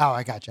degree. Oh,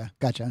 I gotcha.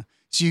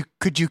 So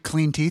could you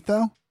clean teeth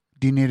though?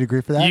 Do you need a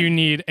degree for that? You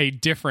need a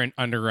different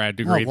undergrad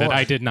degree that boy.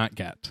 I did not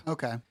get.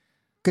 Okay.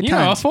 Good You know,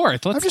 a times.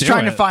 fourth. Let's I'm just do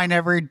trying it. to find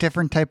every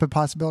different type of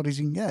possibilities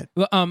you can get.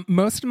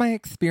 Most of my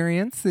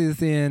experience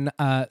is in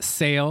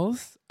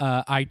sales,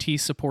 IT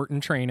support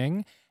and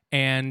training,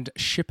 and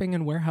shipping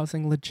and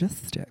warehousing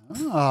logistics.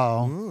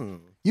 Oh,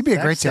 you'd be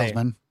a great Sexy.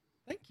 salesman.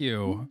 Thank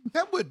you.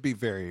 That would be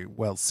very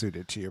well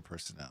suited to your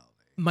personality.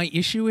 My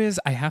issue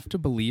is I have to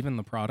believe in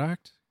the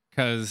product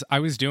because I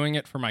was doing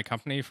it for my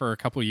company for a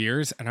couple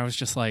years, and I was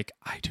just like,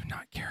 I do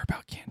not care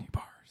about candy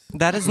bars.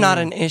 That is not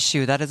an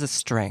issue. That is a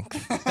strength.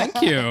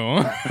 Thank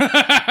you.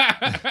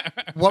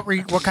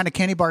 What kind of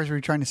candy bars were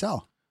you trying to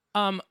sell?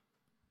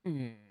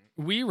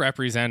 We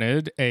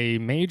represented a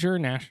major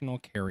national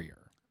carrier.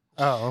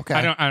 Oh, okay.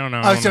 I don't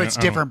know. Oh, so it's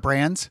different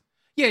brands,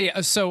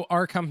 Yeah. So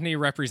our company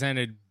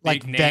represented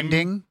like big name,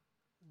 vending.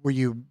 Were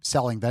you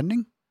selling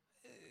vending?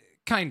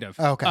 Kind of.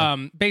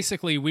 Okay.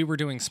 Basically, we were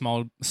doing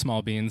small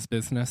beans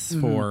business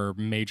for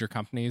major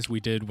companies. We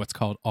did what's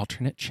called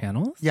alternate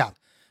channels. Yeah.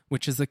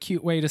 Which is a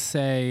cute way to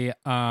say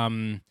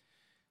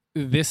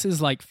this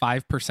is like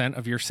 5%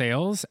 of your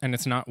sales, and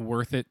it's not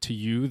worth it to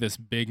you, this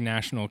big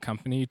national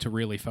company, to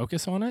really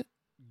focus on it.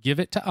 Give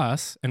it to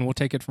us, and we'll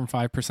take it from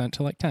 5%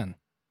 to like 10.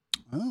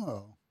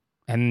 Oh.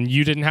 And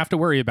you didn't have to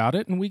worry about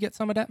it, and we get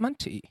some of that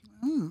money.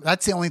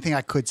 That's the only thing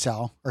I could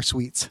sell, or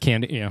sweets.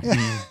 Candy, yeah.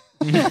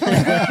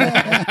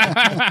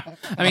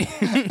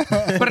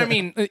 I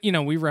mean,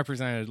 we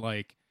represented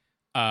like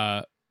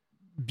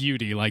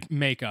beauty, like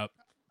makeup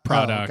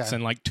products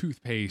and like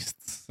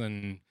toothpastes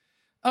and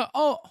a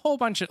whole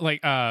bunch of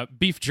like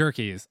beef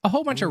jerkies, a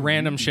whole bunch of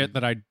random shit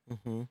that I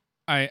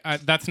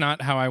that's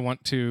not how I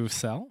want to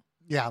sell.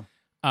 Yeah.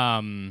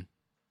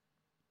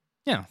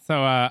 Yeah,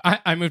 so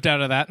I moved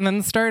out of that and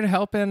then started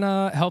helping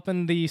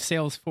the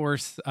sales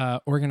force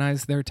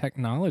organize their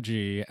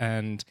technology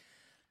and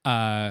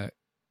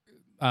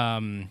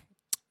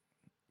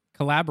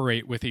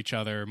collaborate with each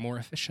other more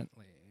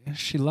efficiently.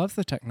 She loves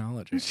the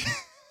technology.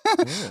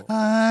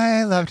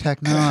 I love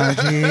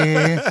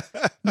technology,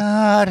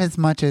 not as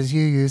much as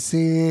you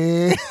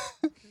see.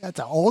 That's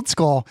an old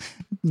school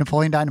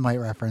Napoleon Dynamite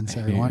reference,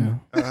 everyone.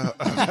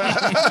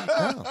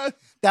 That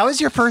was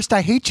your first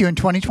I Hate You in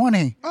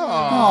 2020.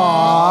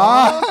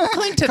 Aww.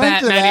 Cling to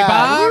that, Maddie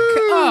Bach.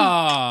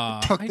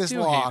 Aww. Took this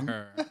long.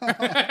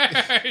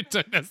 It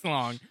took this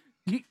long.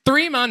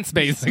 3 months,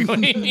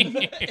 basically.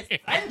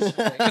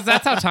 Because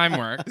that's how time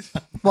works.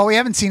 Well, we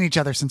haven't seen each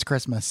other since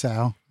Christmas,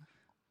 so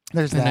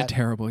there's It's been that. a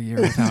terrible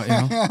year without you.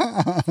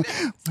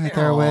 With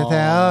or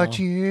without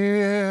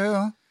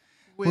you.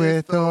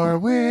 With or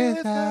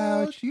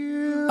without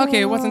you.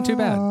 Okay, it wasn't too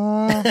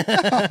bad.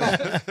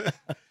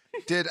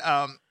 Did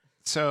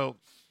so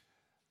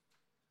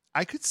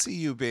I could see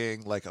you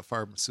being like a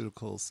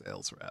pharmaceutical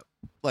sales rep.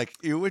 Like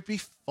it would be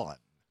fun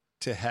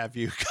to have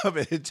you come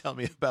in and tell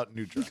me about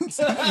new drugs.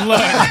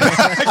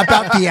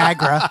 About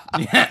Viagra.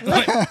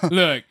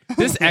 Look,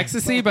 this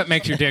ecstasy, but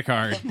makes your dick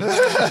hard.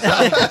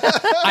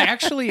 I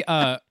actually,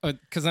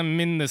 because I'm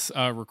in this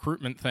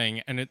recruitment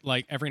thing, and it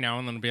like every now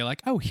and then will be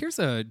like, oh, here's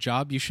a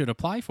job you should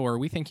apply for.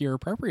 We think you're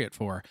appropriate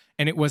for.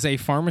 And it was a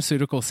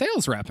pharmaceutical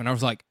sales rep. And I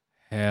was like,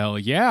 hell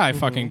yeah, I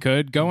fucking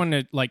could. Go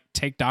and like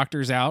take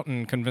doctors out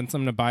and convince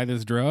them to buy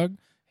this drug.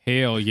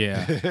 Hell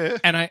yeah.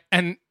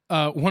 and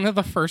one of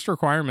the first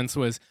requirements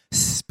was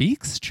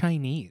speaks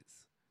Chinese.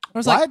 I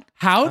was like,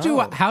 how do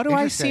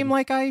I seem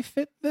like I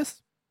fit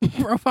this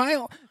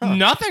profile?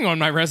 Nothing on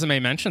my resume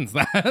mentions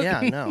that.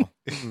 Yeah, no.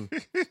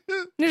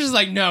 They're just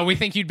like, no, we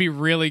think you'd be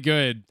really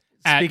good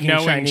at Speaking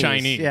knowing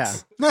Chinese. Yeah.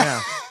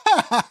 Yeah.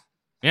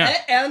 Yeah.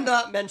 And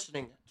not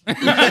mentioning it.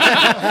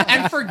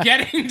 And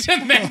forgetting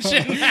to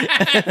mention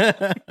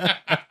that.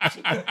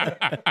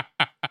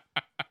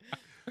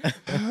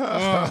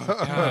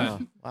 Oh,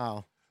 God.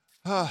 Wow.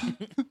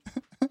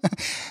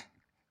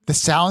 The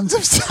sounds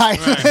of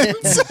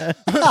silence.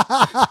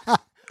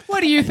 What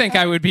do you think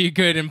I would be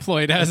good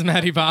employed as,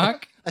 Maddie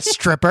Bach? A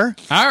stripper.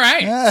 All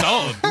right.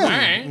 Sold. All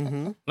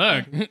right.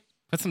 Look,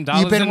 put some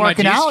dollars You've been in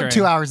working my out G-string.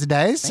 2 hours a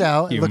day,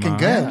 so You, looking Mom.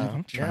 good.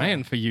 I'm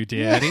trying for you,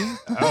 Daddy.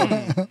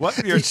 What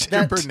would your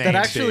stripper name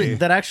be?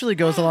 That actually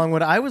goes along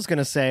what I was going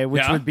to say,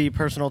 which Yeah? would be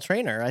personal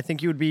trainer. I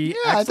think you would be Yeah,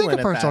 I think excellent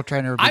a personal at that.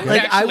 trainer would be I good. would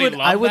Like I actually would,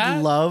 love I would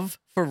that. love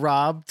for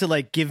Rob to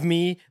like give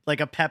me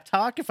like a pep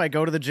talk if I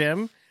go to the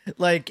gym.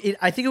 Like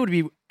I think it would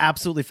be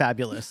absolutely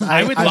fabulous.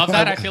 I would love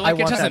that. I feel like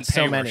it want doesn't that pay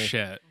so worth many.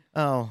 shit.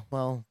 Oh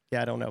well,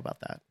 yeah, I don't know about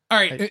that. All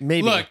right,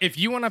 Maybe. look, if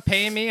you want to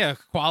pay me a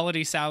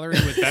quality salary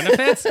with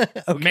benefits,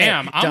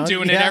 ma'am, I'm Done.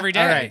 doing it Yeah, every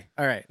day.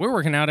 All right. We're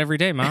working out every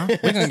day, Mom.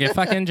 We're gonna get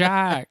fucking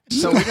jacked.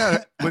 So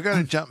we're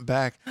gonna jump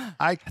back.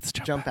 Let's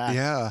Jump back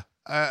Yeah.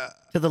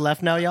 to the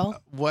left now, y'all.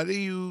 What do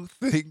you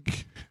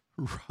think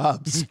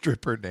Rob's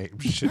stripper name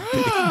should be?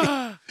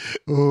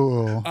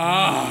 Ooh.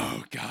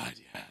 Oh God,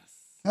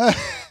 yes.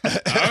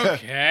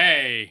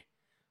 Okay.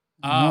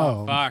 Oh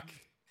No. fuck.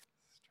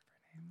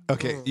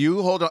 Okay,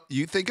 you hold on.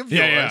 You think of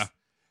Yeah, yours. yeah.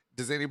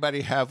 Does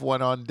anybody have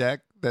one on deck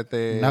that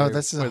they? No,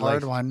 this is a would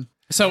hard like- one.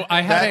 So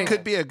I had That a.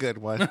 could be a good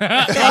one. This is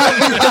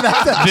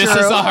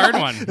a hard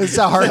one. This is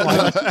a hard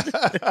one.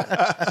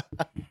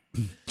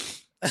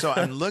 So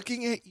I'm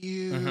looking at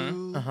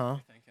you, Uh-huh.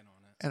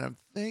 and I'm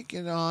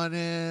thinking on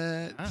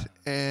it,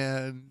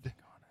 and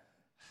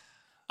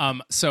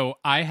So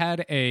I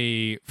had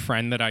a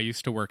friend that I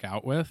used to work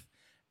out with,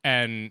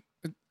 and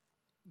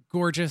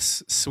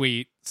gorgeous,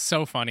 sweet,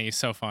 so funny,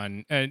 so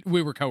fun. And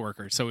we were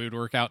coworkers, so we would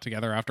work out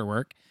together after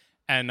work.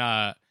 And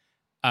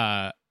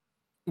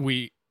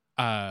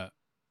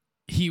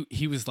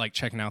he was like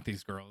checking out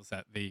these girls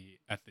at the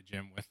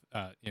gym with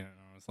and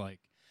I was like,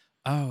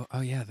 oh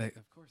yeah,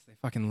 of course they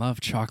fucking love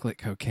chocolate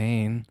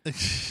cocaine.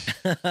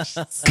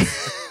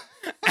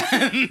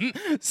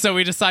 So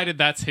we decided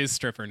that's his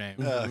stripper name.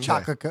 okay.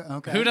 Chocolate.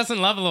 Okay. Who doesn't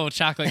love a little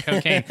chocolate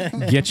cocaine?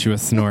 Get you a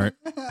snort.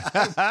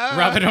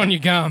 Rub it on your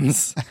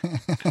gums.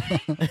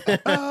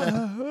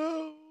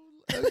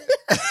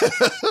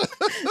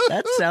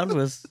 That sound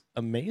was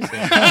amazing.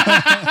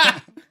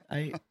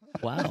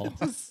 Wow.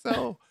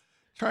 So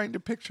trying to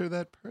picture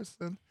that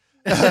person.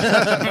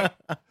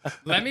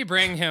 Let me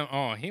bring him.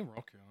 Oh, he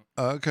real cute.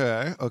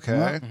 Okay.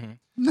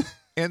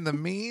 In the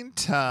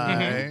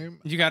meantime,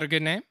 You got a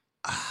good name?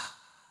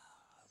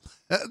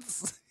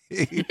 let's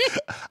see.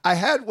 I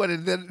had one,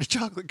 and then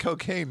chocolate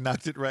cocaine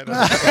knocked it right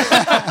out.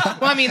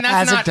 Well, I mean,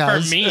 that's As it not for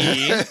does.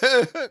 me.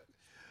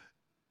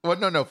 Well,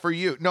 no, for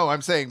you. No,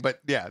 I'm saying, but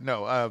yeah,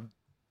 no. I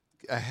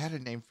had a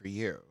name for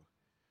you.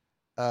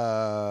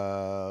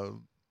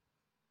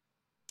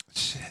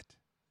 Shit.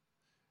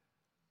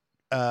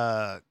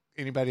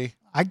 Anybody?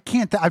 I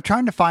can't. I'm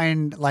trying to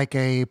find like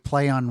a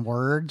play on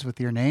words with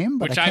your name,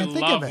 but Which I I can't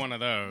think of love it. one of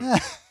those.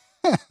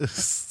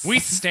 We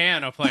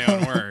stan a play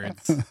on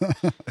words.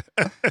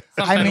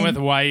 Something mean, with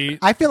white.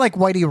 I feel like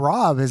Whitey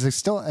Rob is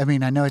still. I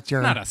mean, I know it's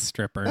your. Not a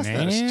stripper That's name.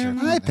 not a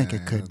stripper I think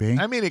it could be.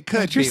 I mean, it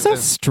could You're be. so but-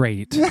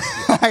 straight.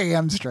 I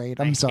am straight.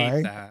 I'm I hate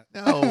sorry. that.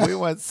 No, we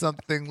want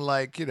something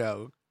like,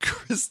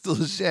 crystal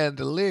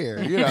chandelier.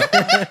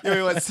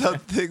 We want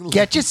something like.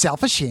 Get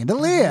yourself a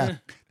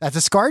chandelier. That's a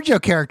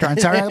ScarJo character on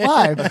Saturday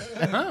Night Live.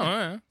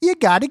 Oh, You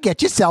got to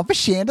get yourself a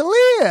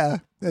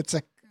chandelier. That's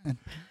a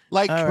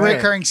Like, All right.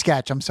 recurring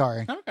sketch. I'm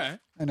sorry. okay.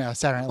 I know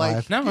Saturday Night like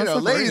Live. No, that's not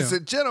for ladies you.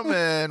 and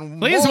gentlemen.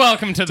 Please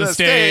welcome to the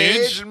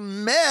stage.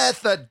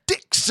 Meth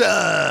Addiction.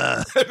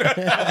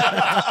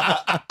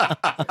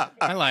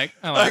 I like.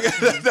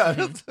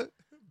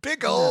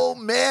 Big old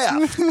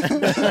meth.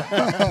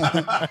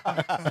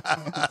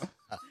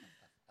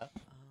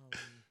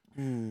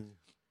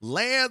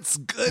 Lance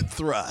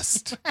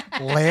Goodthrust.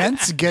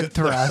 Lance Good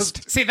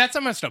Thrust. See, that's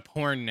almost a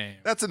porn name.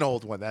 That's an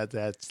old one. That's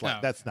No.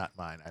 that's not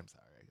mine. I'm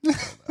sorry.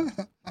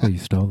 Oh, you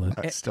stole it.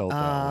 I stole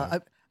that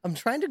one. I'm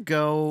trying to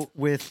go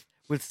with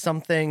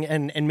something,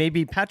 and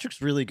maybe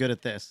Patrick's really good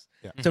at this,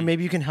 Yeah. so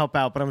maybe you can help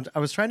out. But I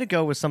was trying to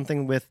go with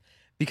something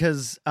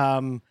because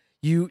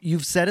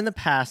you've said in the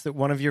past that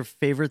one of your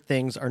favorite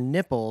things are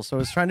nipples. So I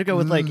was trying to go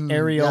with like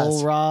Ariel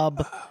yes.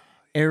 Rob,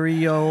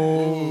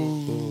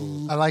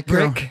 Ariel I like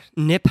your Brick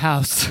Nip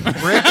House. Rick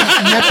Nip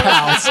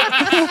House.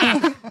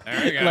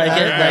 There we go. like it,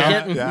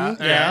 There we like go. it. Yeah. Mhm.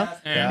 Yeah.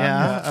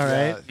 Yeah. All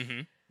right.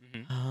 Mhm.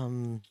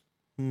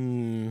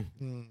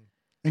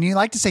 And you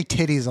like to say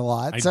titties a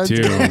lot. I so do.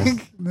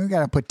 We got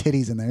to put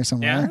titties in there Yeah,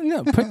 somewhere.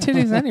 no, put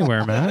titties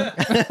anywhere, man.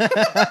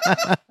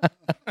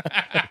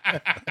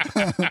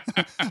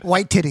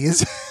 White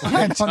titties.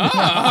 I don't know.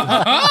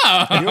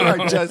 Oh. You are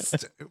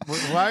just.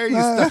 Why are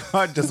you stuck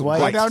on just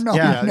white? I don't know.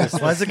 Yeah. No.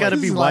 Why's it got to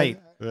be It's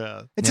white?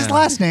 Yeah. It's his Yeah.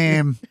 last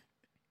name.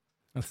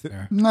 That's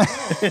fair.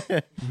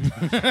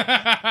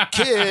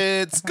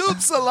 Kid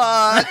scoops a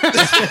lot.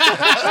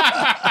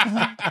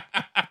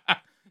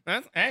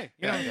 That's, hey,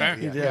 you know, fair.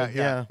 did,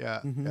 yeah.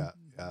 Mhm.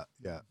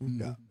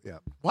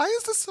 Why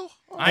is this so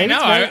hard? I know.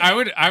 I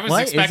was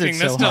Why is expecting it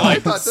this so to hard? like I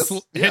thought this-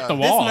 hit yeah. the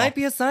This This wall. might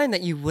be a sign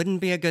that you wouldn't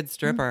be a good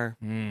stripper.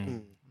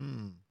 Mm.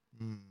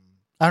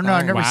 I don't know.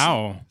 I've Oh, never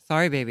Wow.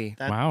 Sorry, baby.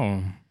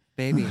 Wow.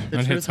 Baby.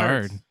 That hits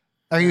hard.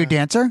 Are you a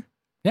dancer?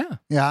 Yeah.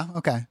 Yeah.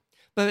 Okay.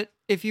 But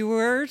if you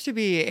were to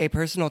be a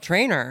personal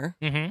trainer,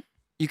 Mm-hmm.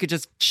 you could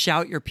just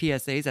shout your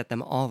PSAs at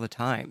them all the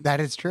time. That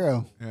is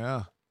true.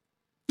 Yeah.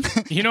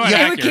 You know what?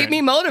 It would keep me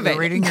You're motivated.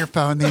 reading your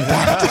phone the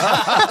entire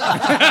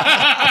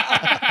time.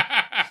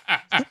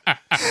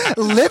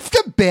 Lift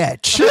a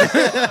bitch.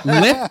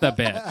 Lift the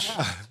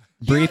bitch.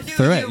 Breathe do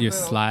through you, it, you boo.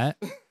 slut.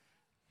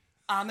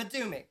 I'ma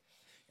do me.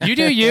 You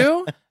do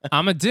you.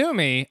 I'm a do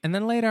me, and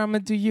then later I'm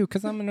gonna do you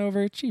because I'm an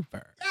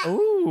overachiever.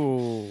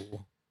 Ooh.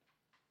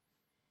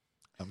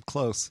 I'm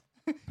close.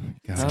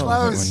 God,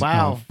 close.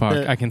 Wow. Oh, fuck.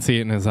 The- I can see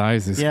it in his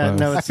eyes. He's Yeah, close.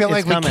 no, I feel like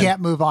it's we coming.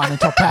 can't move on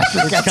until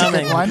Patrick gets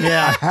coming. to one. I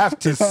Yeah. have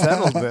to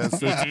settle this.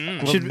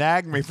 It will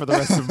nag me for the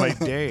rest of my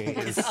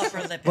days.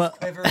 upper lip Well- is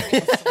quivering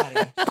and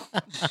sweating.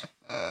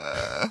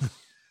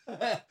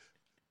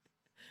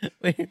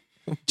 Wait.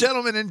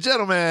 Gentlemen and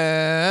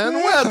gentlemen,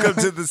 welcome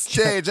to the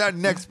stage. Our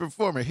next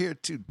performer here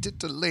to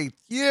titillate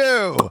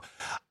you.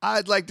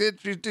 I'd like to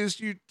introduce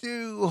you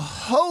to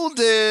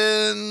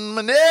Holden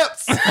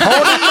Manips.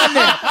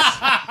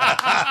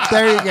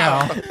 There you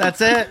go.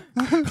 That's it.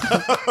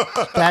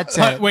 That's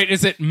it. Wait,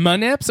 is it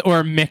Munips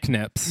or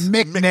McNips?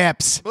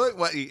 McNips. What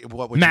would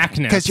you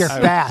Macnips. Because you're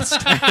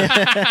fast.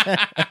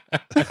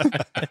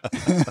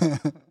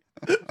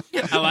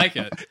 I like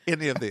it.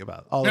 Any of the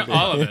above. All No, of the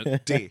all above. of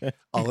it. D.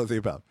 All of the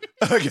above.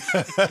 Okay.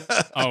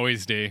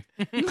 Always D.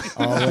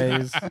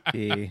 Always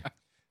be.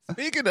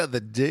 Speaking of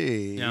the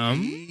D,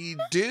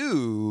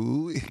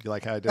 do you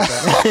like how I did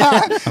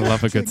that? I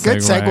love a good Good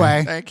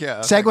segue. Thank you.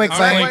 Segue Thank you.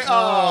 claim.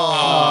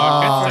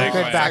 Oh, good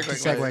good segue. back to Good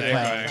segue claim.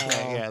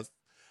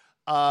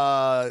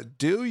 Yes.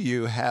 Do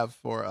you have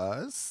for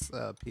us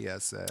a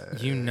PSA?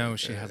 You know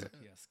she has a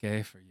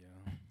PSK for you.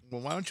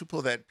 Well, why don't you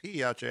pull that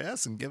P out your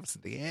ass and give us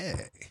the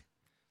A?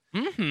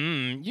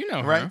 Mm-hmm. You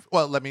know her. Right.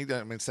 Well, let me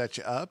set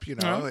you up. You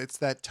know, Uh-huh. it's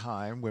that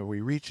time where we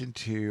reach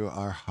into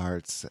our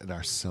hearts and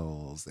our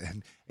souls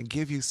and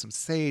give you some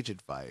sage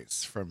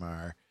advice from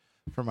our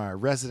from our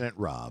resident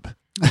Rob.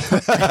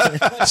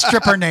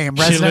 Stripper name,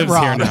 She Resident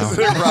lives here Rob. now.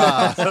 Resident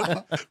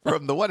Rob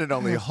from the one and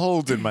only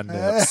Holden my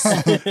nips.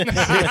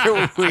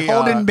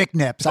 Holden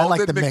McNips. I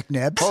like the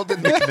McNips.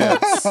 Holden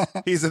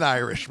McNips. He's an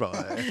Irish boy.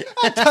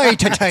 Tay,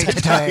 tay, tay,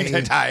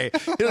 tay, tay.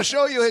 He'll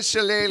show you his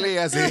shillelagh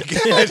as he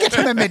Get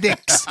him in my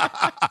dicks.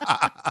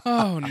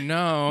 Oh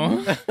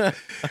no.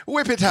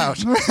 whip it out.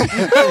 Whip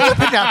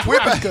it out.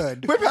 Whip it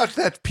good. Whip out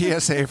that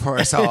PSA for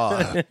us all.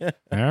 All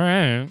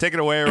right. Take it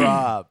away,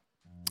 Rob.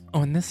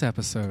 Oh, in this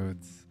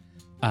episode's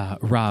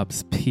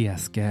Rob's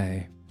PS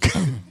Gay.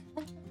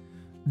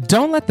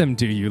 Don't let them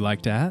do you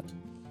like that.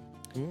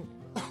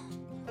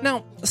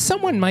 Now,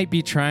 someone might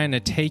be trying to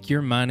take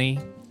your money,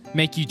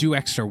 make you do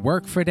extra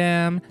work for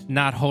them,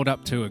 not hold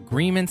up to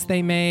agreements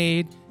they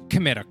made,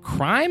 commit a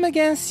crime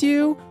against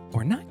you,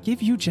 or not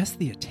give you just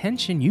the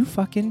attention you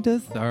fucking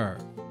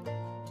deserve.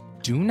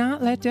 Do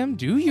not let them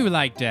do you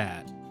like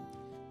that.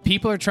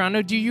 People are trying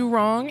to do you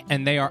wrong,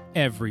 and they are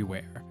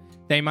everywhere.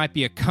 They might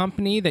be a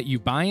company that you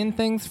buying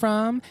things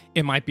from.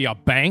 It might be a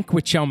bank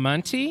with your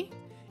money.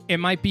 It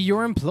might be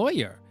your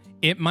employer.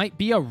 It might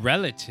be a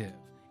relative.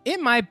 It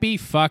might be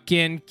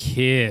fucking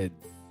kids.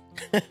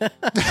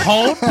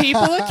 Hold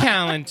people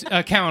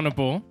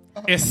accountable,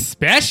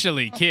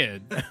 especially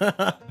kids.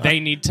 They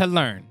need to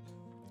learn.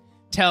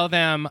 Tell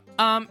them,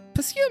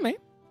 excuse me,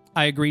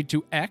 I agreed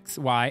to X,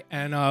 Y,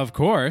 and of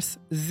course,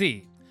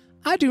 Z.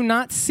 I do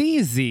not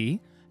see Z,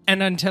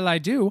 and until I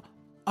do,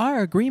 our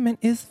agreement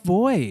is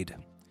void.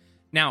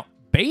 Now,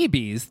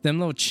 babies, them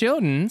little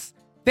childrens,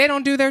 they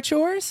don't do their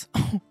chores?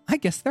 Oh, I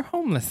guess they're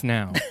homeless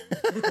now.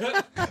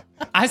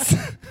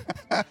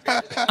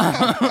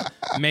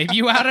 Maybe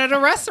you out at a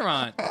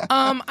restaurant.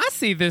 I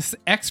see this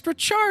extra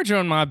charge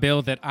on my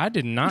bill that I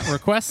did not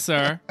request,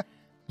 sir.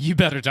 You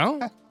better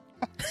don't.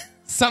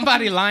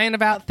 Somebody lying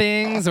about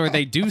things or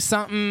they do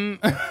something.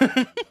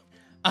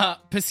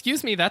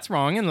 Excuse me, that's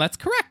wrong, and let's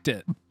correct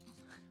it.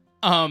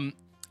 I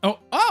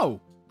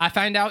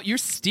find out you're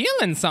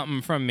stealing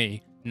something from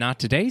me. Not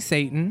today,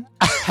 Satan.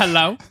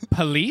 Hello,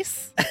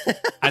 police?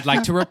 I'd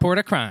like to report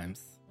a crime.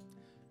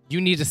 You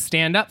need to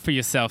stand up for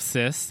yourself,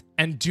 sis,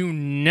 and do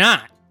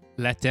not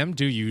let them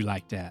do you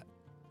like that.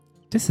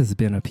 This has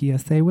been a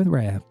PSA with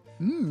Rab.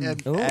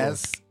 And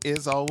as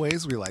is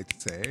always, we like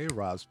to say,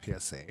 Rob's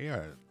PSA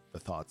are the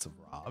thoughts of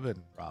Rob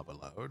and Rob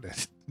alone,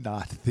 and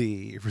not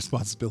the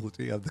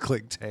responsibility of the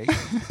Clink Tank.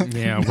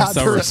 Yeah, we're Not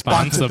so the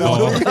responsible.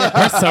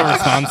 We're so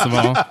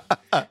responsible.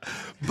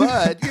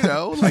 But,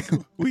 like,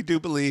 we do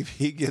believe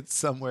he gets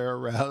somewhere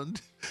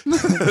around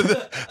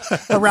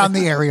Around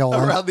the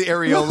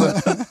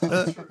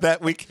areola.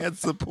 that we can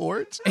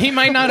support. He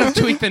might not have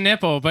tweaked the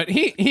nipple, but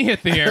he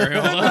hit the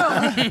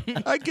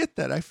areola. I get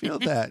that. I feel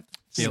that.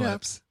 Feel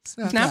it.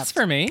 Snaps. Snaps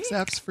for me.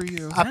 Snaps for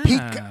you. A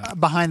peek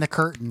behind the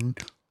curtain.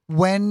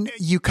 When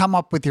you come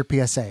up with your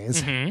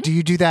PSAs, do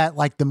you do that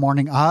like the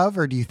morning of,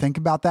 or do you think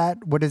about that?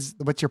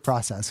 What's your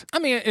process? I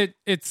mean,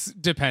 it's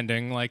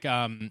depending. Like,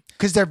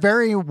 Because they're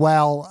very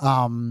well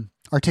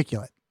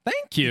articulate.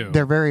 thank you.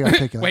 They're very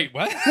articulate. Wait,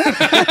 what?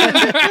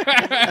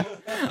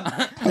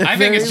 I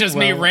think it's just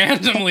me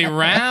randomly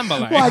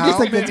rambling. Well, I just How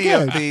think that's many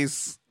of good.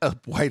 these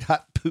white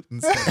hot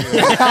Putins?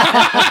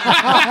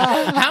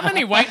 How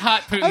many white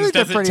hot I Putins think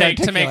they're does it pretty take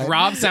to make articulate.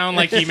 Rob sound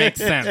like he makes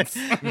sense?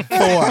 4.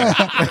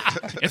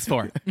 It's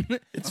 4.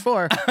 It's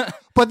 4.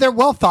 But they're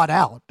well thought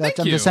out. Thank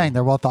I'm you. just saying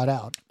they're well thought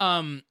out.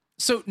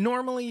 So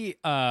normally,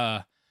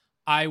 I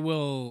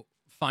will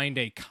find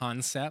a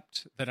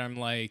concept that I'm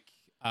like,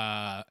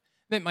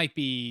 that might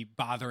be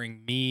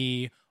bothering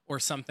me or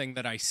something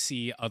that I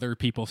see other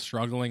people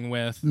struggling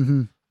with.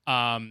 Mm-hmm.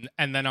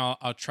 And then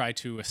I'll try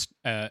to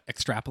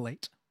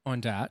extrapolate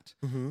on that.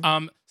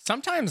 Mm-hmm.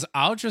 Sometimes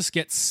I'll just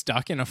get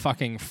stuck in a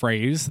fucking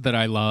phrase that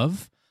I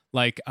love.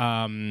 Like,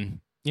 slay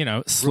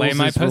Rules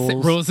my is pussy.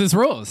 rules. Rules is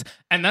rules.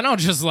 And then I'll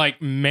just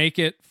like make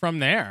it from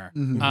there.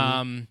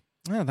 Mhm.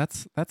 Yeah,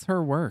 that's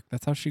her work.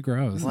 That's how she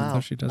grows. That's Wow. how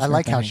she does I her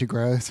like how thing. she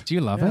grows. Do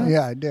you love it?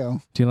 Yeah, I do.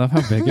 Do you love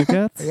how big it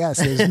gets? Yes,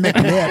 it's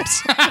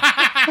McNips.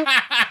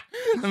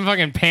 Them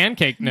fucking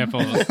pancake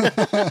nipples.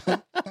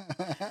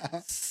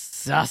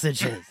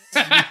 Sausages.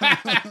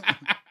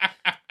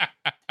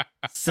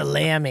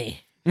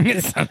 Salami.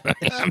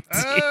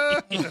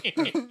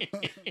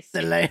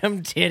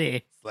 Salam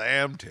titty.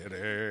 Slam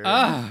titty.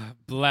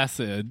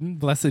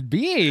 Blessed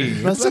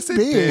be. Blessed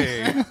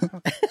be.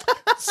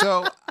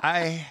 So I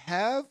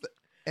have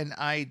an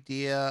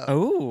idea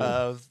Ooh.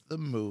 of the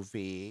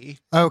movie,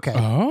 Okay.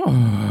 Oh.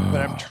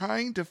 but I'm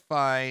trying to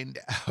find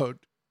out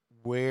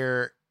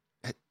where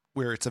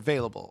it's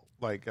available.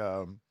 Like,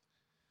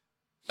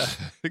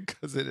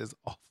 because it is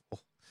awful.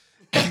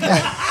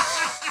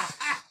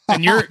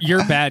 And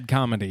you're bad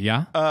comedy,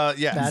 yeah?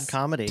 Yes. Bad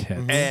comedy. Tits.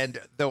 Mhm. And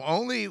the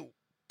only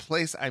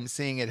place I'm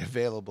seeing it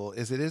available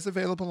is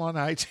available on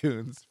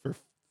iTunes for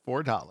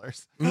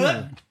 $4.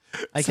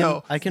 I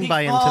So- can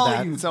buy into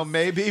that. So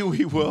maybe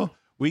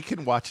we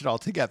can watch it all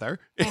together,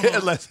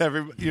 unless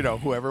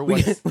whoever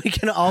wants. We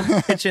can all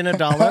pitch in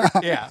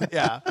 $1.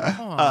 Yeah.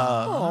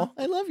 Oh,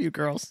 I love you,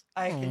 girls.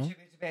 I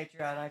contribute to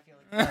Patreon. I feel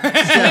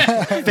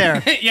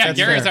Fair. Yeah, That's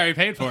Gary's fair. already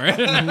paid for it.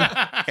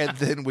 And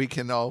then we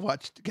can all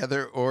watch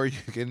together, or you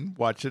can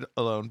watch it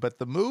alone. But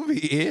the movie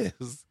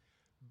is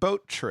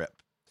Boat Trip.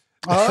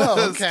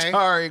 Oh, okay.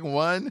 Starring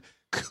one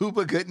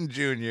Cuba Gooding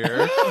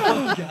Jr.,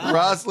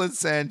 Rosalind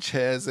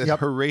Sanchez, and Yep.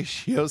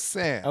 Horatio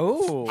Sanz.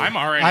 Oh. I'm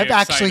already I've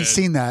actually excited.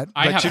 seen that.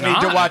 I But have you need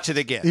to not. watch it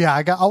again.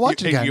 Yeah, I'll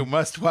watch it again. You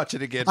must watch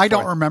it again. I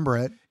don't for- remember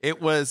it.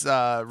 It was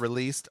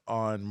released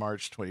on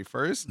March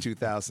 21st,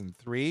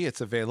 2003.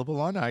 It's available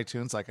on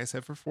iTunes, like I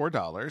said, for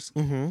 $4.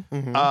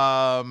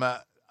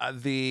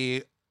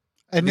 The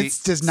And The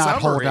it does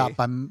not hold summary up,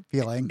 I'm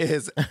feeling.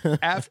 is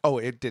after. Oh,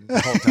 it didn't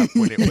hold up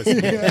when it was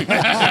made.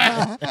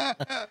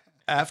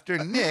 After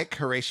Nick,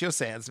 Horatio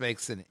Sands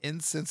makes an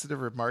insensitive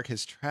remark,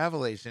 his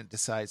travel agent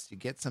decides to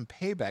get some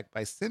payback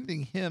by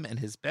sending him and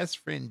his best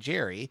friend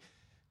Jerry,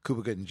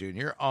 Cuba Gooding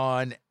Jr.,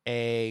 on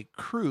a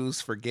cruise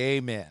for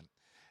gay men.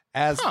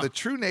 As the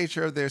true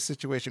nature of their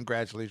situation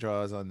gradually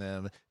draws on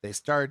them, they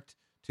start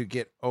to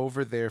get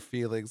over their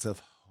feelings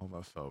of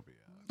homophobia.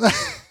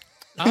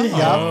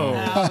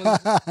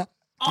 Oh.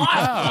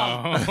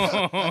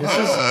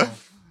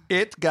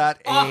 It got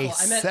a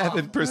Awful. I meant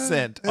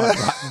 7% on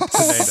Rotten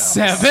Tomatoes.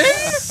 7?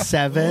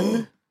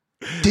 7.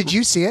 Did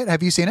you see it?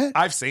 Have you seen it?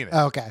 I've seen it.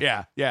 Okay.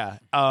 Yeah.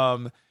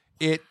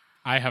 It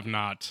I have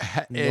not.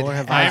 Nor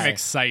have I am I.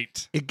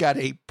 excited. it got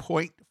a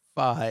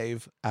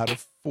 0.5 out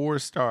of 4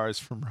 stars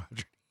from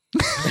Roger.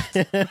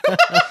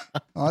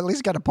 Well, at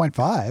least got a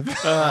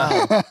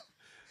 0.5.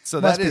 So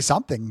Must that be is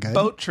something good.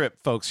 Boat Trip,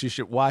 folks. You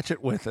should watch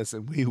it with us,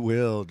 and we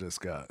will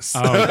discuss.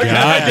 Oh, God,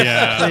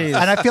 yeah. Please.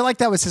 And I feel like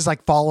that was his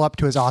like follow up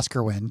to his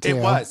Oscar win too.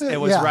 It was.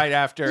 It was Yeah. right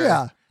after.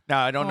 Yeah.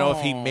 Now I don't know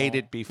if he made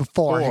it before.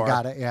 Before he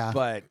got it, yeah.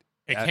 But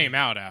It came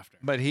out after.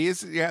 But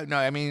he's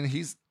I mean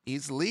he's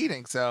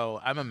leading, so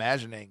I'm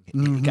imagining he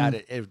Mhm. got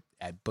it.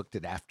 I booked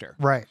it after.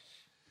 Right.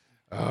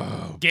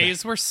 Oh,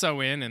 Gays were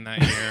so in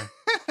that year.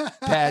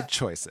 bad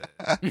choices.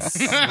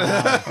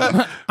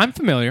 I'm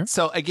familiar.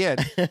 So again,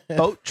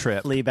 Boat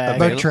Trip. Fleabag.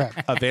 Boat Trip.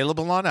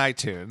 Available on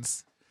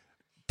iTunes.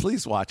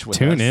 Please watch with us.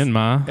 Tune in,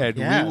 Ma. And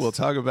Yes. we will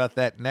talk about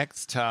that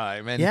next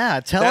time. And Yeah,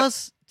 tell that-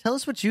 us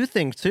what you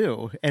think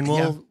too, and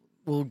we'll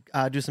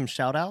do some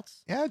shout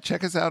outs. Yeah,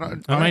 check us out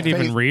on I might Face-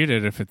 even read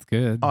it if it's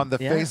good. on the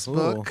Yeah,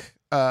 Facebook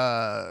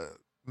our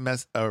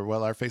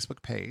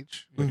Facebook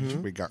page, which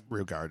Mhm. we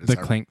regard as the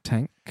our Clink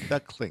Tank. the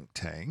Clink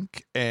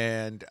Tank.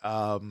 And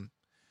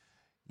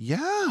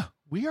yeah,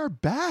 we are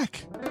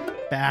back.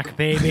 Back,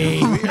 baby.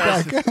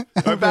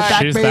 We're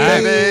back, She's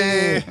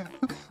baby.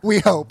 We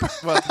hope.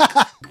 Well,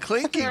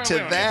 clinking to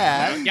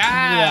that.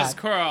 Yes,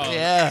 Coral.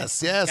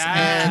 Yes, Yes.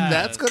 and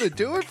that's going to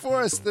do it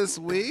for us this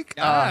week.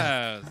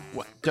 Yes.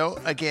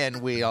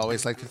 We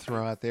always like to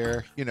throw out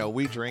there,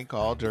 we drink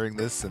all during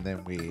this and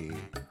then we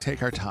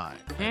take our time.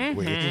 And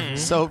we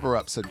sober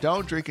up. So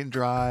don't drink and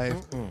drive,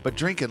 but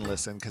drink and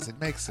listen because it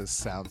makes us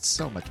sound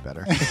so much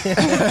better.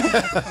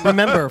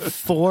 Remember,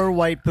 4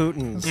 white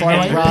Putins. Four And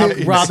white Rob,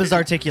 Putins. Rob is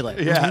articulate.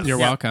 Yes. You're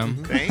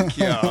welcome. Thank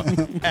you.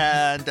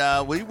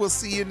 And we will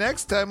see you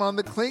next time on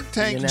the Clink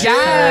Tank. See you next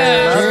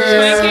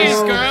Yes. Cheers.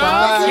 Twinkies, girls.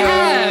 Bye.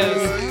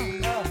 Yes.